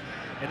Webb.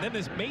 And then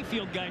this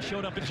Mayfield guy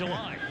showed up in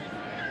July.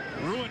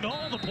 Ruined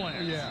all the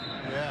plans. Yeah.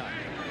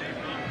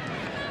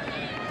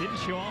 Didn't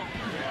show up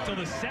until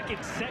the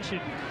second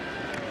session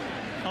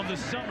of the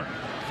summer.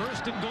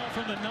 First and goal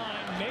from the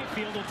 9.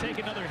 Mayfield will take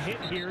another hit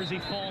here as he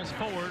falls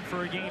forward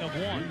for a gain of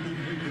 1.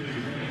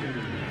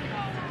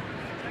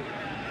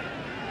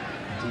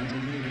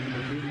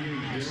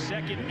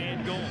 Second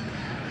and goal.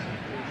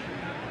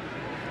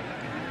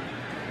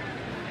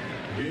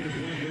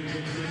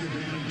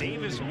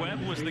 Davis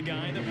Webb was the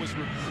guy that was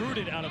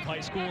recruited out of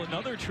high school,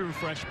 another true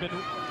freshman.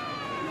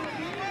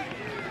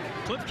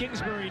 Cliff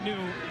Kingsbury knew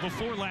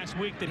before last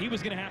week that he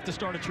was going to have to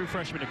start a true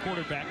freshman at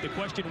quarterback. The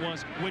question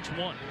was, which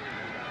one?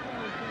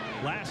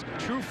 Last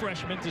true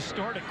freshman to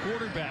start at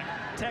quarterback,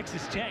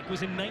 Texas Tech,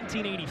 was in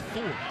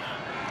 1984.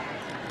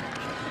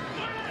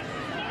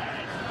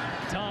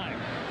 Time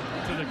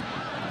to the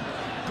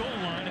goal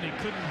line, and he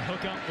couldn't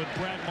hook up with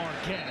Brad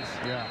Marquez.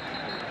 Yeah.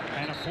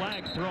 And a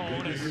flag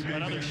thrown as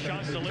another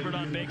shot delivered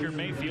on Baker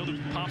Mayfield,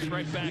 who pops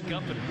right back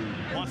up and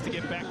wants to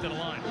get back to the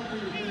line.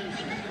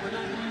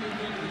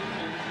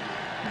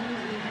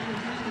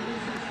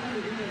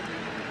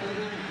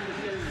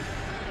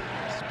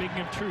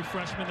 Speaking of true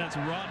freshmen, that's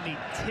Rodney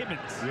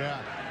Timmons. Yeah.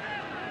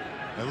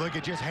 And look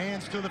at just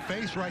hands to the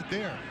face right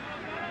there.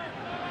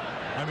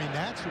 I mean,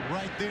 that's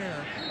right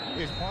there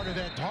is part of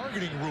that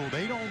targeting rule.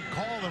 They don't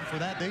call them for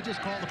that. They just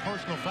call the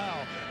personal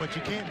foul, but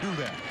you can't do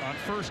that. On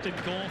 1st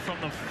and goal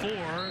from the 4,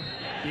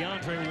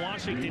 DeAndre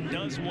Washington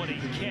does what he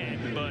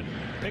can, but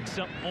picks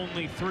up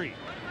only 3.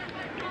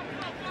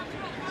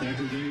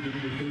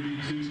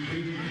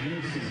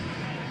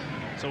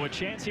 So a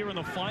chance here in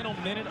the final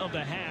minute of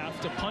the half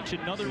to punch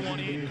another one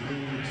in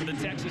for the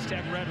Texas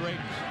Tech Red Raiders.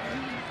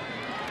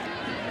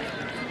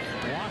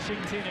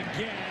 Washington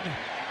again.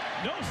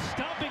 No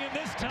stopping it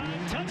this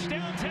time.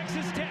 Touchdown,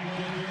 Texas Tech.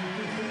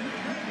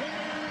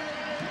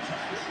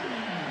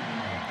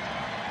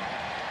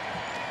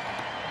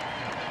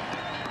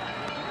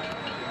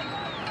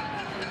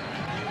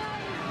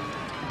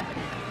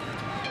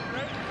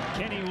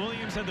 Kenny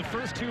Williams had the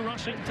first 2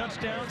 rushing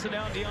touchdowns, and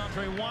now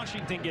DeAndre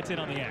Washington gets in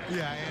on the act.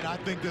 Yeah, and I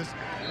think this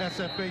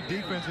SFA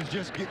defense is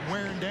just getting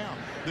wearing down.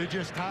 They're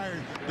just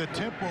tired. The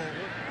tempo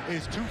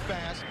is too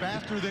fast,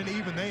 faster than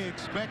even they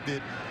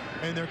expected,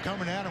 and they're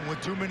coming at them with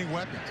too many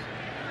weapons.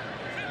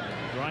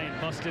 Ryan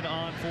busted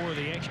on for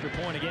the extra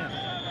point again.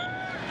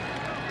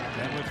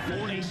 And with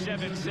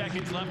 47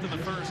 seconds left in the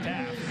first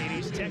half, it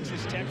is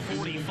Texas Tech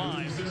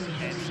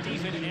 45 and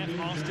Stephen F.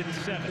 Austin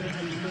 7.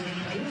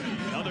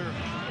 Another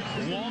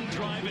long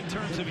drive in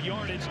terms of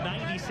yardage,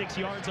 96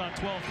 yards on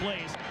 12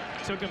 plays.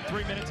 Took him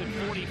 3 minutes and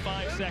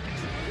 45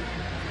 seconds.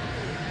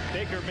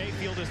 Baker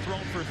Mayfield has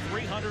thrown for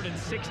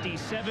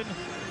 367.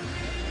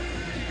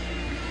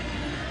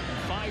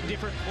 5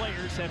 different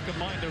players have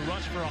combined to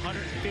rush for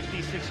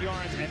 156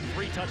 yards and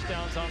 3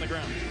 touchdowns on the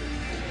ground.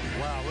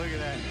 Wow, look at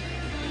that.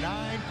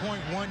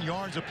 9.1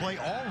 yards a play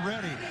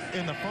already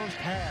in the first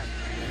half.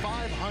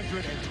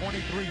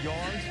 523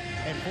 yards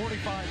and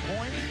 45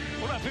 points.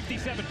 What about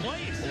 57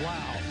 plays?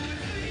 Wow.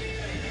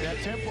 That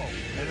tempo,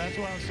 and that's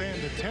what I'm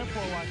saying. The tempo,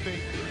 I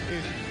think,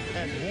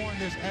 has worn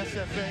this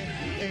SFA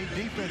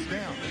defense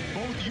down.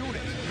 Both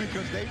units,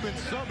 because they've been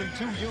subbing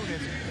 2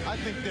 units. I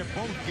think they're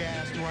both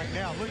gassed right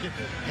now. Look at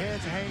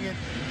heads hanging,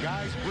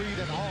 guys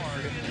breathing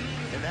hard,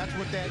 and that's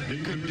what that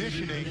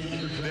conditioning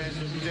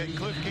that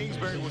Cliff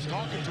Kingsbury was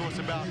talking to us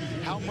about,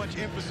 how much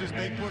emphasis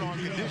they put on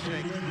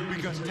conditioning,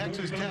 because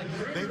Texas Tech,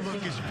 they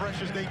look as fresh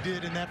as they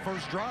did in that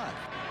first drive.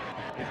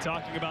 And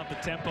talking about the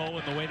tempo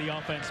and the way the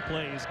offense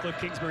plays, Cliff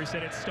Kingsbury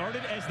said it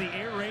started as the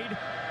air raid.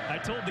 I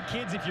told the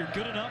kids if you're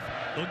good enough,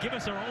 they'll give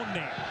us our own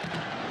name.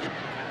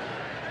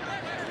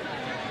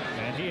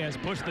 And he has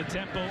pushed the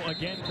tempo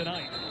again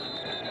tonight.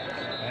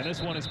 And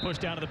this one is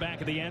pushed out of the back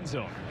of the end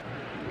zone.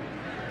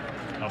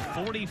 A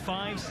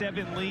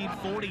 45-7 lead,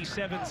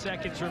 47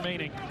 seconds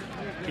remaining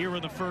here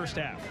in the first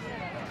half.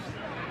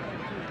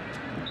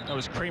 That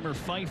was Kramer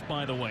Fife,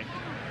 by the way,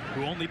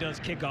 who only does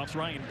kickoffs.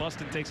 Ryan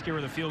Buston takes care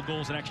of the field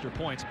goals and extra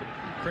points, but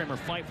Kramer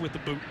Fife with the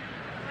boot.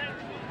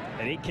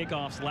 Had 8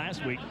 kickoffs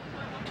last week.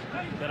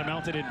 That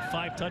amounted in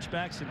 5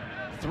 touchbacks and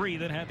 3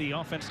 that had the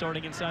offense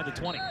starting inside the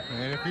 20.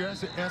 And if you're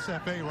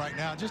SFA right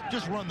now,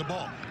 just run the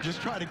ball.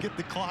 Just try to get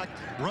the clock,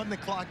 run the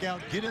clock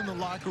out, get in the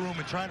locker room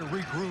and try to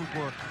regroup,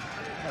 or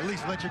at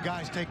least let your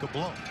guys take a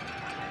blow.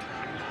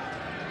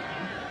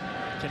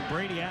 Can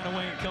Brady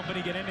Attaway and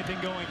company get anything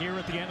going here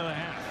at the end of the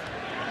half?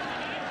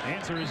 The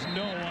answer is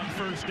no on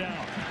first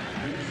down.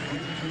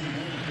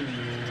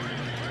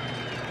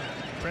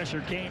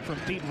 Pressure came from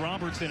Pete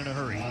Robertson in a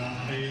hurry.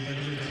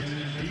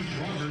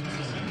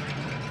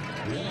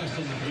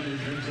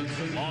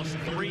 Lost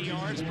 3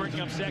 yards, bringing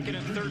up 2nd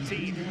and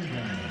 13.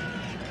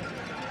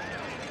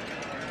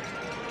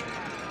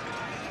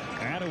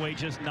 Attaway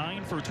just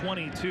 9 for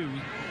 22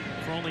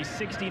 for only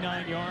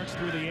 69 yards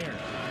through the air.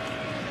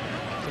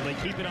 So they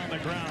keep it on the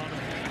ground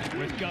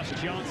with Gus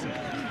Johnson,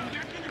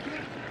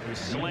 who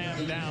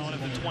slammed down at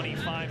the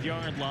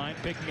 25-yard line,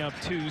 picking up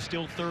 2,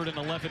 still 3rd and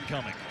 11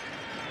 coming.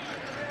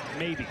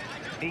 Maybe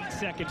 8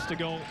 seconds to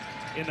go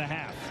in the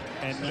half,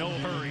 and no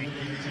hurry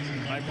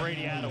by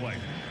Brady Attaway.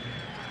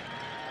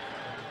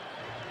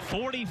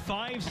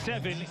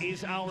 45-7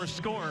 is our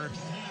score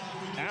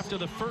after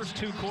the first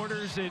 2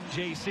 quarters in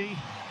JC.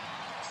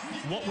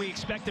 What we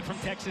expected from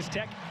Texas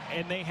Tech,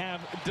 and they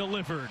have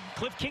delivered.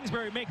 Cliff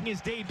Kingsbury making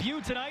his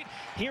debut tonight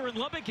here in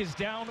Lubbock is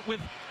down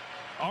with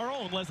our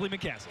own Leslie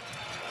McCaslin.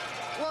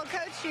 Well,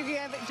 Coach, you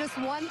give just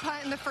 1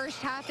 punt in the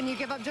first half, and you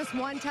give up just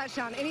 1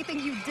 touchdown. Anything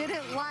you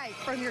didn't like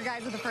from your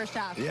guys in the first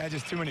half? Yeah,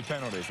 just too many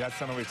penalties. That's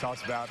something we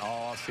talked about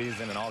all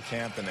season and all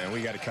camp, and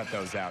we got to cut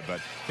those out. But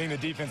I think the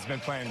defense has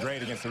been playing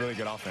great against a really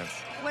good offense.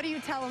 What do you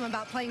tell them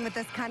about playing with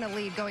this kind of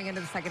lead going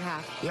into the second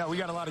half? Yeah, we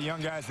got a lot of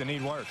young guys that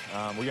need work.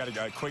 We got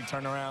a quick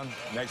turnaround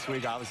next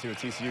week, obviously, with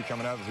TCU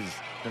coming up, who's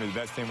going to be the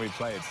best team we've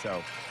played.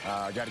 So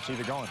got to keep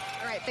it going.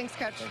 All right, thanks,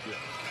 Coach. Thank you.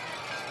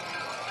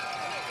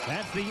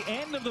 That's the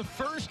end of the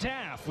first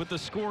half with the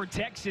score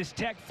Texas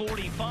Tech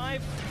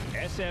 45,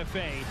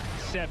 SFA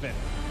 7.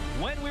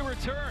 When we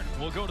return,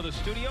 we'll go to the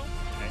studio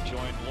and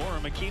join Laura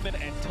McKeeman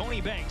and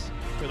Tony Banks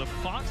for the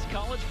Fox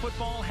College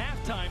Football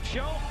Halftime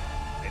Show.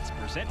 It's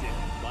presented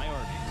by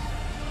Arby's.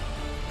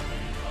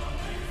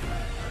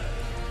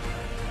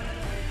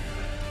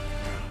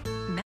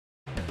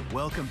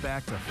 Welcome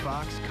back to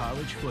Fox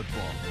College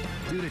Football.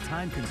 Due to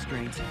time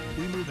constraints,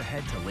 we move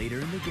ahead to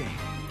later in the game.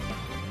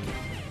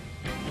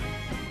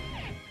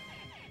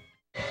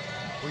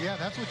 Well, yeah,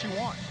 that's what you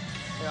want.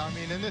 Yeah, I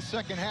mean, in this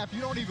second half,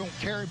 you don't even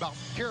care about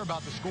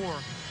the score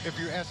if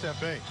you're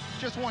SFA.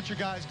 Just want your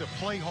guys to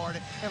play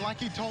hard. And like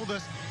he told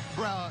us,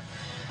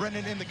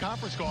 Brendan, in the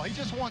conference call, he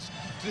just wants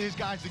his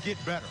guys to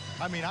get better.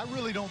 I mean, I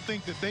really don't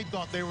think that they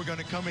thought they were going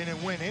to come in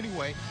and win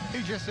anyway.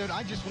 He just said,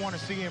 I just want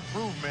to see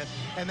improvement,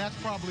 and that's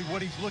probably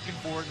what he's looking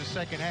for in the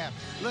second half.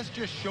 Let's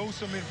just show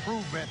some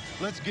improvement.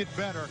 Let's get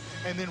better,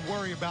 and then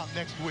worry about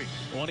next week.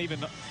 Well, and even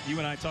you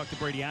and I talked to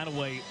Brady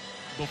Attaway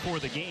before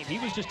the game. He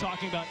was just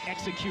talking about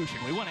execution.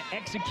 We want to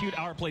execute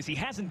our plays. He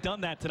hasn't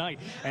done that tonight.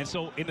 And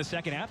so in the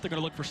second half, they're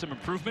going to look for some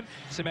improvement,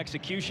 some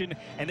execution,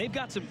 and they've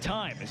got some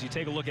time. As you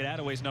take a look at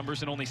Attaway's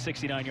numbers and only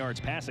 69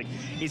 yards passing,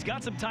 he's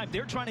got some time.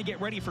 They're trying to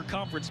get ready for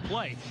conference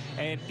play.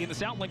 And in the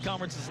Southland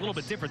Conference, it's a little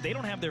bit different. They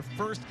don't have their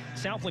first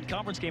Southland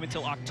Conference game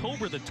until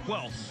October the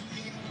 12th.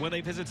 When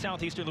they visit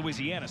Southeastern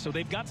Louisiana. So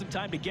they've got some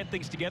time to get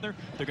things together.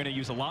 They're going to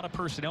use a lot of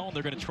personnel, and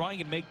they're going to try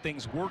and make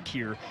things work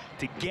here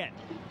to get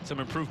some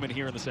improvement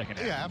here in the second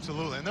half. Yeah,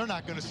 absolutely. And they're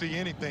not going to see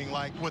anything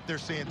like what they're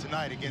seeing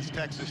tonight against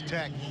Texas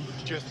Tech.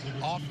 Just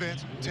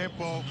offense,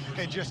 tempo,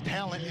 and just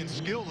talent and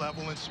skill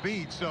level and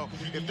speed. So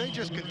if they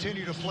just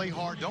continue to play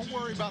hard, don't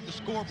worry about the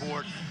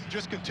scoreboard.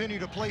 Just continue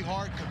to play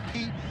hard,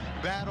 compete,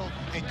 battle,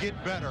 and get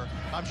better.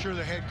 I'm sure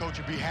the head coach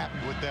would be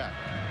happy with that.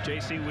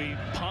 JC, we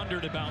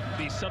pondered about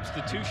the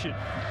substitution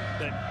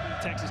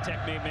that Texas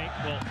Tech may make.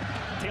 Well,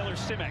 Taylor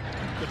Simek,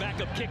 the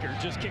backup kicker,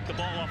 just kicked the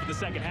ball off in the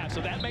second half.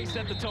 So that may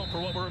set the tone for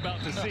what we're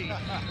about to see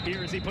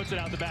here as he puts it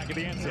out the back of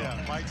the end zone.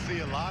 Yeah, might see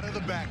a lot of the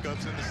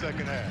backups in the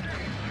second half.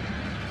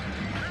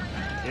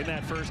 In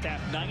that first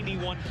half,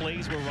 91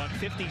 plays were run,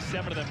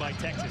 57 of them by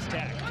Texas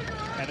Tech,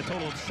 and a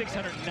total of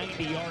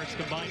 690 yards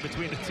combined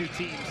between the two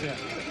teams. Yeah.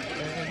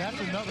 And that's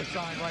another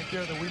sign right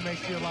there that we may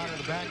see a lot of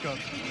the backups.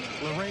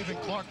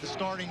 LaRaven Clark, the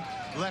starting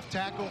left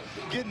tackle,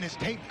 getting his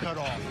tape cut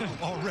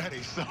off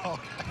already. So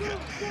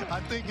I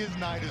think his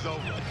night is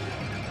over.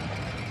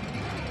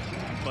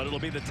 But it'll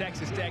be the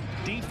Texas Tech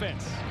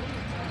defense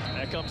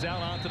that comes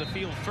out onto the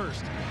field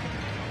first.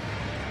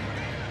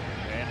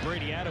 And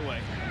Brady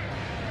Attaway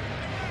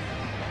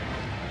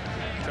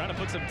trying to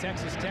put some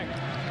Texas Tech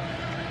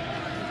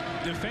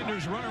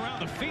defenders run around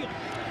the field.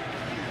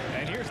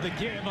 And here's the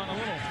give on a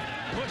little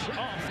push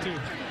off to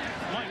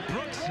Mike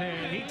Brooks,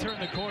 and he turned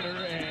the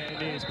corner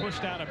and is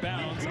pushed out of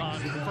bounds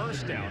on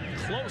first down.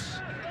 Close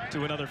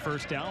to another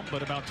first down,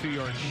 but about 2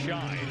 yards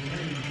shy.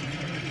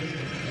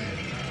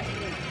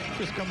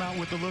 Just come out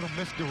with a little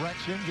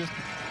misdirection, just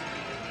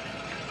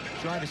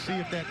trying to see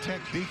if that Tech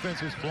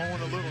defense is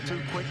flowing a little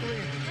too quickly.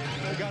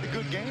 They got a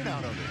good gain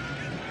out of it.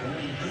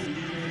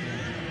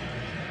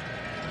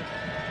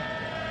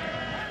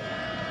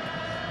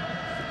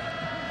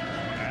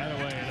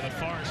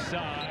 Far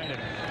side,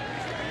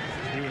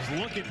 and he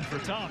was looking for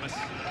Thomas,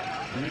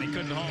 and he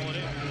couldn't haul it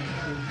in.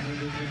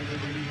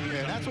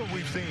 Yeah, that's what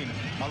we've seen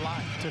a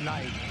lot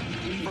tonight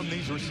from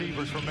these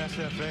receivers from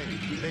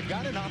SFA. They've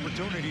got an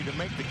opportunity to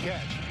make the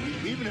catch.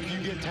 Even if you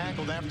get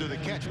tackled after the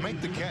catch,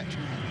 make the catch.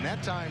 And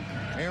that time,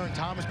 Aaron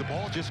Thomas, the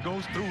ball just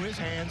goes through his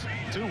hands,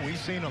 too. We've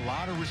seen a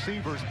lot of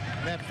receivers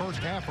in that first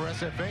half for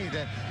SFA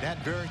that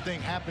very thing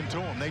happened to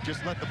them. They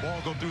just let the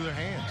ball go through their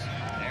hands.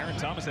 Aaron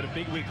Thomas had a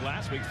big week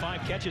last week,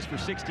 5 catches for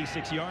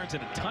 66 yards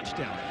and a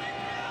touchdown.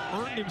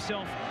 Earned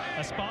himself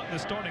a spot in the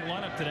starting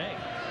lineup today.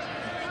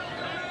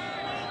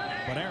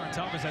 But Aaron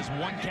Thomas has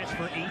 1 catch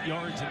for 8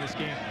 yards in this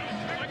game.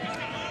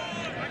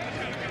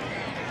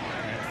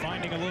 And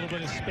finding a little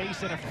bit of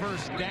space and a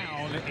first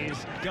down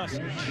is Gus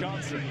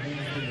Johnson.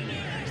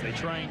 As they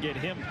try and get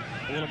him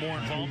a little more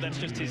involved. That's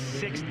just his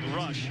 6th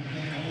rush.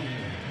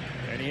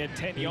 And he had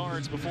 10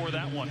 yards before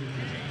that one,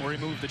 where he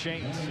moved the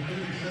chains.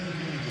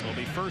 It'll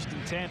be 1st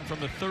and 10 from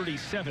the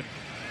 37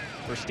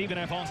 for Stephen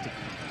F. Austin.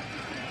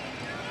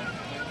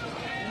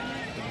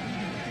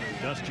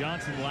 Gus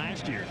Johnson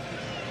last year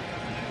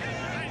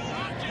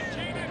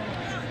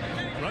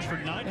rushed for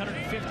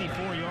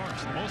 954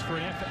 yards, the most for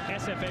an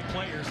SFA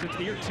player since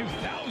the year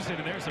 2000,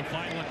 and there's a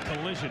violent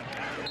collision.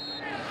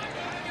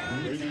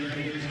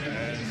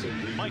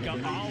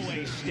 Micah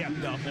always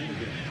stepped up.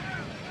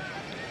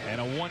 And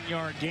a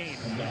 1-yard gain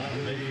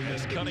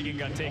as Cunningham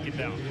got taken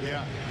down.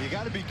 Yeah, you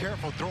got to be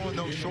careful throwing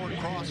those short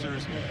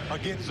crossers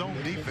against zone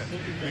defense,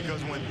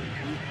 because when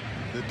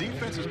the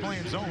defense is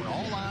playing zone,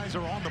 all eyes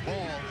are on the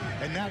ball,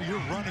 and now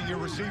you're running your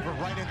receiver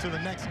right into the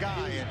next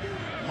guy, and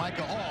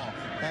Micah Hall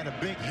had a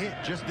big hit,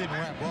 just didn't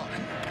wrap up.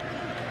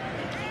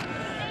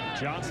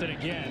 Johnson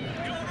again,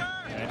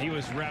 and he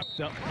was wrapped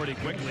up pretty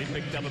quickly,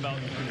 picked up about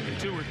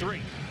 2 or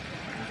 3.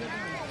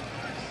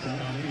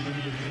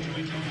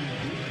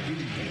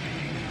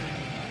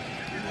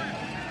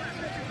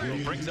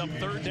 Brings up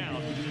 3rd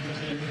down.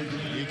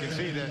 You can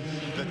see that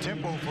the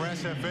tempo for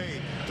SFA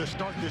to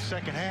start this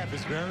second half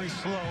is very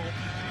slow,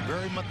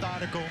 very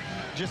methodical,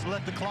 just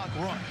let the clock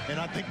run. And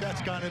I think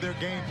that's kind of their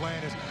game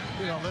plan is,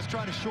 you know, let's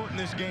try to shorten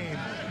this game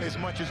as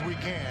much as we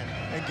can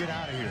and get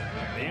out of here.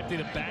 They empty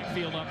the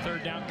backfield on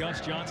third down.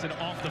 Gus Johnson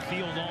off the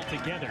field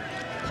altogether.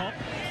 Pump,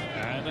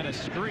 and then a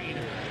screen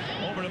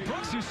over to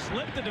Brooks, who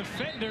slipped the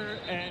defender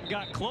and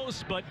got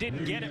close but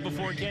didn't get it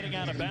before getting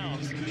out of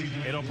bounds.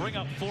 It'll bring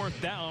up fourth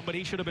down, but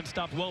he should have been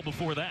stopped well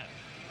before that.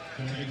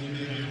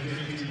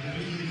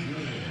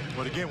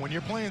 But again, when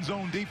you're playing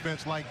zone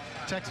defense like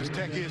Texas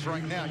Tech is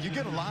right now, you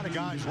get a lot of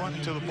guys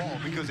running to the ball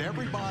because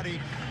everybody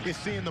is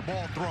seeing the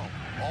ball thrown.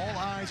 All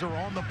eyes are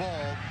on the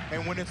ball,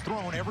 and when it's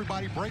thrown,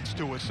 everybody breaks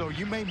to it. So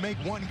you may make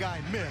one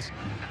guy miss,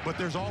 but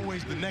there's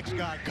always the next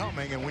guy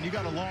coming, and when you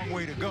got a long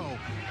way to go,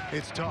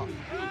 it's tough.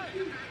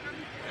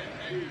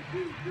 So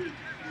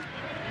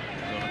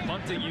the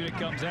punting unit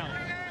comes out.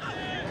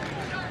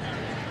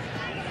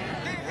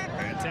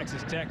 And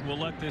Texas Tech will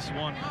let this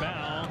one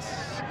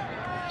bounce.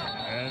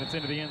 And it's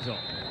into the end zone.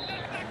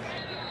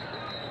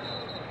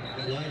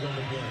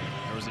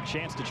 There was a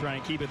chance to try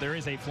and keep it. There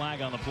is a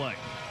flag on the play.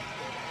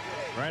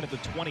 Right at the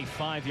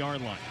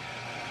 25-yard line.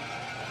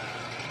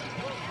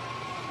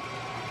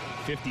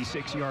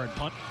 56-yard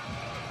punt.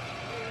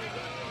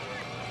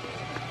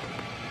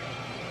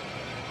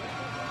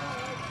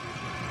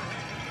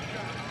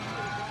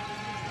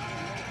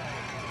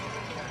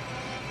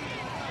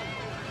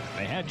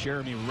 They had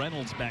Jeremy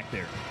Reynolds back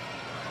there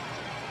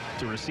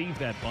to receive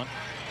that punt.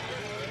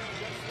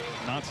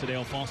 Not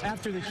Sadale Falston.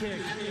 After the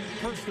kick,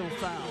 personal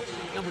foul.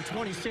 Number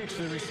 26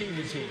 for the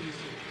receiving team.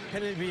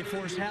 Penalty to be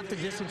enforced half the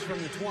distance from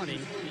the 20.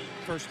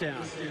 First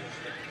down.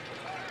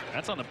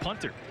 That's on the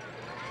punter.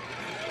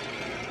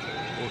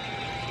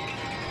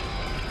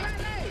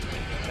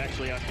 It's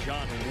actually on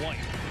John White.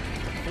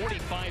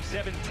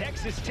 45-7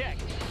 Texas Tech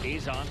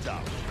is on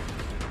top.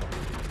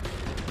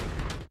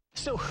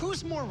 So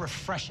who's more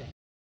refreshing?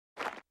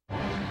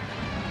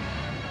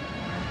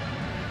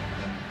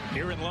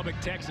 Here in Lubbock,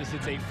 Texas,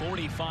 it's a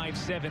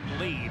 45-7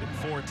 lead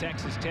for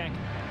Texas Tech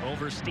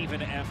over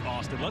Stephen F.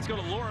 Austin. Let's go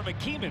to Laura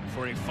McKeeman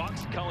for a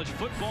Fox College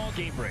football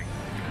game break.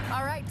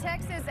 All right,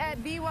 Texas at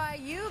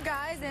BYU,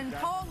 guys, and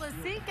Paul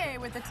Lasike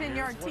with a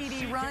 10-yard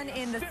TD run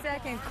in the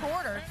second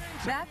quarter.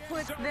 That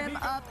puts them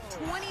up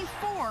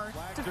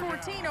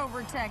 24-14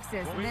 over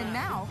Texas. And then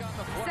now,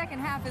 second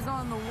half is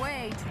on the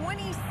way,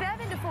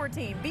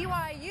 27-14.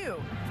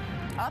 BYU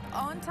up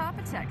on top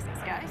of Texas,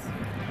 guys.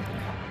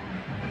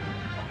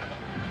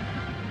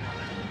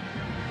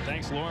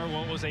 Thanks, Laura.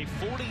 What was a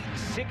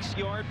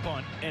 46-yard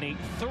punt and a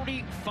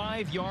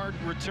 35-yard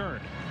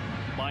return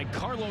by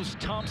Carlos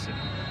Thompson.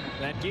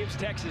 That gives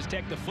Texas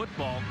Tech the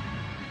football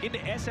into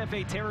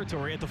SFA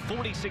territory at the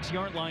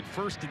 46-yard line,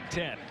 1st and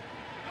 10.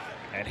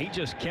 And he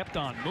just kept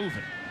on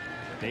moving.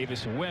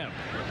 Davis Webb,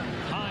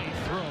 high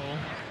throw,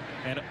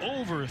 and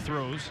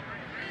overthrows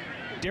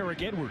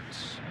Derek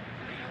Edwards.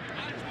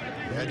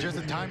 Yeah, just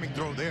a timing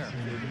throw there.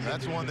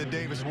 That's one that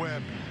Davis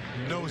Webb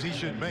knows he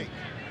should make.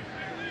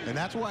 And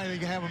that's why they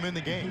have him in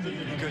the game,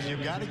 because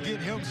you've got to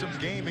get him some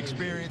game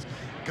experience,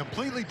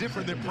 completely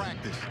different than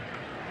practice.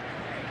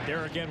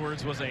 Derek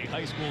Edwards was a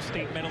high school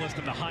state medalist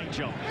in the high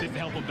jump. Didn't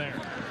help him there.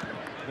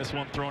 This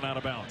one thrown out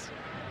of bounds.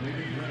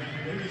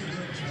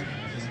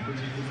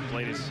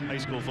 Played his high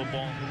school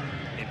football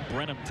in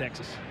Brenham,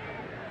 Texas.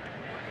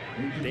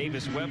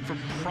 Davis Webb from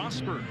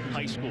Prosper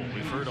High School.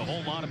 We've heard a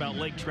whole lot about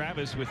Lake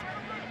Travis with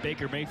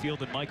Baker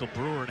Mayfield and Michael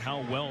Brewer and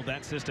how well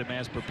that system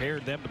has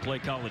prepared them to play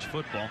college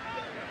football.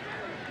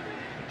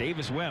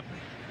 Davis Webb,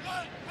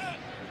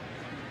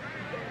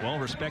 well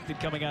respected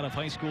coming out of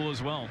high school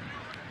as well.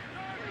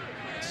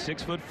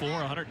 6'4",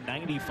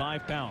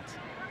 195 pounds.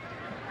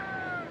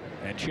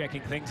 And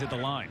checking things at the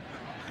line,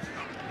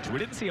 which we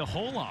didn't see a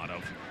whole lot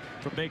of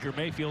from Baker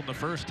Mayfield in the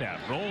first half.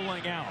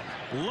 Rolling out,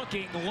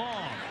 looking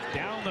long,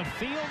 down the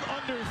field,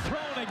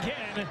 underthrown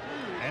again,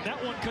 and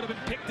that one could have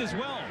been picked as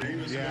well.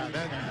 Yeah,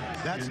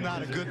 that's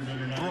not a good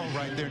throw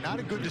right there.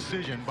 Not a good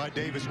decision by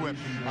Davis Webb.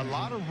 A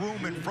lot of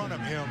room in front of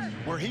him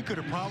where he could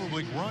have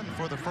probably run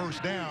for the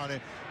first down,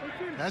 and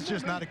that's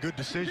just not a good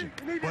decision.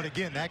 But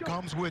again, that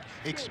comes with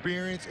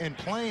experience and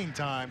playing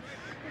time.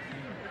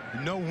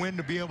 Know when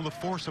to be able to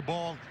force a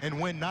ball and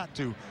when not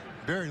to.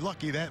 Very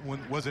lucky that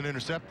one wasn't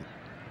intercepted.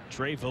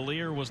 Trey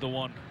Valier was the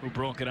one who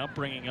broke it up,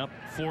 bringing up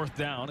 4th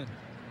down and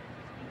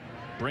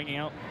bringing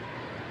out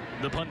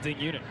the punting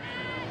unit.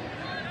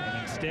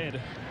 And instead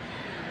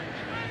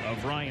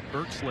of Ryan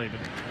Berkslaven,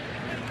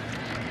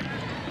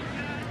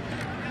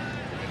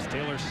 it's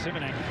Taylor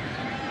Simonek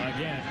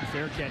again.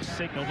 Fair catch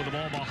signal with the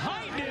ball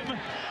behind him.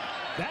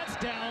 That's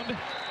down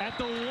at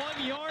the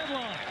 1-yard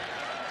line.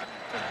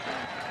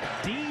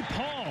 D.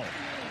 Paul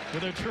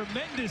with a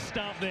tremendous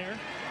stop there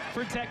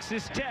for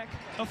Texas Tech,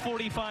 a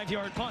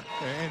 45-yard punt.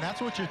 And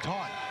that's what you're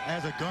taught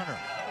as a gunner.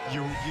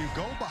 You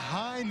go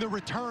behind the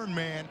return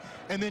man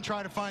and then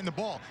try to find the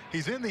ball.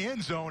 He's in the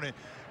end zone and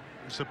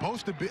you're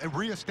supposed to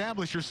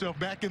reestablish yourself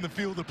back in the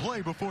field of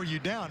play before you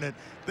down. And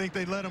I think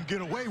they let him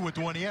get away with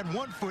one. He had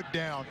 1 foot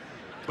down,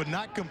 but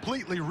not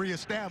completely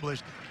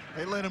reestablished.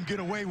 They let him get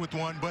away with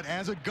one. But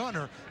as a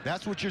gunner,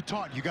 that's what you're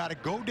taught. You got to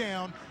go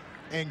down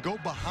and go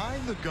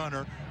behind the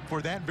gunner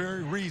for that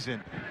very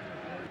reason,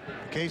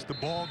 in case the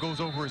ball goes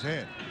over his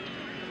head.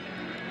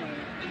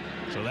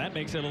 So that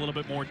makes it a little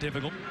bit more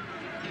difficult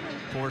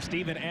for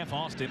Stephen F.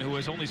 Austin, who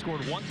has only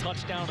scored 1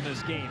 touchdown in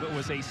this game. It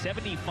was a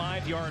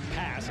 75-yard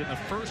pass in the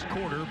first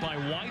quarter by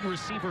wide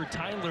receiver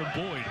Tyler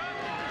Boyd,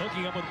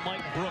 hooking up with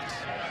Mike Brooks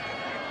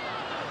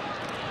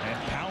and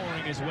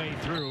powering his way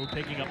through,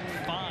 picking up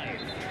 5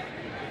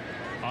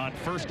 on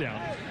first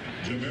down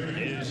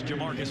is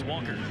Jamarcus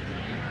Walker.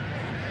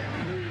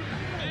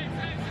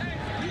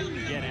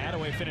 Again,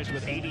 Attaway finished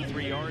with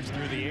 83 yards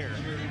through the air.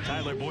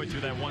 Tyler Boyd threw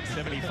that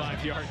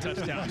 175-yard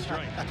touchdown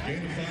strike.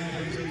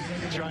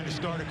 Trying to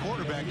start a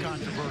quarterback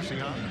controversy,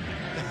 huh?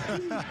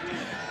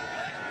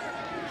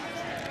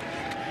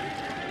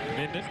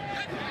 Minden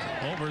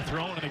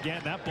overthrown, and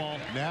again, that ball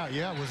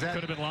was that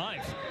could have been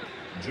live.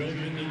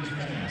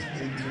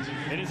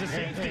 It is a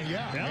safety.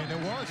 And it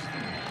was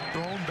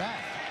thrown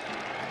back.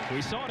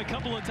 We saw it a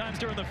couple of times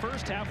during the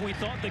first half. We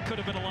thought they could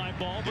have been a live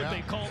ball, but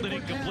they called it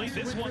incomplete.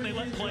 This one they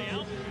let play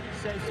out.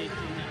 Safety.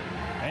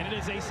 And it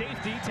is a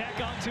safety. Tack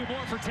on 2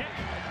 more for Tech.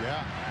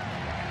 Yeah.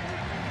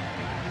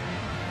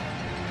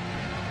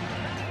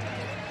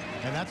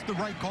 And that's the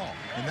right call.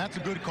 And that's a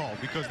good call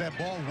because that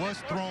ball was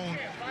thrown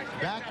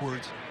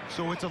backwards,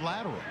 so it's a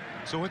lateral.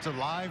 So it's a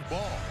live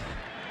ball.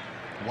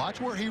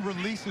 Watch where he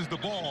releases the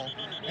ball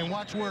and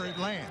watch where it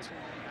lands.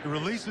 He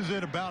releases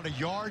it about a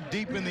yard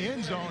deep in the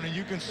end zone, and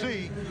you can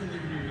see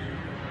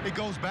it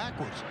goes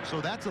backwards. So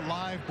that's a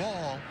live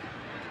ball.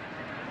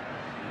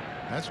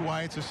 That's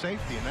why it's a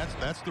safety, and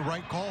that's the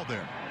right call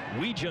there.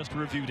 We just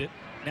reviewed it.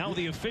 Now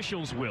the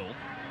officials will,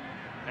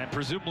 and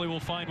presumably will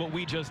find what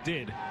we just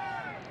did.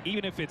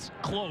 Even if it's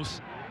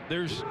close,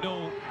 there's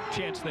no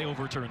chance they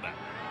overturn that.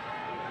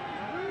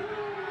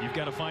 You've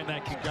got to find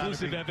that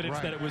conclusive evidence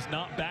that it was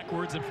not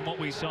backwards, and from what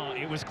we saw,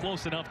 it was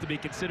close enough to be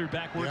considered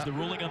backwards. Yeah. The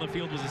ruling on the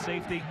field was a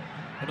safety,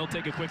 and they'll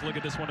take a quick look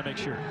at this one to make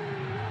sure.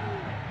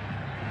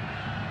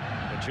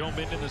 And Joe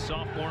Minden, the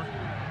sophomore,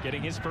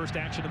 getting his first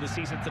action of the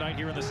season tonight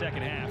here in the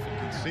second half. You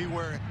can see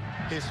where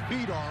his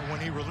feet are when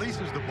he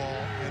releases the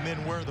ball, and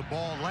then where the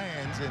ball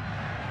lands, and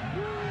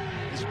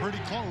it's pretty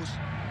close.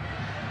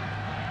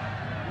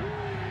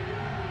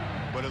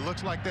 But it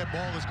looks like that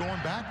ball is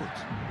going backwards.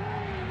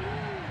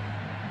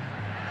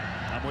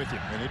 I'm with you.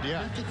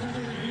 And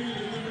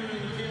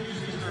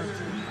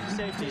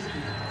Safety.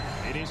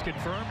 It is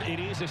confirmed. It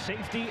is a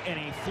safety and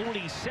a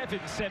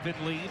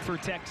 47-7 lead for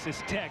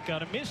Texas Tech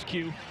on a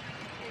miscue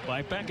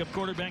by backup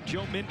quarterback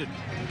Joe Minden.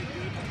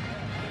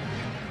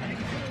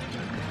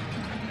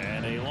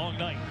 And a long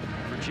night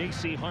for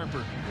J.C.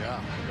 Harper,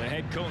 the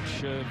head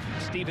coach of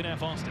Stephen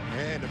F. Austin.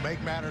 And to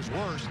make matters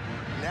worse,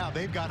 now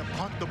they've got to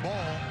punt the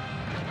ball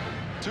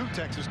to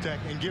Texas Tech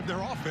and give their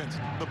offense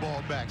the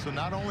ball back. So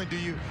not only do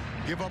you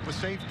give up a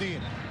safety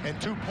and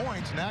 2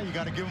 points, now you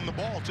got to give them the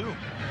ball too.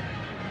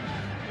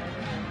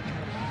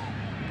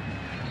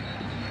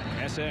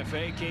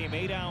 SFA came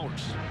 8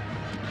 hours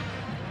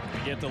to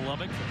get to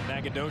Lubbock from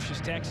Nacogdoches,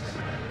 Texas,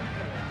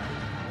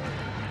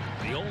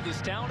 the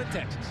oldest town in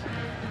Texas,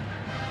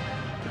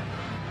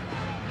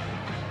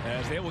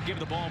 as they will give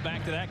the ball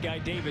back to that guy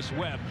Davis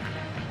Webb,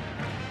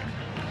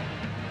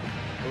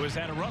 who has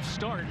had a rough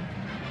start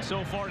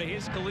so far to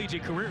his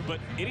collegiate career, but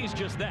it is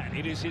just that.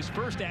 It is his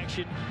first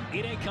action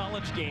in a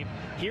college game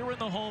here in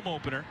the home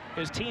opener.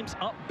 His team's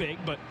up big,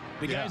 but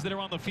the guys that are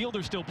on the field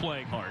are still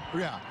playing hard.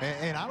 Yeah,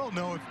 and I don't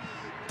know if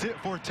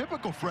for a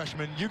typical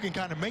freshman, you can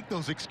kind of make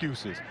those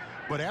excuses.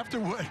 But after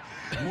what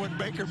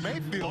Baker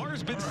Mayfield... The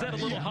bar's been set a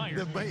little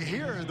higher.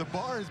 Here, the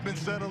bar has been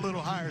set a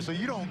little higher, so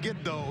you don't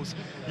get those.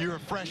 You're a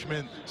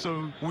freshman,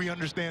 so we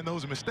understand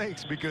those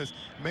mistakes because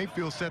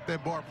Mayfield set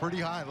that bar pretty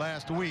high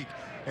last week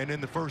and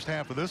in the first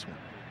half of this one.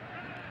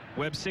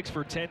 Webb 6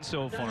 for 10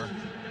 so far.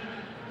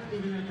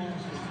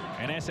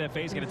 And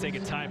SFA is going to take a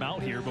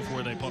timeout here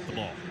before they pump the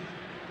ball.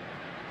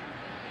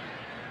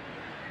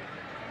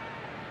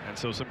 And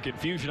so some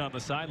confusion on the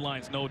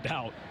sidelines, no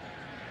doubt,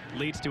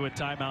 leads to a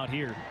timeout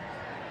here,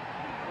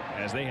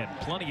 as they had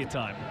plenty of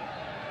time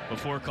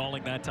before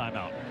calling that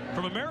timeout.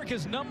 From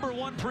America's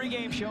 #1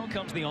 pregame show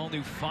comes the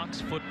all-new Fox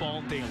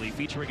Football Daily,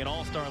 featuring an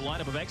all-star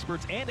lineup of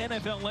experts and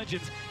NFL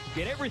legends.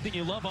 Get everything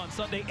you love on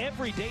Sunday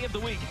every day of the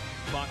week.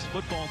 Fox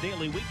Football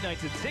Daily,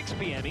 weeknights at 6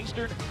 p.m.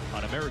 Eastern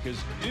on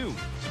America's new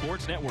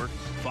sports network,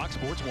 Fox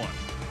Sports 1.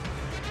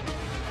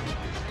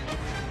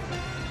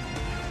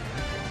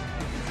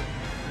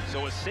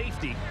 So a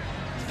safety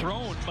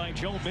thrown by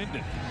Joe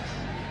Minden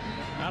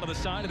out of the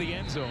side of the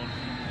end zone.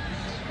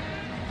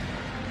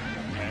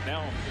 And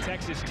now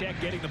Texas Tech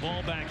getting the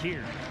ball back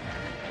here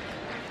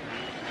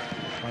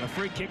on a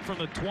free kick from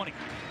the 20.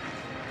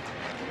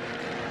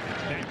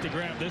 Back to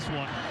grab this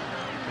one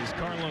is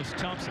Carlos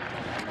Thompson.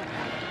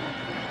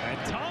 And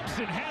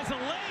Thompson has a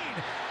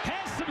lane,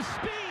 has some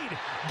speed,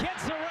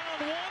 gets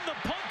around one. The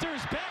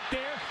punter's back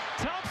there.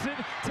 Thompson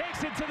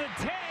takes it to the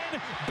 10,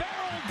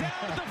 barreled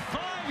down to the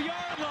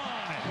 5-yard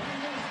line.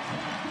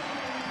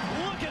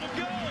 Look at him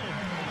go.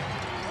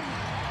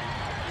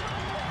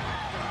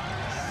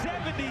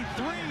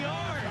 73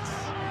 yards.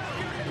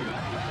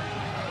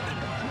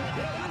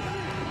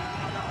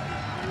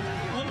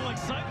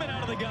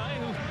 guy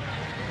who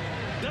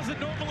doesn't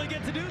normally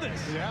get to do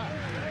this. Yeah.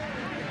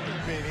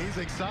 I mean, he's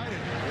excited.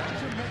 Watch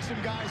him make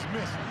some guys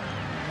miss.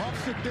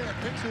 Muffs it there,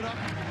 picks it up,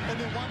 and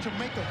then watch him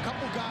make a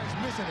couple guys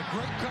miss, and a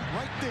great cut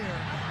right there.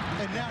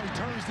 And now he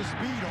turns the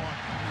speed on.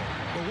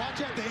 But watch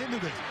at the end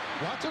of this.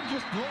 Watch him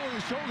just lower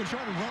his shoulder,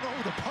 trying to run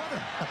over the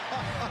punter.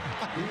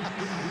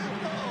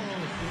 Oh,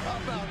 how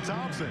about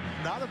Thompson?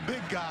 Not a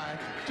big guy,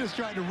 just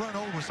trying to run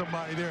over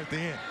somebody there at the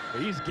end.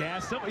 He's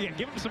gassed. Yeah,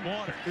 give him some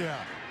water.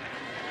 Yeah.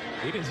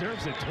 He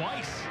deserves it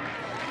twice.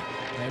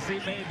 As they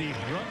made the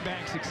run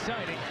backs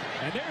exciting.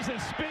 And there's a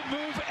spin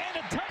move and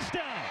a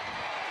touchdown.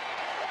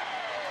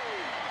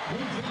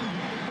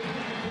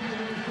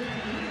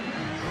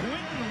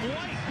 Quentin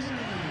White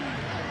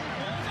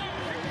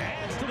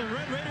adds to the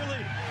Red Raider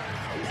lead.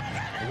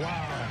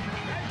 Wow.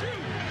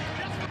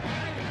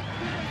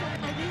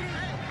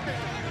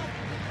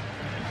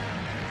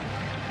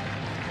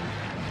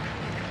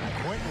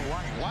 Quentin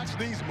White, watch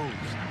these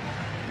moves.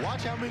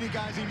 Watch how many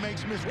guys he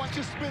makes miss. Watch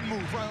his spin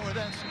move right over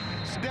that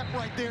step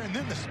right there, and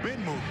then the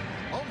spin move.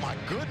 Oh my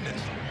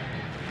goodness.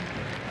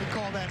 We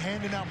call that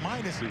handing out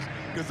minuses,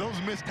 because those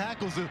missed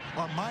tackles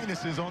are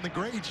minuses on the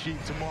grade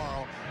sheet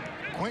tomorrow.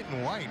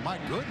 Quentin White, my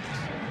goodness.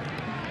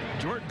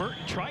 Jordan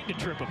Burton tried to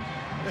trip him.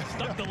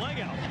 Stuck the leg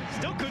out.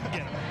 Still couldn't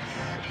get him.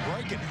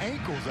 Breaking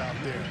ankles out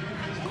there.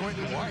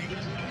 Quentin White.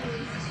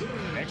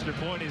 Extra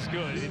point is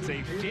good. It's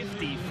a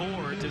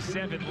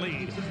 54-7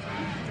 lead.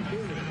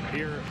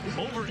 Here,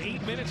 over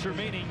 8 minutes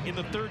remaining in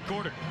the third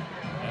quarter.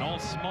 And all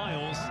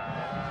smiles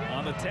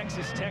on the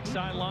Texas Tech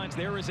sidelines.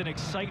 There is an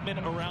excitement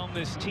around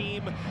this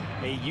team,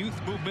 a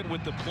youth movement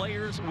with the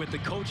players, with the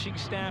coaching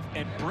staff,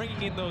 and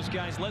bringing in those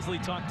guys. Leslie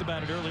talked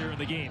about it earlier in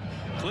the game.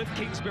 Cliff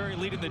Kingsbury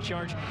leading the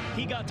charge.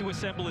 He got to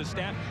assemble his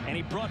staff, and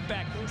he brought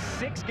back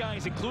 6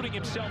 guys, including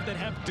himself, that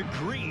have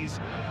degrees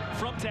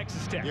from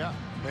Texas Tech. Yeah,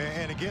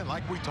 and again,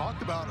 like we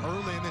talked about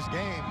early in this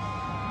game,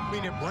 I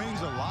mean, it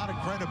brings a lot of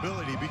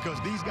credibility because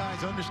these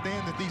guys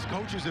understand that these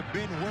coaches have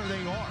been where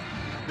they are.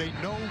 They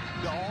know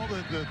all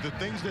the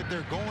things that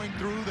they're going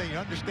through. They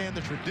understand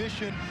the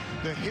tradition,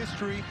 the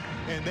history,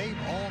 and they've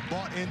all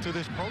bought into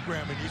this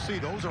program. And you see,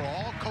 those are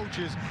all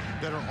coaches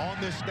that are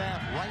on this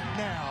staff right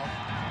now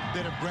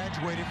that have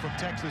graduated from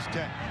Texas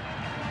Tech.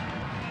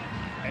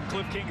 And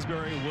Cliff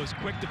Kingsbury was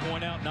quick to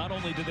point out, not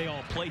only did they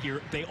all play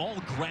here, they all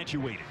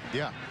graduated.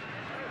 Yeah.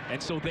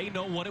 And so they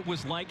know what it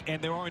was like,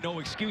 and there are no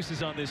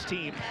excuses on this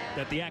team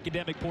that the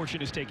academic portion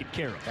is taken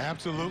care of.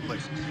 Absolutely.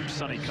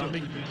 Sonny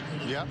Cumbie.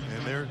 Yep,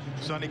 and they're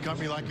Sonny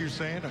Cumbie, like you're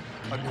saying,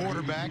 a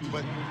quarterback,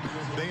 but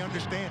they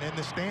understand and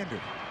the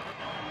standard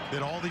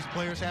that all these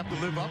players have to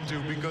live up to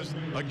because,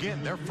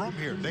 again, they're from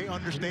here. They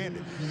understand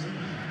it.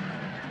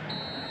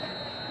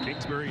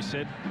 Kingsbury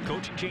said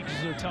coaching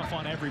changes are tough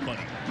on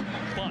everybody,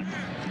 but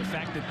the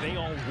fact that they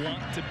all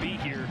want to be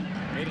here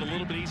made it a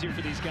little bit easier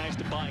for these guys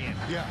to buy in.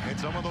 Yeah, and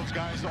some of those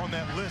guys on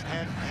that list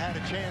had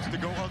a chance to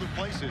go other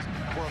places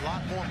for a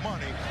lot more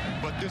money,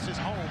 but this is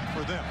home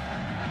for them.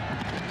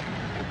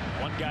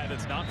 One guy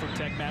that's not from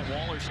Tech, Matt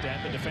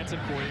Wallerstedt, the defensive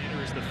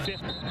coordinator, is the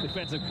 5th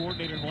defensive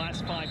coordinator in the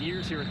last 5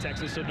 years here at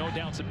Texas, so no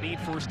doubt some need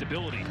for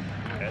stability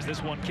as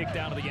this one kicked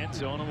out of the end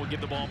zone, and we'll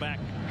give the ball back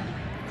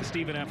to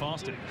Stephen F.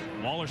 Austin.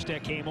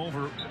 Wallerstedt came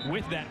over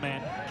with that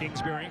man,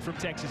 Kingsbury, from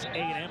Texas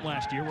A&M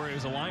last year, where he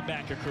was a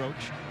linebacker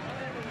coach.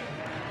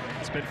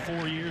 Spent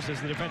 4 years as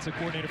the defensive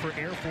coordinator for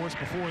Air Force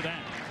before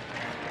that.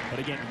 But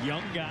again,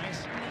 young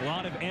guys, a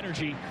lot of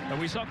energy. And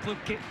we saw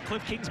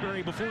Cliff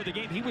Kingsbury before the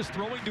game. He was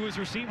throwing to his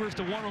receivers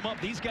to warm them up.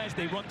 These guys,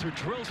 they run through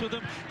drills with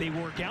them. They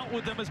work out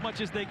with them as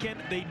much as they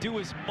can. They do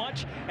as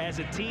much as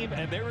a team,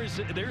 and there's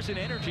an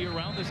energy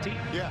around this team.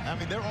 Yeah, I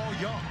mean, they're all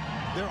young.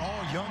 They're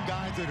all young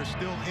guys that are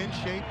still in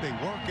shape. They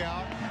work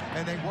out,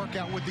 and they work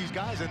out with these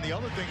guys. And the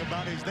other thing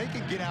about it is they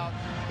can get out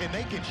and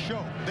they can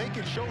show. They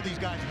can show these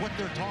guys what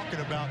they're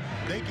talking about.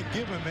 They can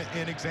give them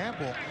an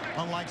example,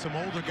 unlike some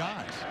older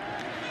guys.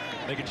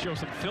 They can show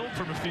some film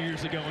from a few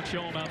years ago and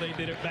show them how they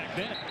did it back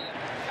then.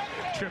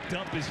 Tripped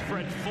up is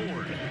Fred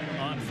Ford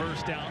on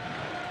first down.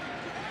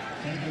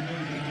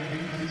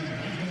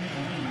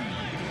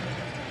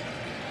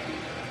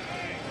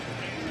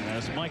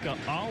 As Micah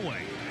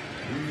Alway.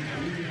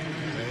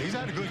 Yeah, he's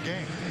had a good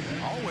game.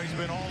 Always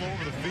been all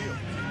over the field.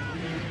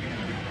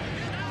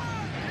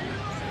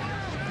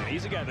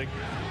 He's a guy that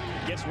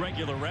gets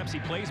regular reps. He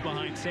plays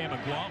behind Sam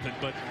McGuavin,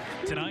 but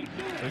tonight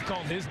they've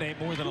called his name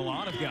more than a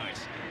lot of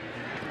guys.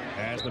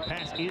 As the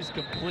pass is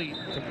complete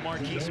to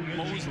Marquise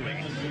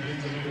Mosley.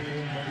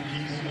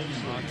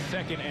 On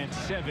 2nd and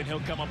 7, he'll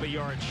come up a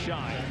yard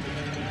shy.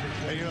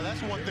 And, you know,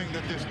 that's one thing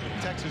that this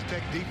Texas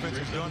Tech defense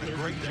has done a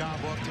great job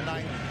of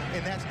tonight,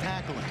 and that's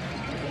tackling.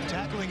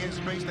 Tackling in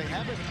space. They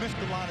haven't missed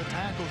a lot of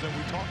tackles, and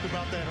we talked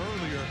about that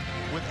earlier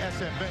with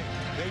SFA.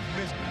 They've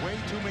missed way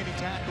too many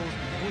tackles,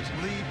 which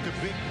lead to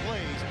big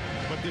plays.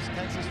 But this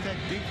Texas Tech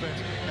defense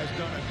has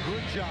done a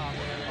good job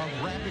of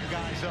wrapping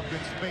guys up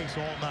in space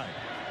all night.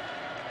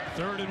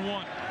 3rd and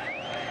 1.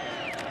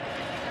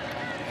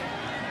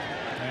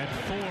 And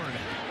Ford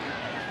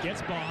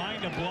gets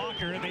behind a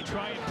blocker, and they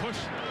try and push.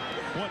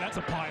 Boy, that's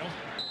a pile.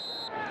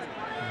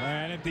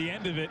 And at the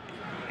end of it,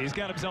 he's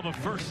got himself a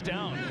first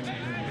down.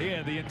 He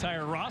had the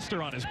entire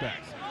roster on his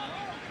back.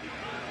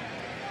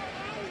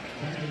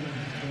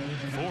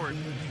 Ford,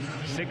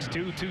 6'2",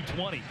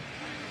 220.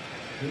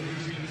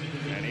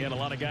 And he had a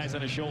lot of guys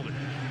on his shoulder.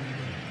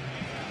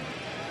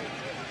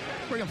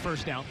 Bring him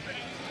first down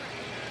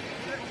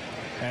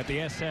at the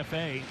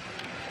SFA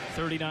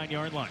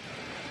 39-yard line.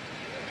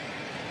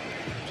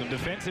 Some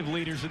defensive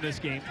leaders in this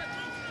game.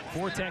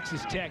 For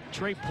Texas Tech,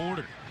 Trey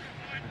Porter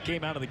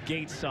came out of the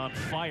gates on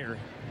fire.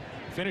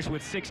 Finished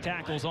with 6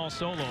 tackles all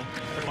solo.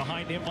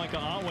 Behind him, Micah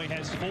Awe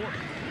has 4.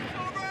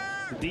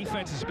 The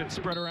defense has been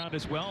spread around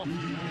as well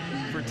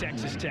for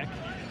Texas Tech,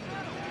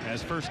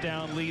 as first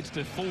down leads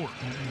to 4.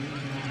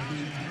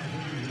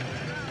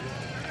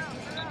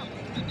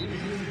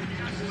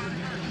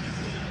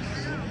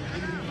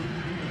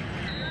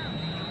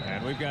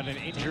 And we've got an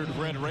injured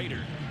Red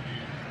Raider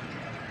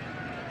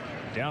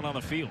down on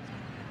the field.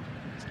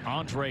 It's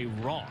Andre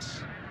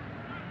Ross,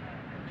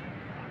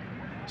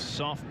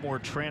 sophomore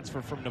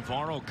transfer from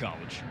Navarro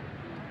College,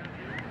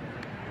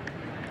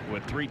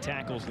 with 3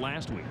 tackles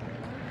last week.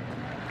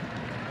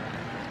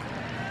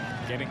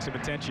 Getting some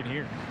attention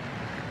here.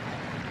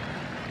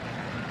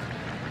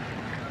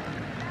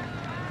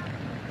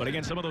 But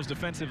again, some of those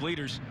defensive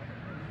leaders.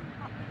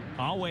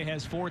 Awe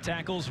has 4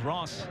 tackles.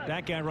 Ross,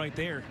 that guy right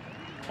there,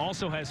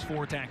 also has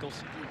 4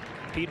 tackles.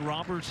 Pete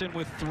Robertson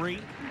with 3.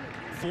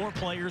 4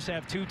 players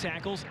have 2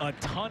 tackles. A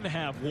ton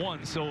have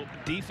 1. So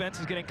defense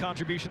is getting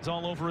contributions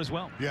all over as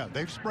well. Yeah,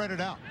 they've spread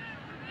it out.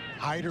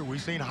 Hyder,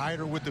 we've seen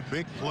Hyder with the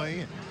big play.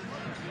 And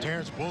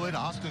Terrence Bullitt,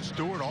 Austin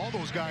Stewart, all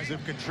those guys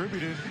have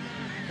contributed.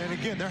 And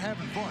again, they're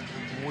having fun.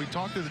 When we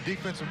talked to the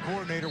defensive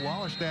coordinator,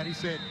 Wallerstedt, he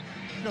said,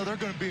 you know, they're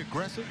going to be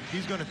aggressive.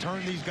 He's going to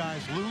turn these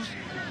guys loose.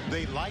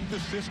 They like the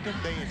system.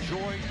 They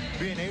enjoy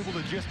being able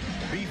to just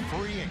be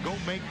free and go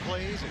make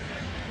plays.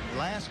 And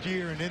last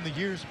year and in the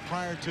years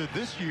prior to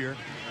this year,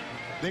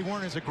 they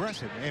weren't as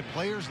aggressive. And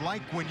players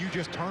like when you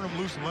just turn them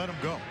loose and let them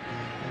go.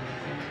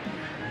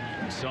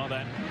 We saw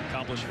that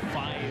accomplish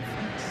 5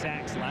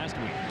 sacks last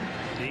week.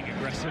 Being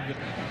aggressive and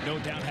no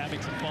doubt having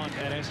some fun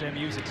at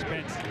SMU's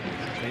expense.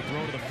 They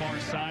throw to the far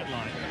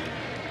sideline.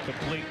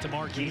 Complete to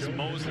Marquise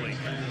Mosley.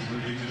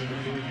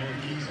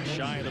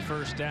 Shy of the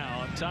first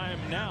down. Time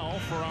now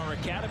for our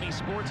Academy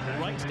Sports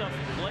Right Stuff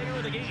Player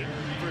of the Game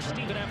for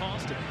Stephen F.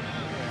 Austin.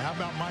 How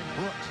about Mike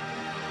Brooks?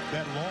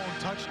 That long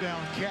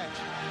touchdown catch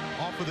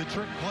off of the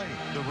trick play,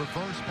 the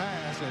reverse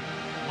pass, and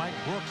Mike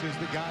Brooks is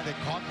the guy that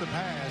caught the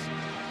pass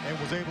and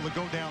was able to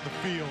go down the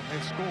field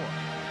and score.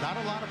 Not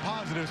a lot of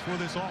positives for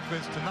this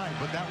offense tonight,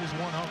 but that was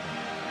one of them.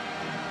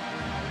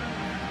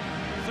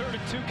 3rd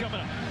and 2 coming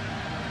up.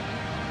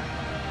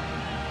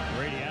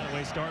 Brady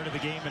Attaway started the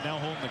game and now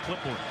holding the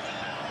clipboard.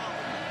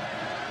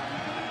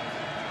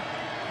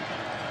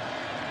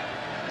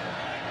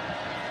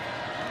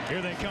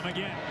 Here they come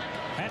again.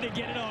 Had to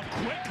get it off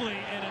quickly,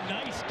 and a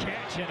nice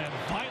catch and a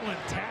violent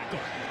tackle.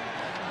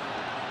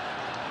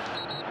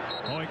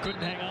 Oh, he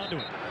couldn't hang on to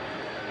it.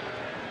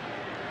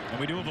 And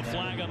we do have a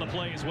flag on the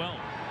play as well.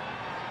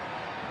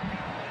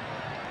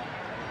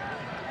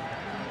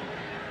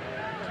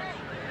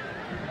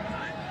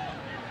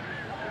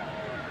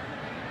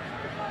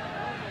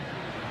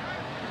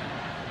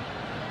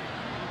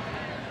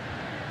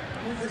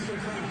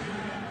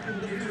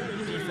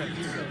 Defense,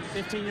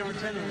 15-yard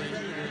penalty,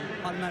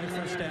 automatic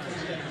first down.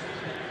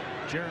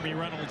 Jeremy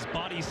Reynolds'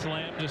 body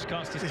slam just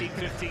cost his team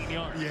 15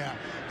 yards. Yeah,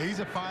 he's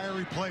a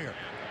fiery player.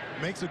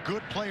 Makes a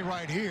good play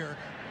right here.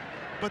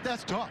 But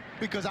that's tough,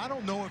 because I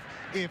don't know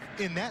if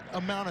in that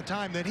amount of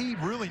time that he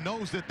really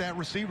knows that that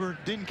receiver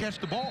didn't catch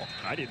the ball.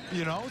 I didn't.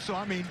 You know, so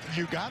I mean,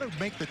 you got to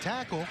make the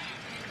tackle.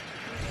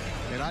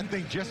 And I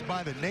think just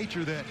by the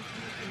nature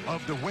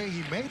of the way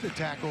he made the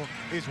tackle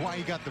is why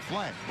he got the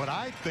flag. But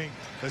I think,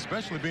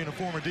 especially being a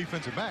former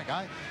defensive back,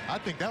 I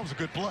think that was a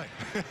good play.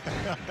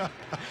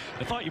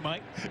 I thought you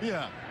might.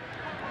 Yeah.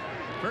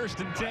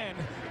 1st and 10.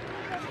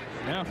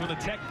 Now from the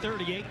Tech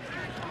 38.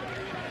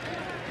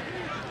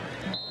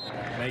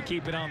 They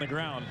keep it on the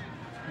ground.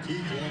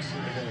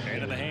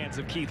 And in the hands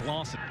of Keith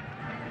Lawson.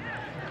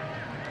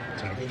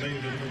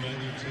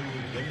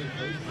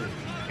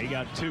 He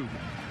got 2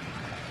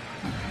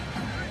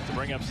 to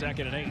bring up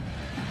 2nd and 8.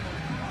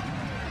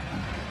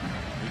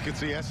 You can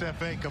see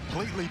SFA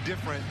completely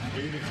different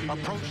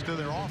approach to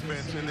their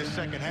offense in this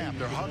second half.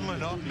 They're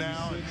huddling up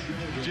now and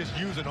just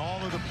using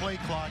all of the play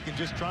clock and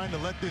just trying to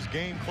let this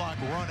game clock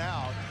run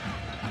out.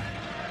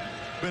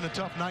 Been a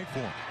tough night for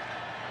them.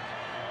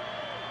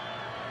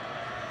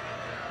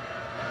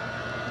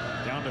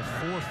 Down to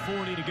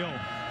 4:40 to go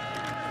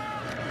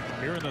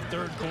here in the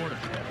 3rd quarter.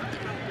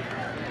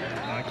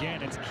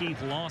 Again, it's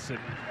Keith Lawson,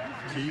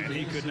 and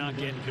he could not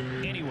get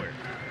anywhere.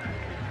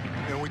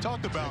 And we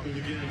talked about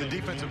the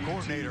defensive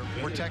coordinator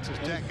for Texas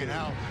Tech and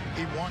how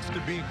he wants to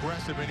be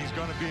aggressive and he's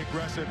going to be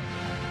aggressive.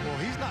 Well,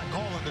 he's not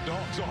calling the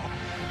dogs off.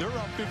 They're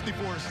up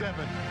 54-7,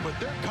 but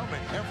they're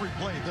coming every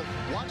play.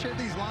 Watch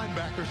these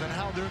linebackers and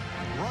how they're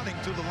running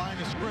to the line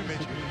of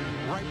scrimmage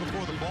right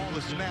before the ball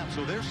is snapped.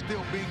 So they're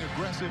still being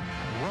aggressive,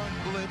 run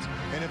blitz,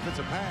 and if it's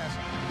a pass,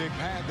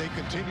 they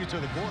continue to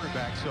the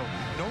quarterback. So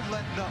no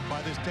letting up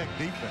by this Tech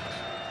defense.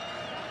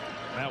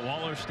 Matt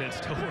Wallerstedt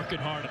still working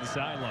hard on the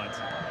sidelines,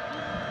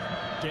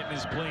 getting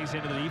his plays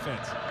into the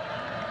defense.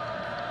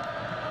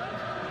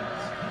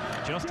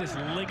 Justice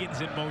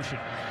Liggins in motion.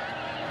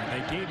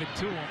 And they gave it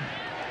to him.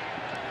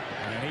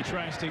 And he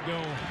tries to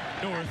go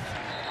north.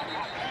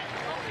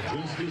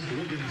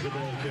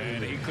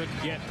 And he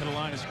couldn't get to the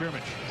line of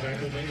scrimmage.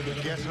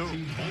 Guess who?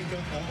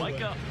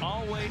 Micah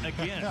Alway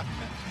again.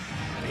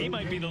 He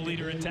might be the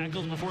leader in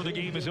tackles before the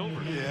game is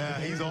over. Yeah,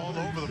 he's all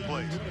over the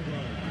place.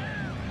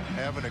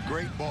 Having a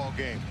great ball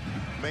game.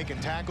 Making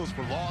tackles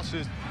for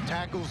losses,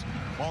 tackles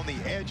on the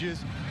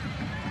edges,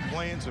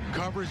 playing some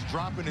coverage,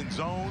 dropping in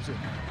zones. And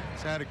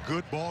he's had a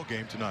good ball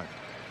game tonight.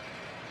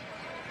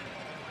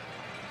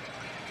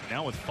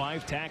 Now with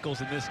 5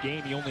 tackles in this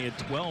game, he only had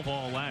 12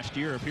 all last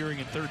year, appearing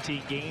in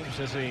 13 games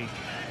as a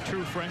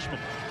true freshman.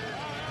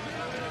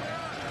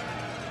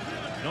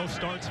 No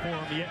starts for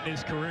him yet in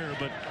his career,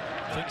 but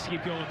things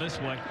keep going this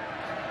way.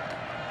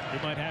 He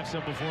might have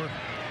some before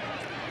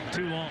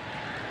too long.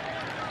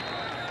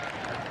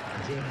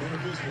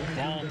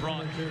 Ball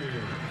brought to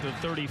the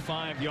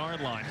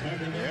 35-yard line.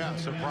 Yeah,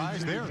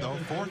 surprise there, though.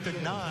 4th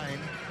and 9,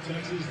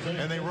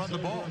 and they run the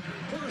ball.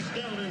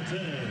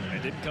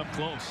 It didn't come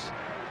close.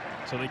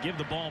 So they give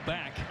the ball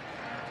back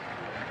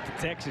to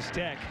Texas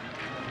Tech.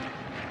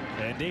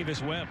 And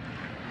Davis Webb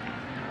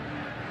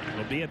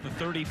will be at the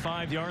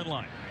 35-yard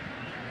line.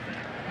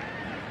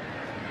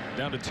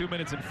 Down to 2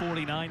 minutes and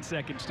 49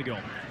 seconds to go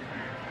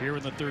here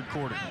in the third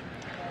quarter.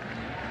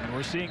 And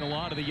we're seeing a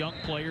lot of the young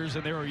players,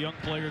 and there are young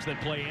players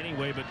that play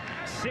anyway, but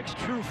 6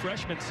 true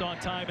freshmen saw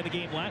time in the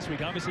game last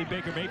week. Obviously,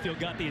 Baker Mayfield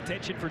got the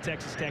attention for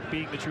Texas Tech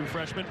being the true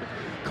freshman.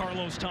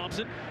 Carlos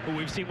Thompson, who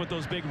we've seen with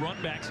those big run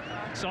backs,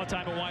 saw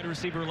time at wide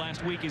receiver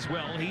last week as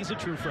well. He's a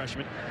true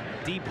freshman.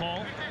 D.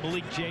 Paul,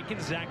 Malik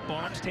Jenkins, Zach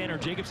Barnes, Tanner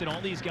Jacobson,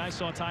 all these guys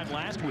saw time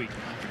last week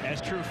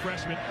as true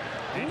freshmen.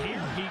 And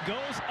here he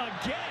goes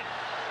again.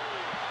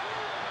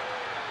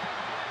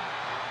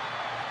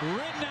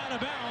 Ridden out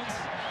of bounds.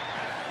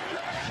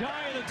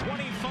 Shy of the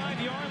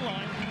 25-yard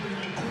line.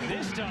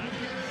 This time,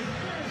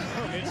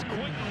 it's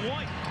Quentin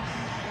White.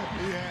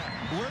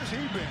 Yeah, where's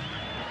he been?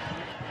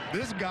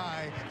 This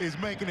guy is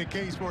making a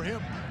case for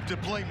him to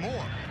play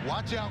more.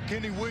 Watch out,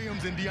 Kenny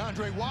Williams and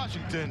DeAndre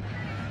Washington.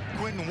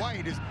 Quentin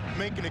White is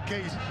making a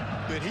case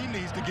that he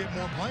needs to get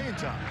more playing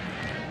time.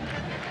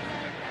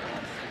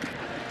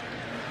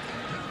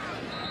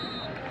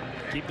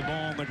 Keep the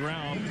ball on the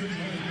ground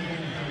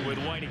with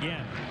White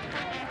again.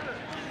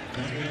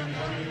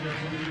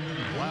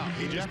 Wow,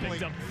 he just definitely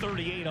picked up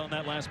 38 on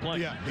that last play.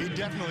 Yeah, he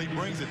definitely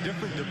brings a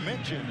different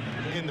dimension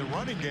in the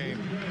running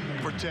game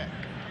for Tech.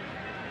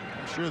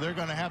 I'm sure they're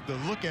going to have to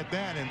look at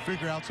that and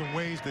figure out some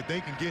ways that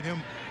they can get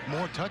him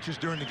more touches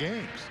during the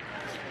games.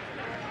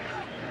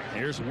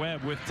 Here's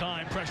Webb with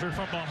time, pressure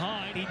from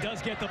behind. He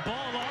does get the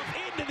ball off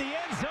into the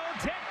end zone.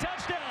 Tech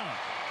touchdown.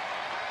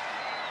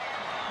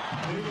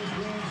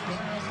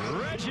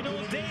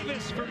 Reginald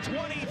Davis for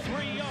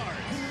 23 yards.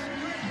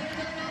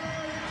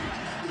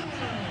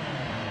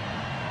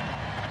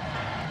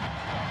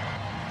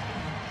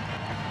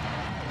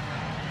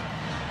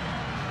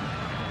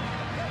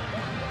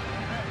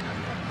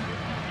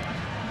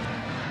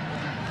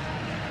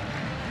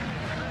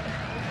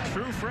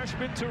 True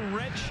freshman to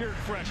redshirt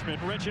freshman,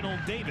 Reginald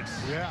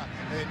Davis. Yeah,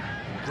 and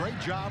great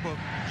job of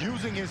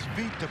using his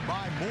feet to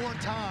buy more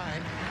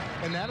time,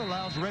 and that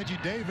allows Reggie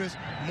Davis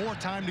more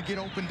time to get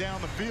open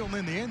down the field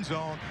in the end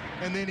zone,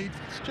 and then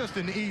it's just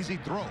an easy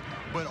throw,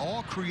 but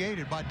all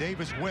created by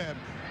Davis Webb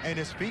and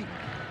his feet.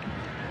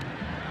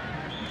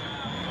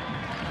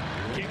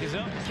 Kick is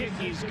up, kick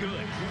is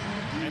good.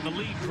 And the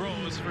lead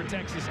grows for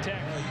Texas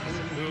Tech,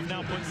 who have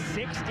now put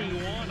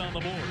 61 on the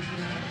board.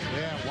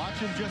 Yeah, watch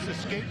him just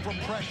escape from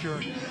pressure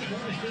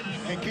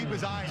and keep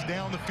his eyes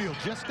down the field.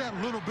 Just that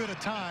little bit of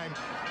time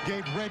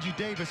gave Reggie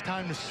Davis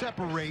time to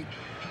separate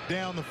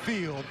down the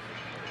field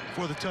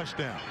for the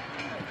touchdown.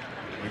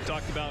 We've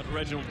talked about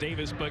Reginald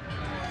Davis, but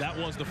that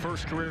was the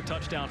first career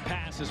touchdown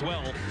pass as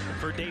well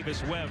for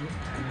Davis Webb.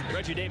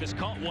 Reggie Davis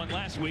caught one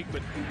last week,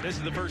 but this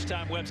is the first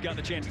time Webb's gotten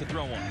a chance to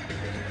throw one.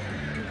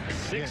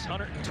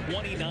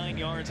 629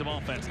 yards of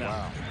offense now.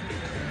 Wow.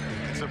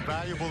 It's a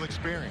valuable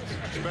experience,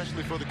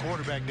 especially for the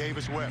quarterback,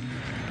 Davis Webb.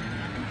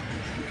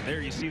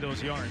 There you see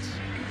those yards.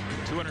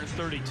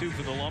 232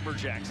 for the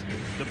Lumberjacks.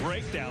 The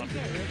breakdown,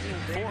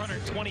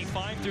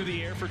 425 through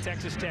the air for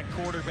Texas Tech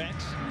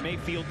quarterbacks.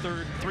 Mayfield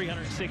third,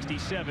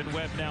 367.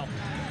 Webb now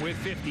with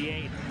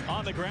 58.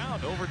 On the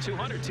ground, over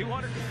 200,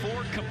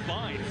 204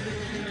 combined.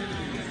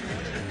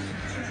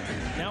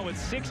 Now with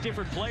 6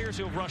 different players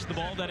who have rushed the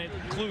ball. That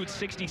includes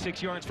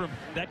 66 yards from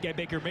that guy,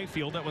 Baker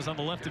Mayfield. That was on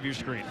the left of your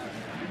screen.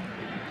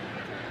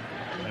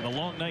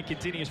 night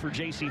continues for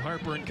J.C.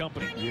 Harper and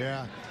company.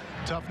 Yeah,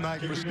 tough night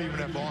for Stephen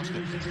F.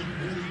 Austin.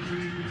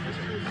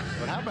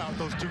 But how about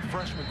those two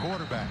freshman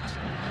quarterbacks?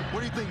 What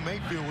do you think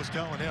Mayfield was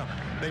telling him?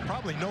 They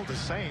probably know the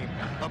same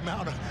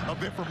amount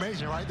of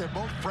information, right? They're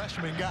both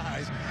freshman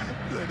guys.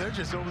 They're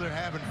just over there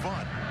having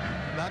fun,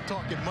 not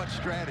talking much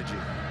strategy.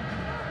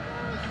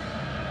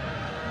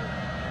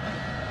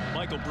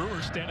 Michael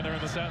Brewer standing there on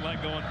the sideline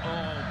going,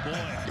 oh, boy.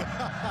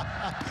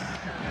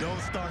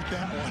 Don't start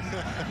that one.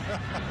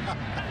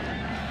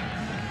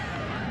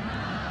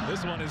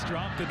 This one is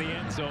dropped in the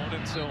end zone,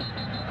 and so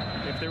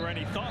if there were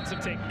any thoughts of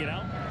taking it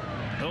out,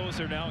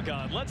 those are now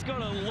gone. Let's go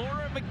to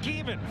Laura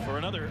McKeeman for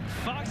another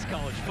Fox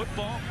College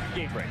Football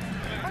Game Break.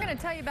 We're going to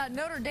tell you about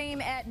Notre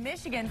Dame at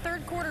Michigan.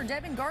 Third quarter,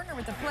 Devin Gardner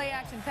with a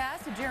play-action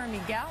pass to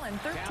Jeremy Gallen.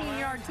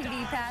 13-yard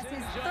TD pass,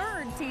 his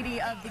third TD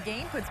of the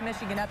game, puts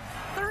Michigan up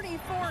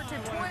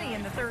 34-20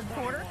 in the third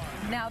quarter.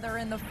 Now they're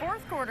in the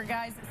fourth quarter,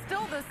 guys.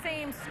 Still the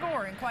same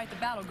score, and quite the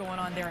battle going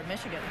on there at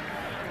Michigan.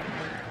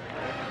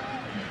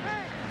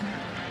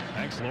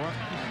 Thanks, Laura.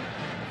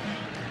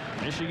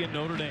 Michigan,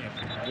 Notre Dame,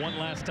 one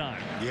last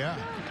time. Yeah.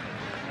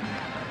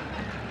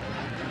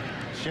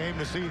 Shame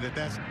to see that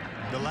that's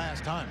the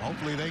last time.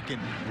 Hopefully they can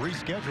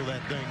reschedule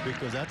that thing,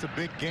 because that's a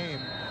big game,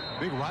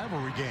 big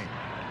rivalry game.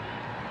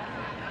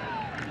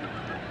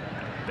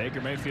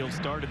 Baker Mayfield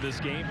started this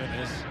game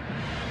and has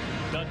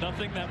done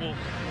nothing that will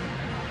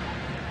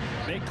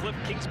make Cliff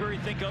Kingsbury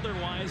think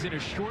otherwise in a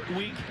short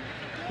week,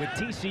 with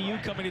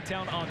TCU coming to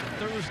town on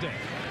Thursday.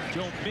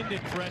 Joe Minden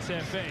for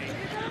SFA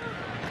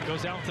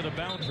goes out to the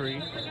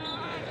boundary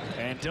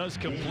and does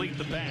complete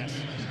the pass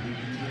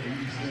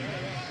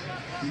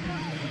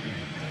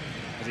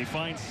as he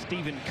finds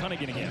Stephen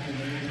Cunningham again.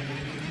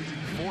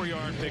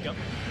 4-yard pickup,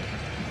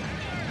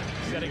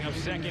 setting up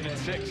 2nd and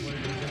 6.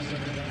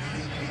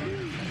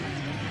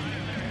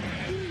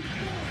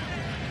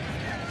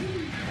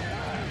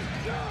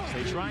 So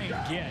they try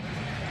and get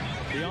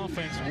the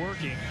offense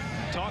working,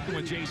 talking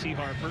with J.C.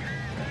 Harper,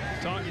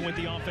 talking with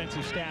the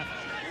offensive staff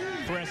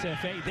for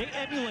SFA. They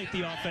emulate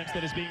the offense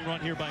that is being run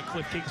here by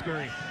Cliff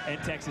Kingsbury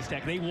and Texas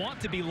Tech. They want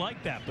to be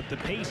like that, but the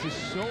pace is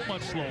so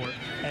much slower,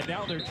 and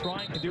now they're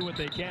trying to do what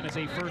they can as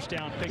a first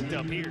down picked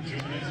up here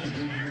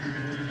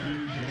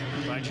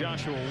by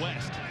Joshua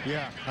West.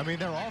 Yeah, I mean,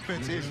 their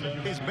offense is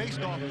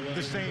based off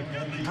the same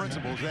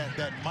principles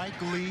that Mike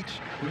Leach,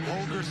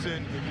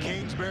 Holgerson,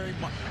 Kingsbury,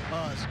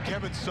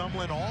 Kevin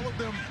Sumlin, all of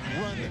them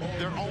run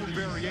their own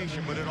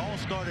variation, but it all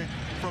started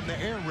from the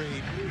air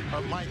raid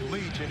of Mike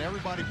Leach, and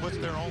everybody puts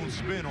their own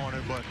spin on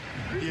it. But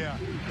yeah,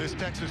 this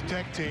Texas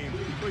Tech team,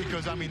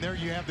 because I mean, there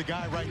you have the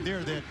guy right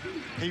there that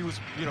he was,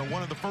 you know,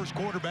 one of the first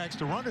quarterbacks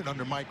to run it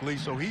under Mike Leach,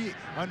 so he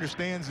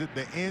understands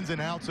the ins and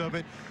outs of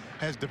it,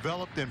 has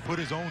developed and put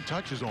his own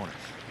touches on it.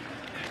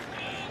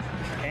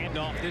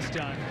 Handoff this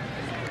time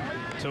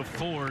to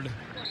Ford.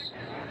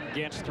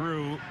 Gets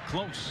through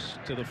close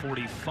to the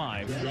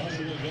 45.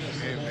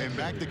 And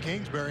back to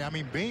Kingsbury, I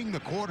mean, being the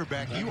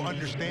quarterback, you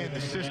understand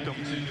the system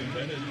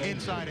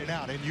inside and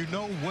out, and you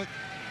know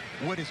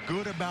what is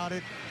good about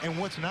it and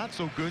what's not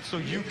so good, so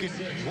you can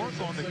work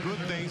on the good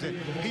things, that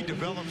he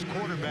develops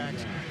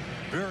quarterbacks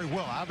very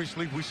well.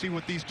 Obviously, we see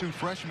what these two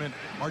freshmen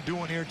are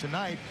doing here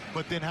tonight,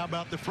 but then how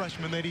about the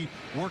freshman that he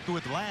worked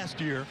with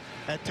last year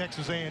at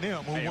Texas A&M,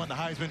 who won the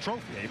Heisman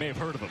Trophy? Yeah, you may have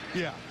heard of him.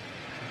 Yeah.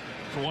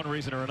 For one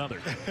reason or another.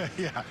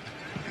 Yeah.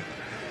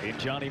 In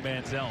Johnny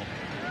Manziel.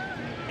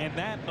 And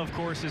that, of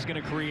course, is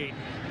going to create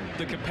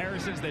the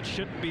comparisons that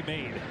shouldn't be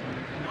made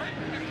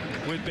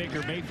with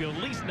Baker Mayfield,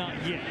 at least not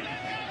yet,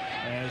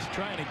 as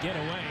trying to get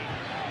away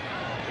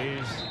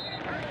is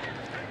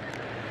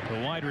the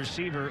wide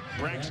receiver,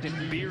 Braxton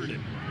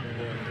Bearden.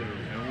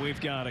 And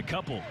we've got a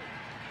couple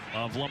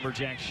of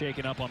Lumberjacks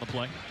shaken up on the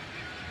play,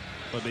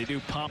 but they do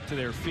pop to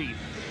their feet.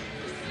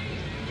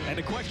 And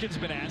the question's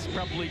been asked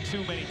probably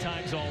too many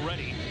times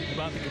already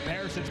about the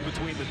comparisons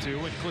between the two,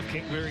 and Cliff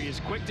Kingsbury is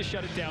quick to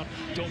shut it down.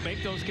 Don't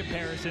make those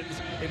comparisons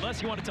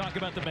unless you want to talk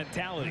about the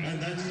mentality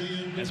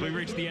as we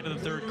reach the end of the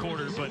third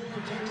quarter. But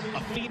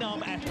a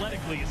phenom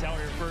athletically is how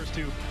he refers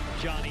to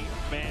Johnny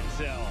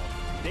Manziel.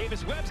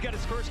 Davis Webb's got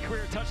his first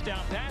career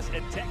touchdown pass,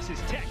 and Texas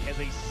Tech has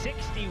a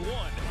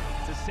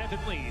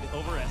 61-7 lead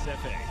over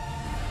SFA.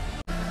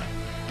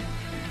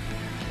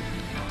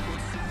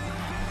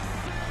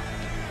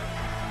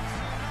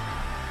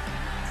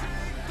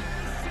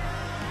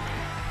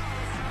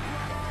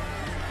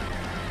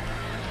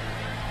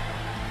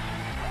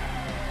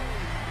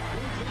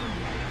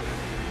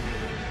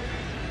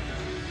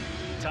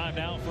 Time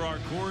now for our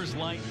Coors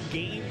Light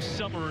game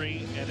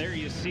summary, and there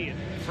you see it.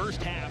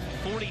 First half,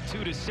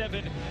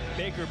 42-7.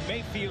 Baker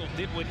Mayfield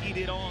did what he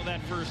did all in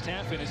that first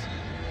half and has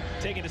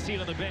taken a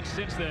seat on the bench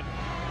since then.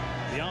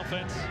 The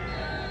offense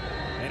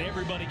and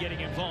everybody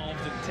getting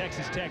involved, and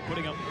Texas Tech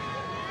putting up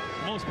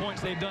the most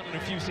points they've done in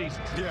a few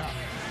seasons. Yeah,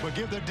 but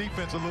give their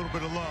defense a little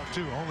bit of love,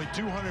 too. Only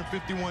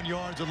 251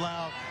 yards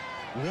allowed,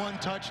 1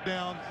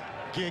 touchdown.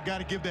 Yeah, got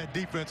to give that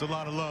defense a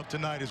lot of love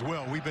tonight as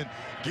well. We've been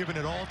giving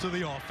it all to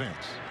the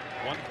offense.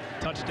 1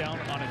 touchdown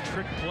on a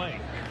trick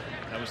play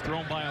That was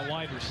thrown by a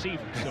wide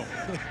receiver. So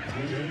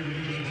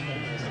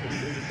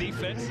the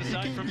defense,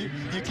 aside from you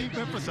keep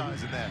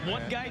emphasizing that.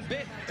 One guy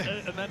bit,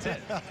 and that's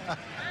it.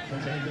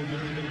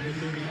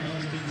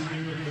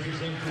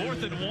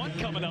 4th and 1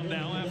 coming up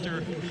now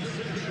after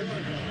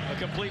a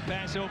complete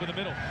pass over the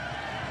middle.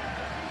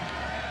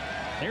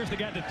 There's the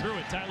guy that threw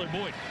it, Tyler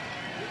Boyd.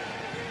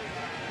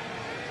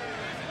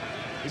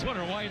 He's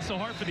wondering why it's so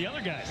hard for the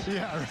other guys.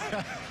 Yeah.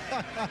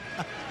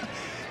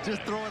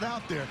 Just throw it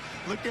out there.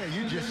 Look at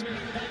you, just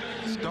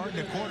starting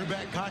the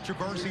quarterback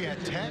controversy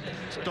at Tech,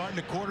 starting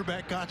the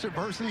quarterback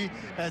controversy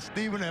at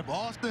Stephen F.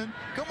 Austin.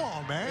 Come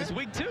on, man. It's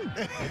week 2.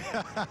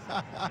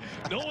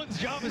 No one's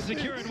job is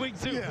secure in week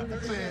 2. Yeah,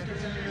 that's it.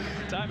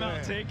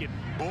 Timeout taken.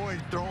 Boyd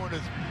throwing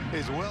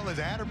as well as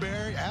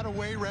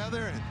Attaway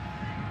rather. And,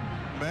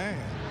 man.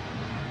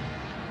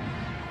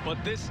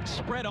 But this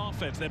spread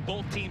offense that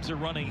both teams are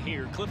running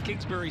here, Cliff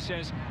Kingsbury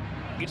says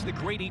it's the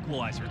great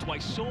equalizer. It's why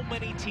so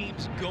many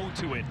teams go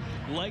to it,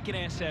 like an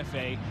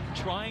SFA,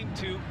 trying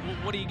to, well,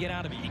 what do you get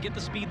out of it? You get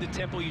the speed, the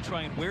tempo, you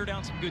try and wear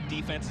down some good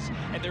defenses,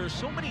 and there are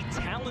so many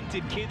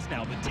talented kids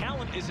now. The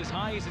talent is as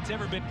high as it's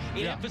ever been.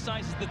 It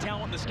emphasizes the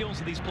talent and the skills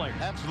of these players.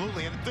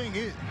 Absolutely, and the thing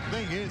is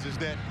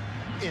that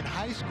in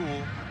high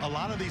school, a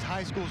lot of these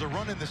high schools are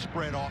running the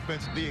spread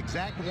offense, the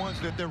exact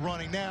ones that they're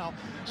running now,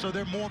 so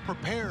they're more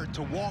prepared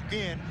to walk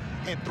in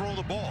and throw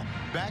the ball.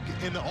 Back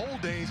in the old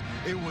days,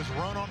 it was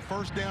run on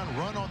 1st down,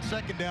 run on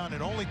 2nd down,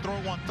 and only throw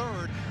on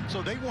 3rd,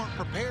 so they weren't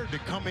prepared to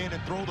come in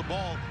and throw the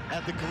ball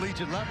at the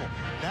collegiate level.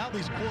 Now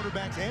these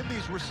quarterbacks and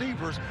these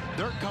receivers,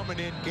 they're coming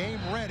in game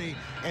ready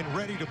and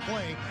ready to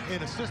play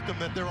in a system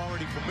that they're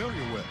already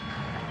familiar with.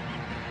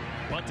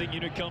 Punting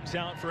unit comes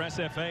out for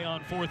SFA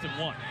on 4th and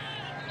 1.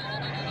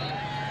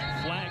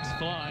 Flags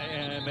fly,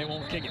 and they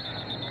won't kick it.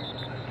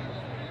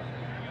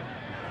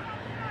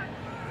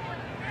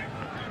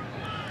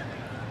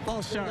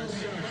 Ball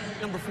starts.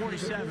 Number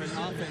 47,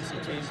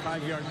 offensive team,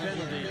 5-yard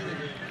penalty,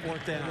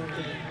 4th down.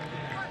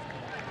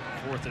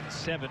 4th and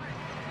 7,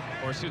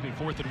 or excuse me,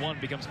 4th and 1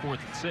 becomes 4th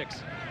and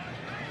 6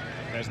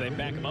 as they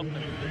back him up. And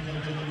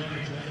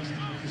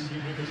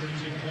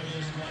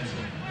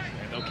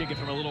they'll kick it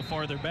from a little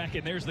farther back,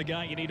 and there's the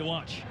guy you need to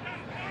watch.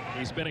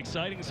 He's been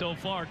exciting so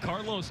far.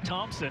 Carlos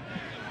Thompson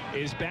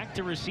is back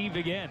to receive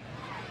again.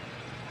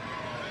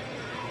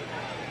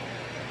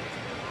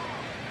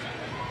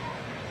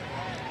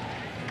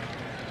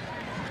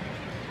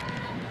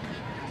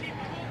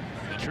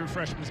 The true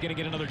freshman's going to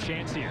get another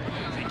chance here.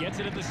 He gets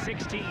it at the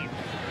 16.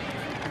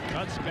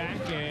 Cuts back,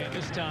 and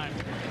this time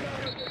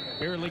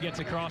barely gets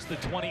across the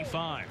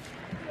 25.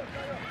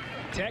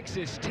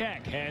 Texas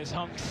Tech has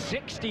hung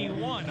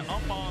 61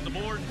 up on the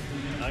board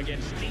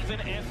against Stephen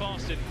F.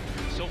 Austin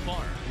so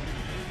far.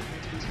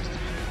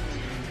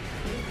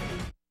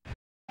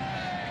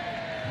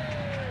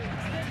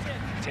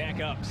 Tech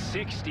up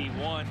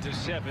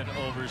 61-7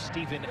 over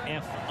Stephen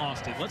F.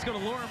 Austin. Let's go to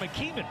Laura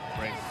McKeeman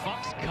for a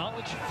Fox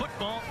College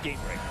football game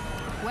break.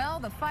 Well,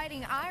 the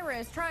Fighting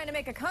Irish trying to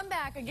make a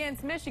comeback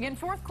against Michigan.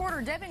 4th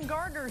quarter, Devin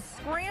Gardner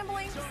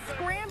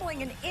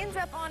scrambling, and ends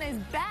up on his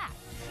back.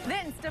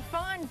 Then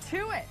Stephon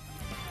Tuitt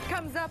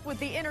comes up with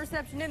the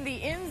interception in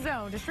the end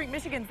zone to shrink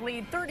Michigan's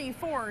lead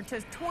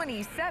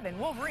 34-27.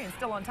 Wolverines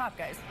still on top,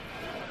 guys.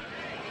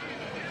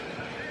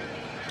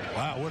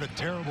 Wow, what a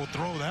terrible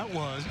throw that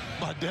was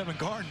by Devin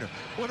Gardner.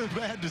 What a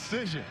bad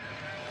decision.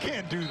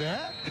 Can't do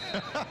that.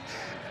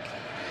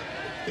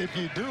 If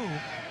you do,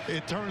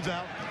 it turns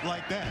out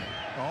like that.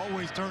 It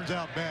always turns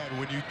out bad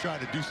when you try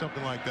to do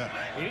something like that.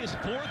 It is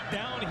 4th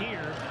down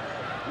here.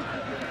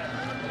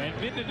 And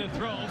Minden to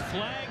throw.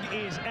 Flag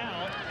is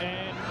out,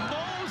 and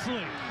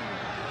Mosley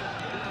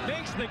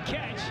makes the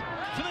catch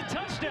for the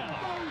touchdown.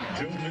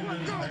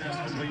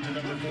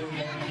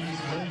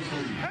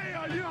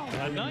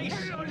 A nice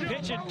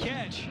pitch and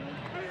catch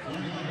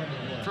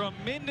from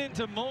Minden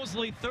to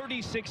Mosley,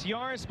 36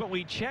 yards, but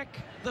we check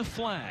the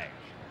flag.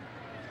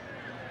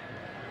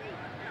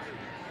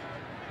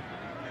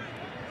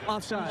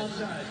 Offside.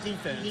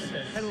 Defense.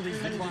 Penalties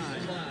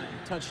decline.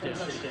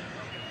 Touchdown.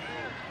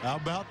 How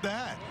about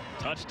that?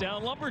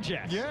 Touchdown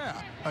Lumberjacks.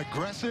 Yeah,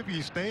 aggressive,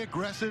 you stay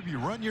aggressive, you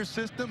run your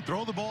system,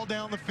 throw the ball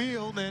down the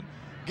field, and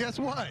guess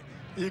what?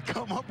 You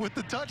come up with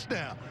the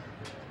touchdown.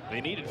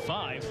 They needed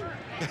 5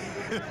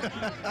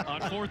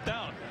 on 4th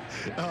down.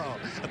 Oh,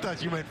 I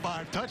thought you meant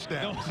 5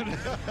 touchdowns. No.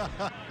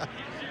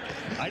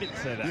 I didn't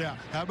say that. Yeah,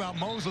 how about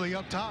Mosley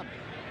up top?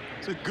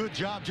 It's a good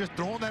job just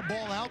throwing that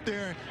ball out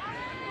there.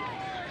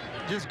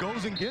 Just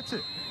goes and gets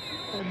it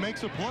and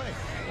makes a play.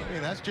 I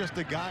mean, that's just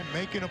a guy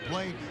making a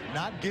play,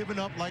 not giving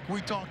up like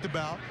we talked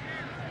about,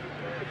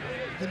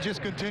 and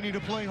just continue to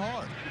play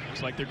hard.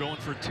 Looks like they're going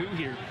for 2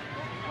 here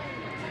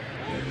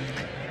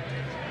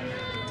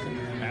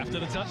after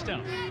the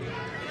touchdown.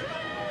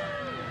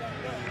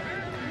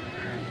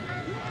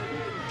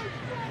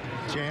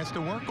 Chance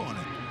to work on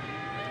it.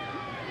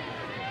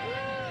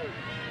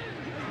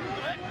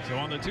 So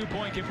on the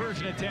 2-point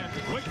conversion attempt,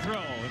 quick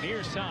throw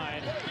near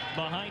side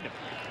behind him.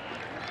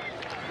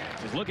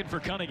 He's looking for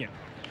Cunningham.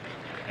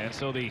 And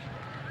so the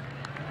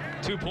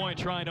 2-point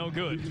try, no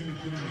good.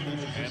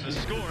 And the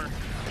score,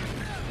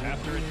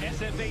 after an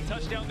SFA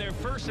touchdown there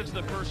first since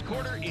the first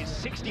quarter, is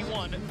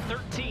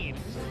 61-13 in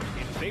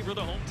favor of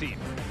the home team.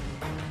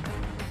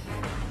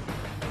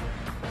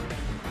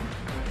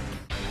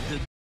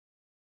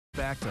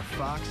 Back to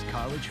Fox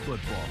College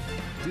Football.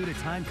 Due to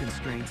time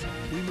constraints,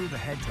 we move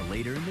ahead to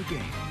later in the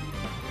game.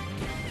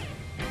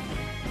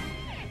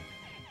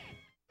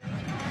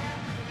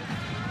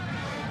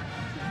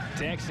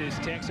 Texas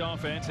Tech's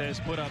offense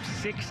has put up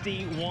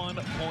 61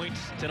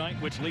 points tonight,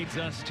 which leads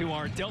us to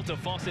our Delta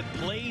Faucet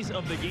plays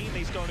of the game.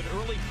 They started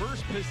early,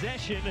 first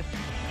possession.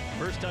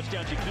 First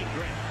touchdown, Jakeem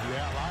Grant.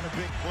 Yeah, a lot of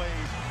big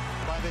plays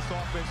by this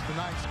offense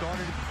tonight.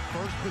 Started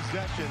first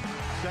possession,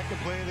 second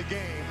play of the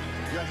game,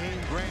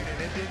 Jakeem Grant,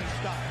 and it didn't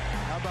stop.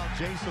 How about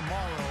Jason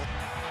Morrow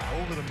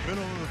over the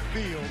middle of the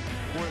field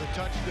for the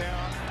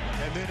touchdown,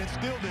 and then it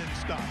still didn't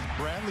stop.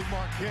 Bradley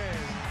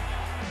Marquez,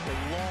 a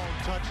long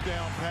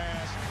touchdown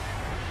pass,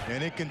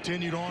 and it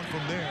continued on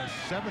from there.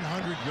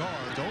 700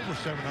 yards, over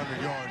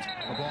 700 yards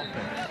of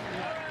offense.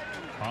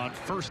 On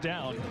first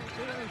down,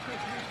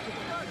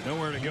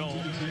 nowhere to go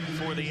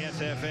for the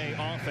SFA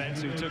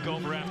offense, who took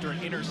over after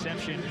an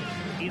interception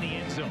in the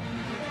end zone.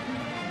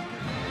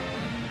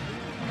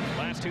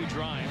 Last two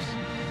drives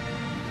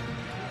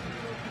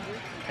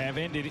have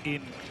ended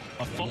in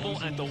a fumble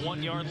at the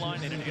 1-yard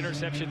line and an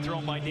interception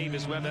thrown by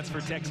Davis Webb. That's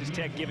for Texas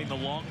Tech, giving the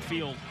long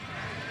field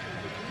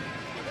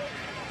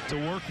to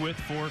work with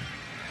for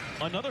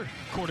another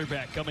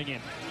quarterback coming in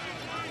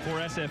for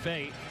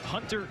SFA,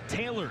 Hunter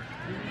Taylor,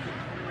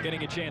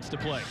 getting a chance to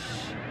play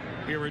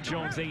here at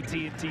Jones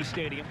AT&T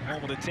Stadium,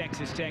 home of the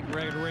Texas Tech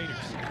Red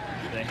Raiders.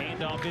 The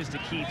handoff is to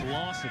Keith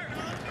Lawson.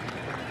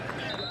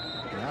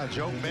 Now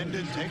Joe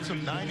Menden takes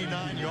him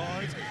 99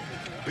 yards.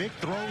 Big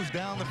throws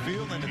down the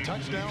field and a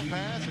touchdown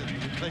pass, and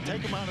they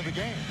take him out of the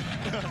game.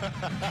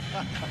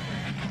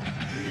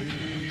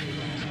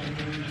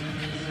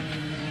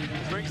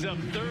 Brings up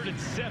 3rd and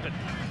 7.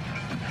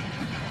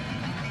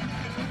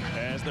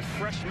 As the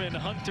freshman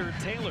Hunter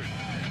Taylor,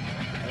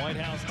 White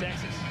House,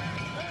 Texas,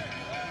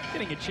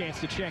 getting a chance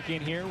to check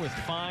in here with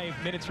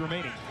 5 minutes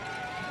remaining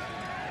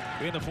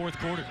in the fourth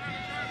quarter.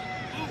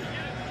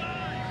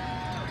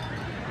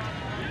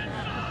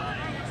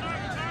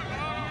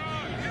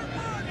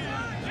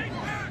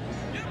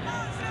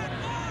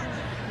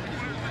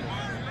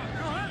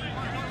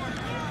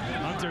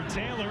 Hunter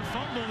Taylor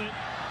fumbled it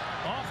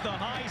off the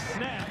high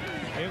snap.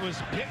 It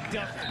was picked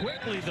up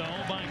quickly,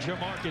 though, by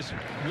Jamarcus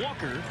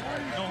Walker.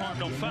 No harm,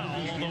 no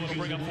foul, although it'll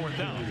bring up 4th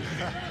down.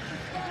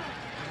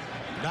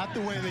 Not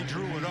the way they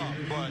drew it up,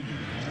 but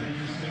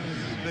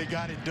they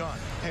got it done,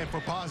 and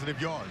for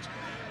positive yards.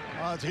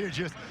 Here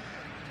just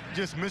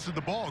misses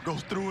the ball,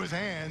 goes through his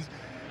hands.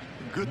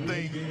 Good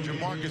thing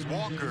Jamarcus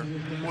Walker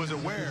was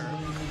aware,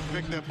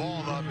 picked that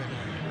ball up,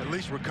 and at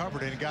least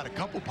recovered it and got a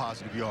couple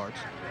positive yards.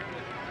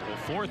 Well,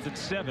 4th and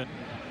 7.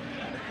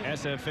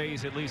 SFA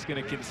is at least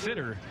going to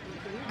consider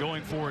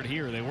going for it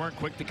here. They weren't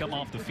quick to come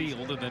off the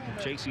field, and then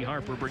J.C.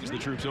 Harper brings the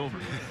troops over.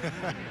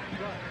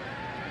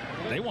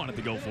 They wanted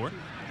to go for it.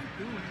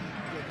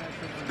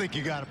 I think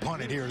you got to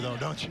punt it here, though,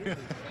 don't you?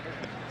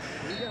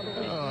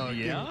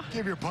 Yeah.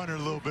 Give your punter a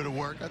little bit of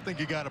work. I think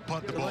you got to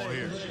punt the ball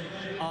here.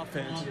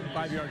 Offense,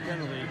 5-yard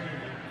penalty,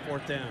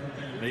 4th down.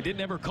 They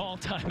didn't ever call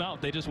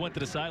timeout. They just went to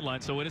the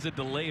sideline, so it is a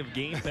delay of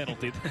game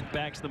penalty that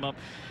backs them up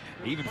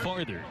even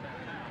farther.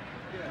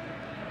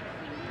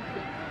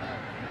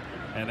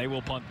 And they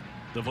will punt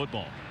the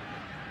football.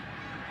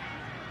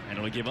 And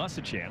it'll give us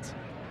a chance,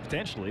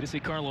 potentially, to see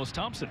Carlos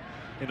Thompson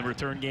in the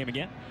return game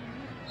again.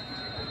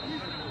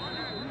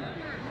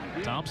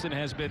 Thompson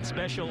has been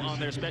special on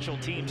their special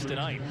teams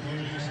tonight.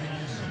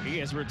 He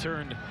has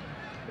returned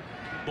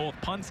both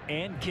punts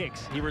and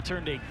kicks. He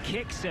returned a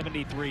kick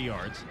 73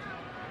 yards.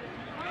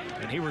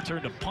 And he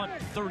returned a punt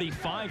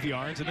 35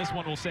 yards. And this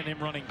one will send him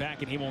running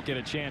back, and he won't get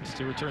a chance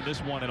to return this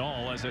one at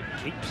all as it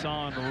keeps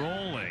on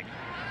rolling.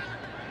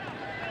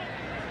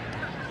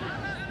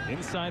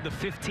 Inside the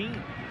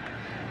 15.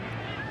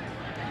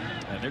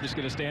 And they're just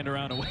going to stand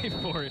around and wait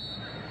for it.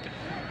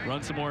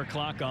 Run some more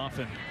clock off,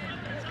 and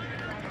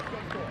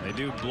they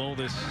do blow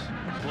this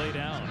play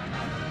down.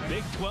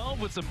 Big 12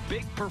 with some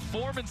big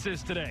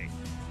performances today.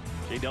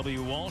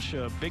 J.W. Walsh,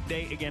 a big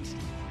day against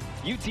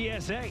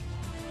UTSA.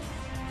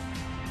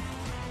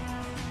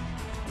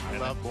 How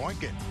about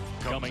Boykin?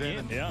 Coming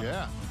in,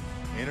 yeah.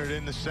 Entered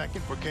in the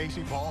second for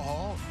Casey Paul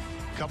Hall.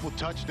 A couple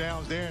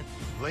touchdowns there.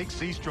 Blake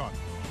Seastrunk,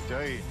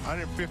 tell you,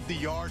 150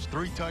 yards,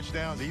 3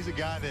 touchdowns. He's a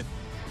guy that,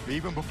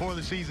 even before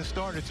the season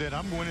started, said,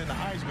 I'm winning the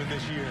Heisman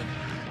this year.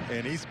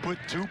 And he's put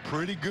 2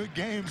 pretty good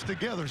games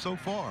together so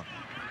far.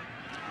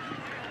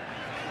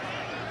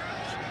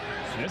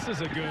 This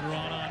is a good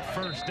run on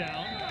first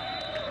down.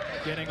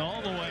 Getting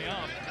all the way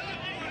up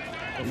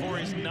before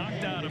he's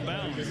knocked out of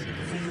bounds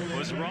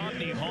was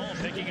Rodney Hall,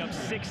 picking up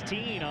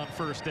 16 on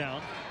first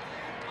down.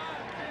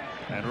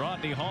 And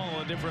Rodney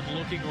Hall, a different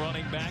looking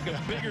running back, a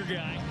bigger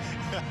guy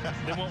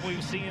than what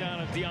we've seen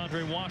out of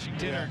DeAndre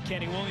Washington or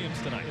Kenny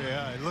Williams tonight.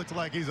 Yeah, it looks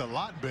like he's a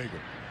lot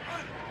bigger.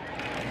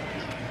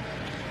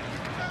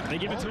 They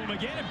give it to him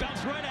again. It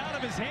bounced right out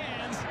of his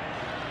hands.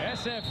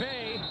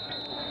 SFA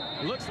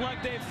looks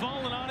like they've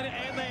fallen on it,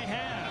 and they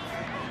have.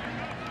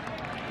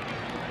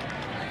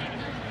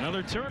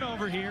 Another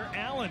turnover here.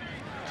 Allen,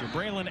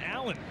 Braylon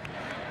Allen,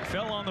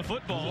 fell on the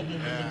football.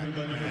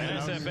 And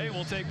SFA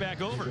will take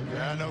back over.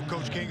 Yeah, I know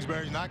Coach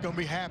Kingsbury's not going to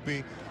be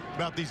happy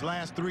about these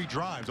last 3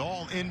 drives,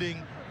 all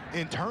ending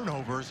in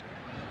turnovers.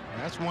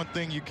 That's one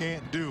thing you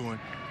can't do, and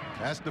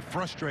that's the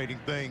frustrating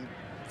thing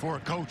for a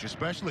coach,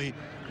 especially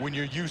when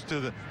you're used to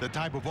the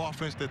type of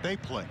offense that they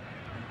play.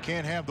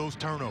 Can't have those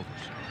turnovers.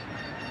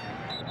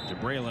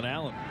 Braylon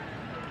Allen,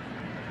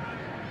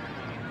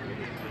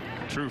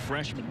 true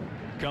freshman,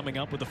 coming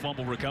up with a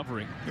fumble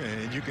recovery.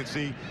 And you can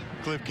see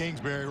Cliff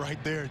Kingsbury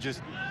right there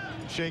just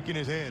shaking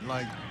his head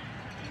like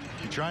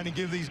you're trying to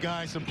give these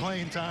guys some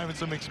playing time and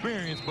some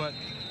experience, but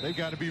they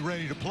got to be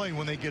ready to play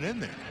when they get in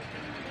there.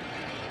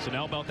 So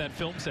now about that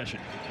film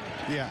session.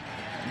 Yeah,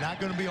 not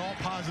going to be all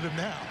positive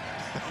now.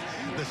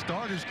 The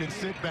starters can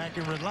sit back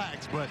and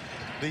relax, but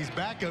these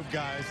backup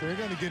guys, they're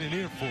going to get an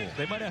earful.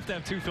 They might have to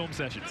have 2 film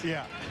sessions.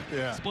 Yeah,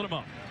 yeah. Split them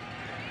up.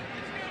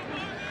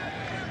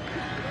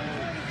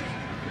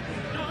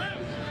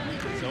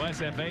 So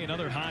SFA,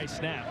 another high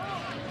snap.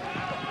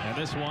 And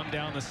this one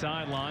down the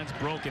sidelines,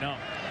 broken up.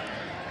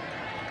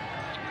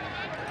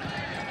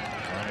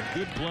 And a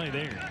good play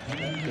there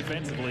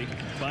defensively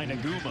by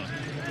Naguma.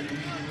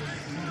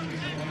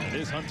 It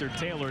is Hunter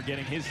Taylor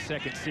getting his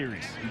 2nd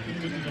series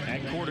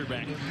at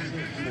quarterback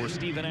for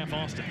Stephen F.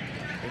 Austin.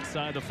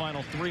 Inside the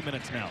final 3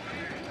 minutes now.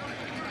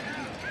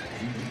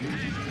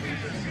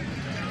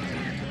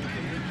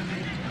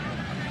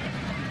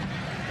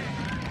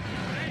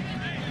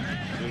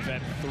 We've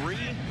had 3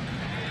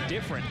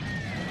 different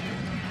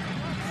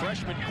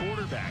freshman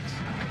quarterbacks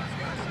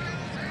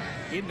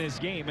in this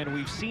game, and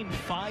we've seen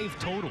 5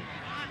 total.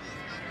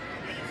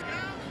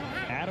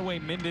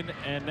 Attaway, Minden,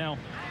 and now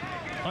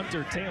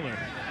Hunter Taylor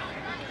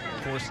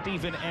for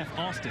Stephen F.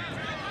 Austin.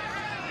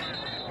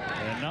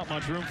 And not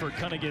much room for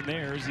Cunningham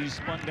there as he's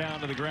spun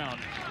down to the ground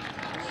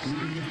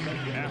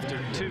after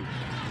 2.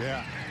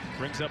 Yeah.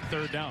 Brings up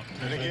 3rd down.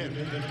 And again,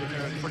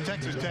 for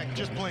Texas Tech,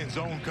 just playing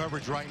zone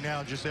coverage right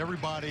now, just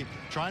everybody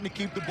trying to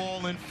keep the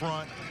ball in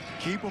front,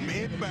 keep them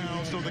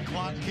inbound so the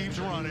clock keeps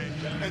running,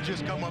 and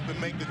just come up and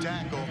make the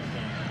tackle.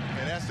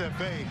 And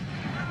SFA,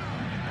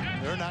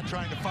 they're not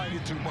trying to fight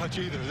it too much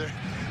either.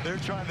 They're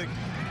trying to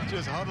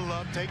just huddle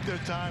up, take their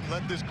time,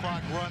 let this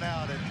clock run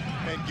out,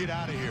 and get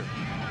out of here.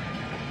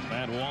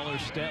 Matt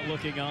Wallerstedt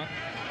looking on.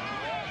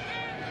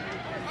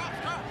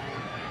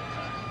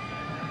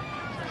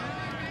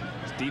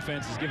 His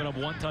defense has given up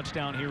 1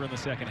 touchdown here in the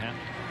 2nd half.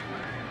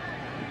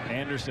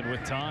 Anderson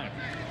with time.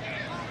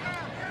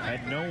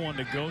 Had no one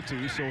to go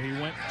to, so he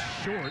went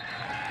short.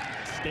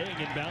 Staying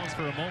in bounds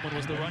for a moment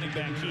was the running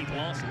back Keith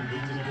Lawson.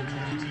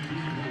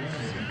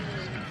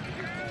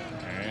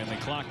 And the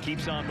clock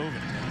keeps on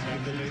moving.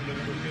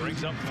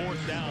 Brings up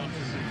 4th down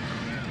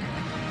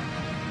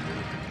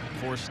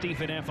for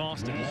Stephen F.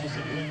 Austin.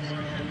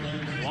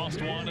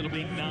 Lost 1, it'll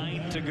be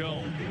 9 to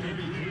go.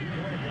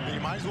 You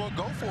might as well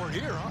go for it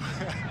here, huh?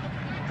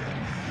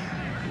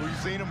 We've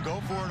seen them go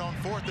for it on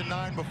 4th and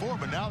 9 before,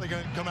 but now they're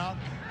going to come out,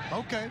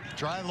 okay,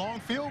 try a long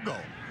field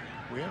goal.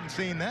 We haven't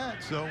seen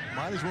that, so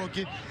might as well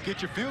get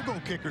your field goal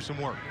kicker some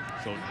work.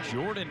 So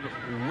Jordan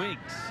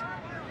Wiggs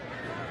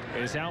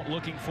is out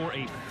looking for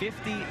a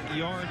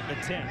 50-yard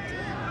attempt.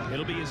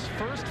 It'll be his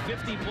first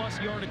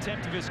 50-plus yard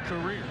attempt of his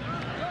career.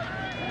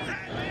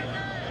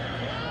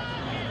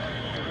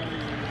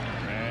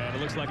 And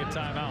it looks like a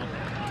timeout.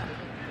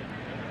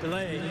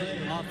 Delay.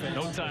 Offense.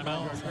 No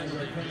timeout.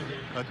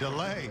 A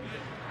delay.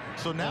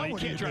 So now he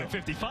can't try a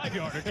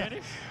 55-yarder, can he?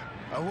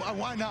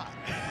 Why not?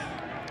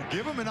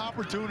 Give him an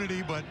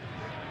opportunity, but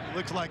it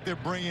looks like they're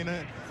bringing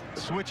it,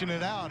 switching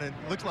it out, and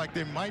it looks like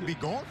they might be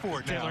going for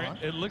it now. Huh?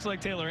 It looks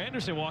like Taylor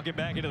Anderson walking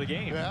back into the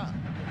game. Yeah.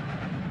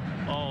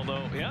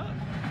 Although, yeah,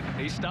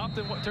 he stopped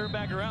and turned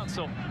back around,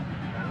 so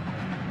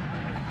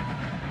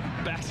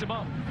backs him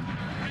up.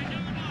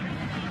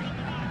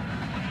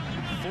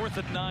 4th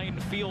and 9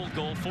 field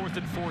goal, 4th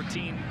and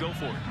 14, go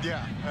for it.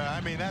 Yeah,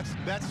 I mean, that's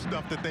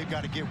stuff that they've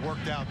got to get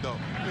worked out, though.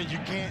 I mean, you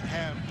can't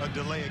have a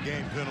delay of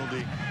game penalty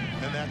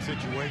in that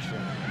situation.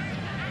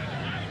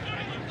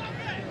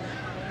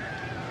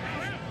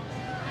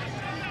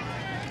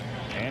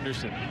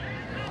 Anderson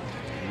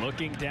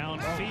looking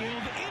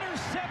downfield,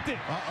 intercepted.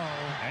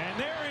 And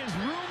there is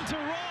room to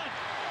run.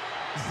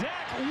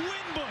 Zach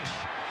Winbush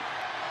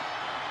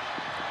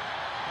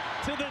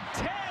to the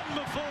 10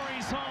 before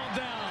he's hauled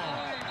down.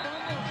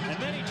 And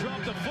then he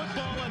dropped the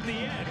football at the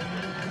end.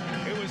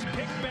 It was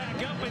picked back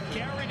up and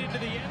carried into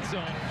the end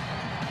zone.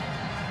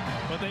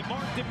 But they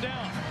marked him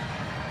down.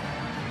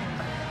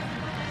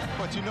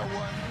 But you know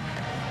what?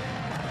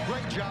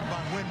 Great job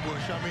by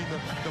Winbush. I mean,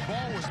 the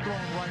ball was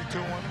thrown right to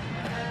him.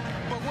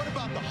 But what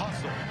about the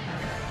hustle?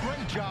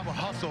 Great job of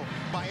hustle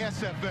by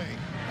SFA.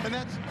 And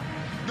that's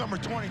number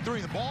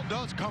 23. The ball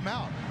does come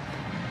out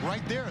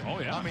right there. Oh,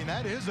 yeah. I mean,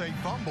 that is a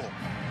fumble.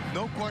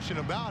 No question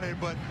about it,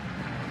 but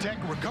Tech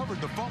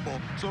recovered the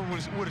fumble, so it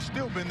would have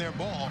still been their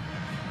ball.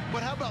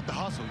 But how about the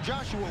hustle?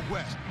 Joshua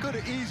West could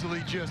have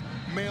easily just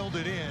mailed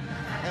it in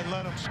and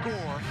let him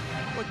score,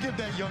 but give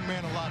that young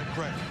man a lot of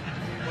credit.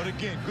 But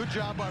again, good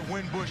job by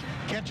Winbush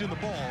catching the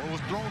ball. It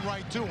was thrown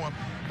right to him,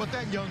 but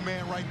that young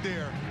man right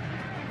there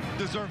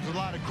deserves a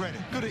lot of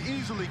credit. Could have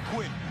easily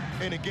quit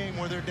in a game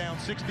where they're down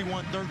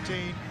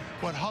 61-13,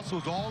 but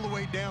hustles all the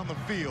way down the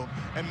field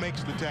and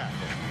makes the tackle.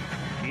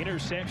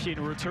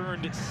 Interception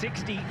returned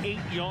 68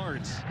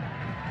 yards.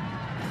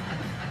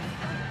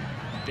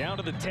 Down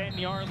to the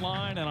 10-yard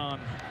line, and on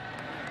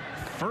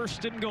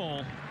 1st and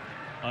goal,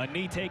 a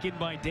knee taken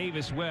by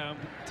Davis Webb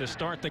to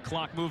start the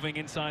clock moving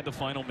inside the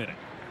final minute.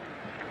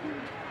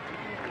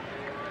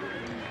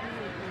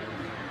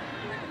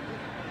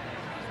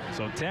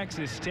 So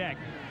Texas Tech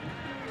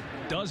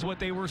does what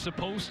they were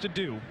supposed to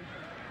do.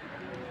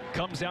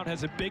 Comes out,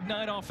 has a big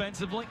night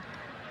offensively.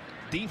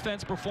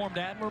 Defense performed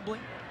admirably.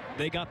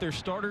 They got their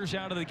starters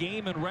out of the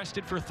game and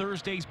rested for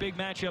Thursday's big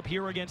matchup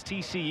here against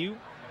TCU.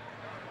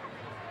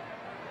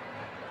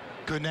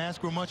 Couldn't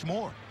ask for much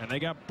more. And they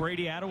got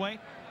Brady Attaway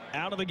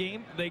out of the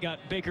game. They got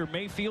Baker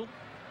Mayfield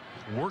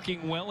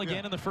working well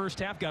again in the first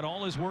half, got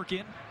all his work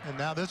in. And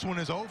now this one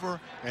is over,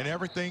 and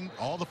everything,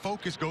 all the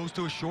focus goes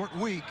to a short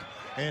week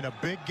and a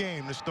big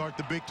game to start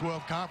the Big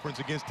 12 Conference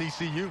against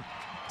TCU.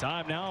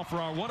 Time now for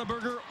our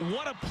Whataburger.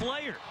 What a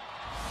player.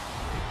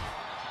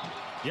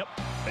 Yep,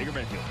 Baker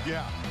Mayfield.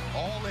 Yeah,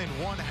 all in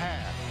one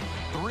half.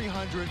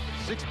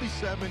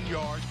 367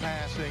 yards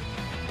passing,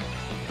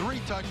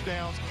 3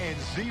 touchdowns, and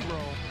 0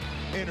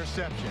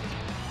 interceptions.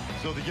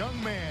 So the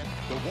young man,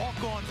 the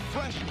walk-on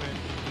freshman,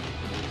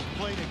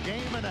 played a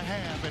game and a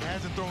half and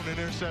hasn't thrown an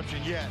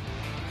interception yet,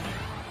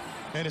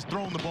 and has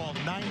thrown the ball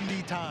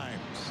 90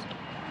 times.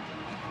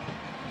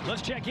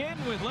 Let's check in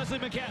with Leslie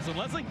McCaslin.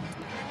 Leslie?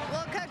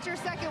 Well, Coach, your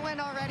second win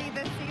already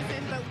this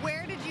season, but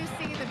where did you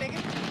see the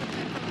biggest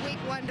improvement from week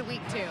 1 to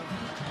week 2?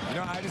 You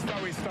know, I just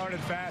thought we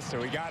started faster.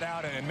 We got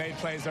out and made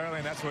plays early,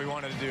 and that's what we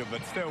wanted to do.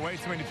 But still, way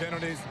too many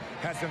penalties.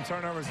 Had some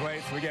turnovers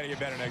late, so we got to get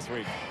better next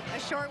week. A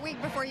short week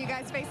before you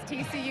guys face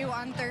TCU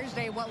on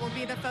Thursday. What will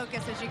be the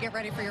focus as you get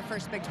ready for your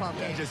first Big 12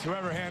 game? Just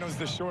whoever handles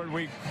the short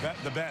week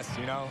the best,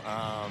 you know.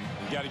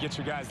 You got to get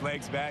your guys'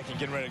 legs back and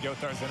getting ready to go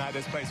Thursday night.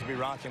 This place will be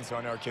rocking, so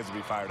I know our kids will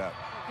be fired up.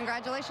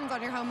 Congratulations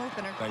on your home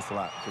opener. Thanks a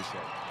lot.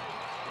 Appreciate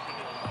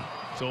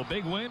it. So a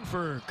big win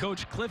for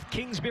Coach Cliff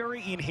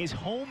Kingsbury in his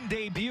home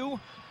debut.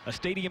 A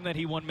stadium that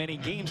he won many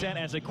games at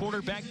as a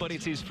quarterback, but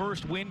it's his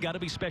first win. Got to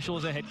be special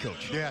as a head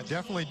coach. Yeah,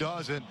 definitely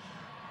does. And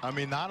I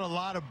mean, not a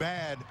lot of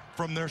bad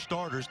from their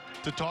starters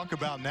to talk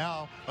about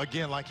now.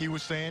 Again, like he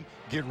was saying,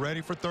 get ready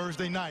for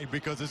Thursday night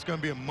because it's going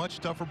to be a much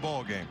tougher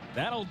ball game.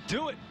 That'll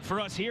do it for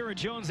us here at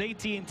Jones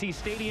AT&T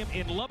Stadium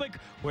in Lubbock,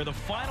 where the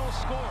final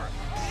score,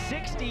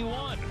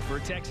 61 for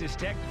Texas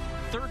Tech,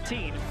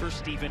 13 for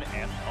Stephen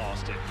F.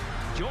 Austin.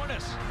 Join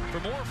us for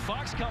more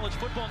Fox College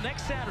football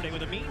next Saturday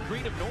with a meet and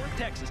greet of North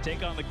Texas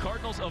take on the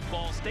Cardinals of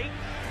Ball State.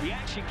 The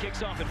action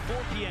kicks off at 4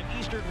 p.m.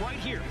 Eastern right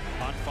here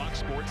on Fox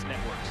Sports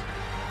Networks.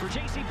 For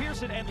J.C.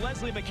 Pearson and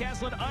Leslie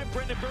McCaslin, I'm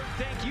Brendan Burke.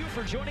 Thank you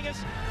for joining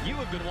us. You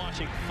have been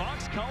watching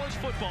Fox College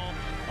football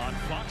on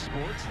Fox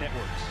Sports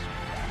Networks.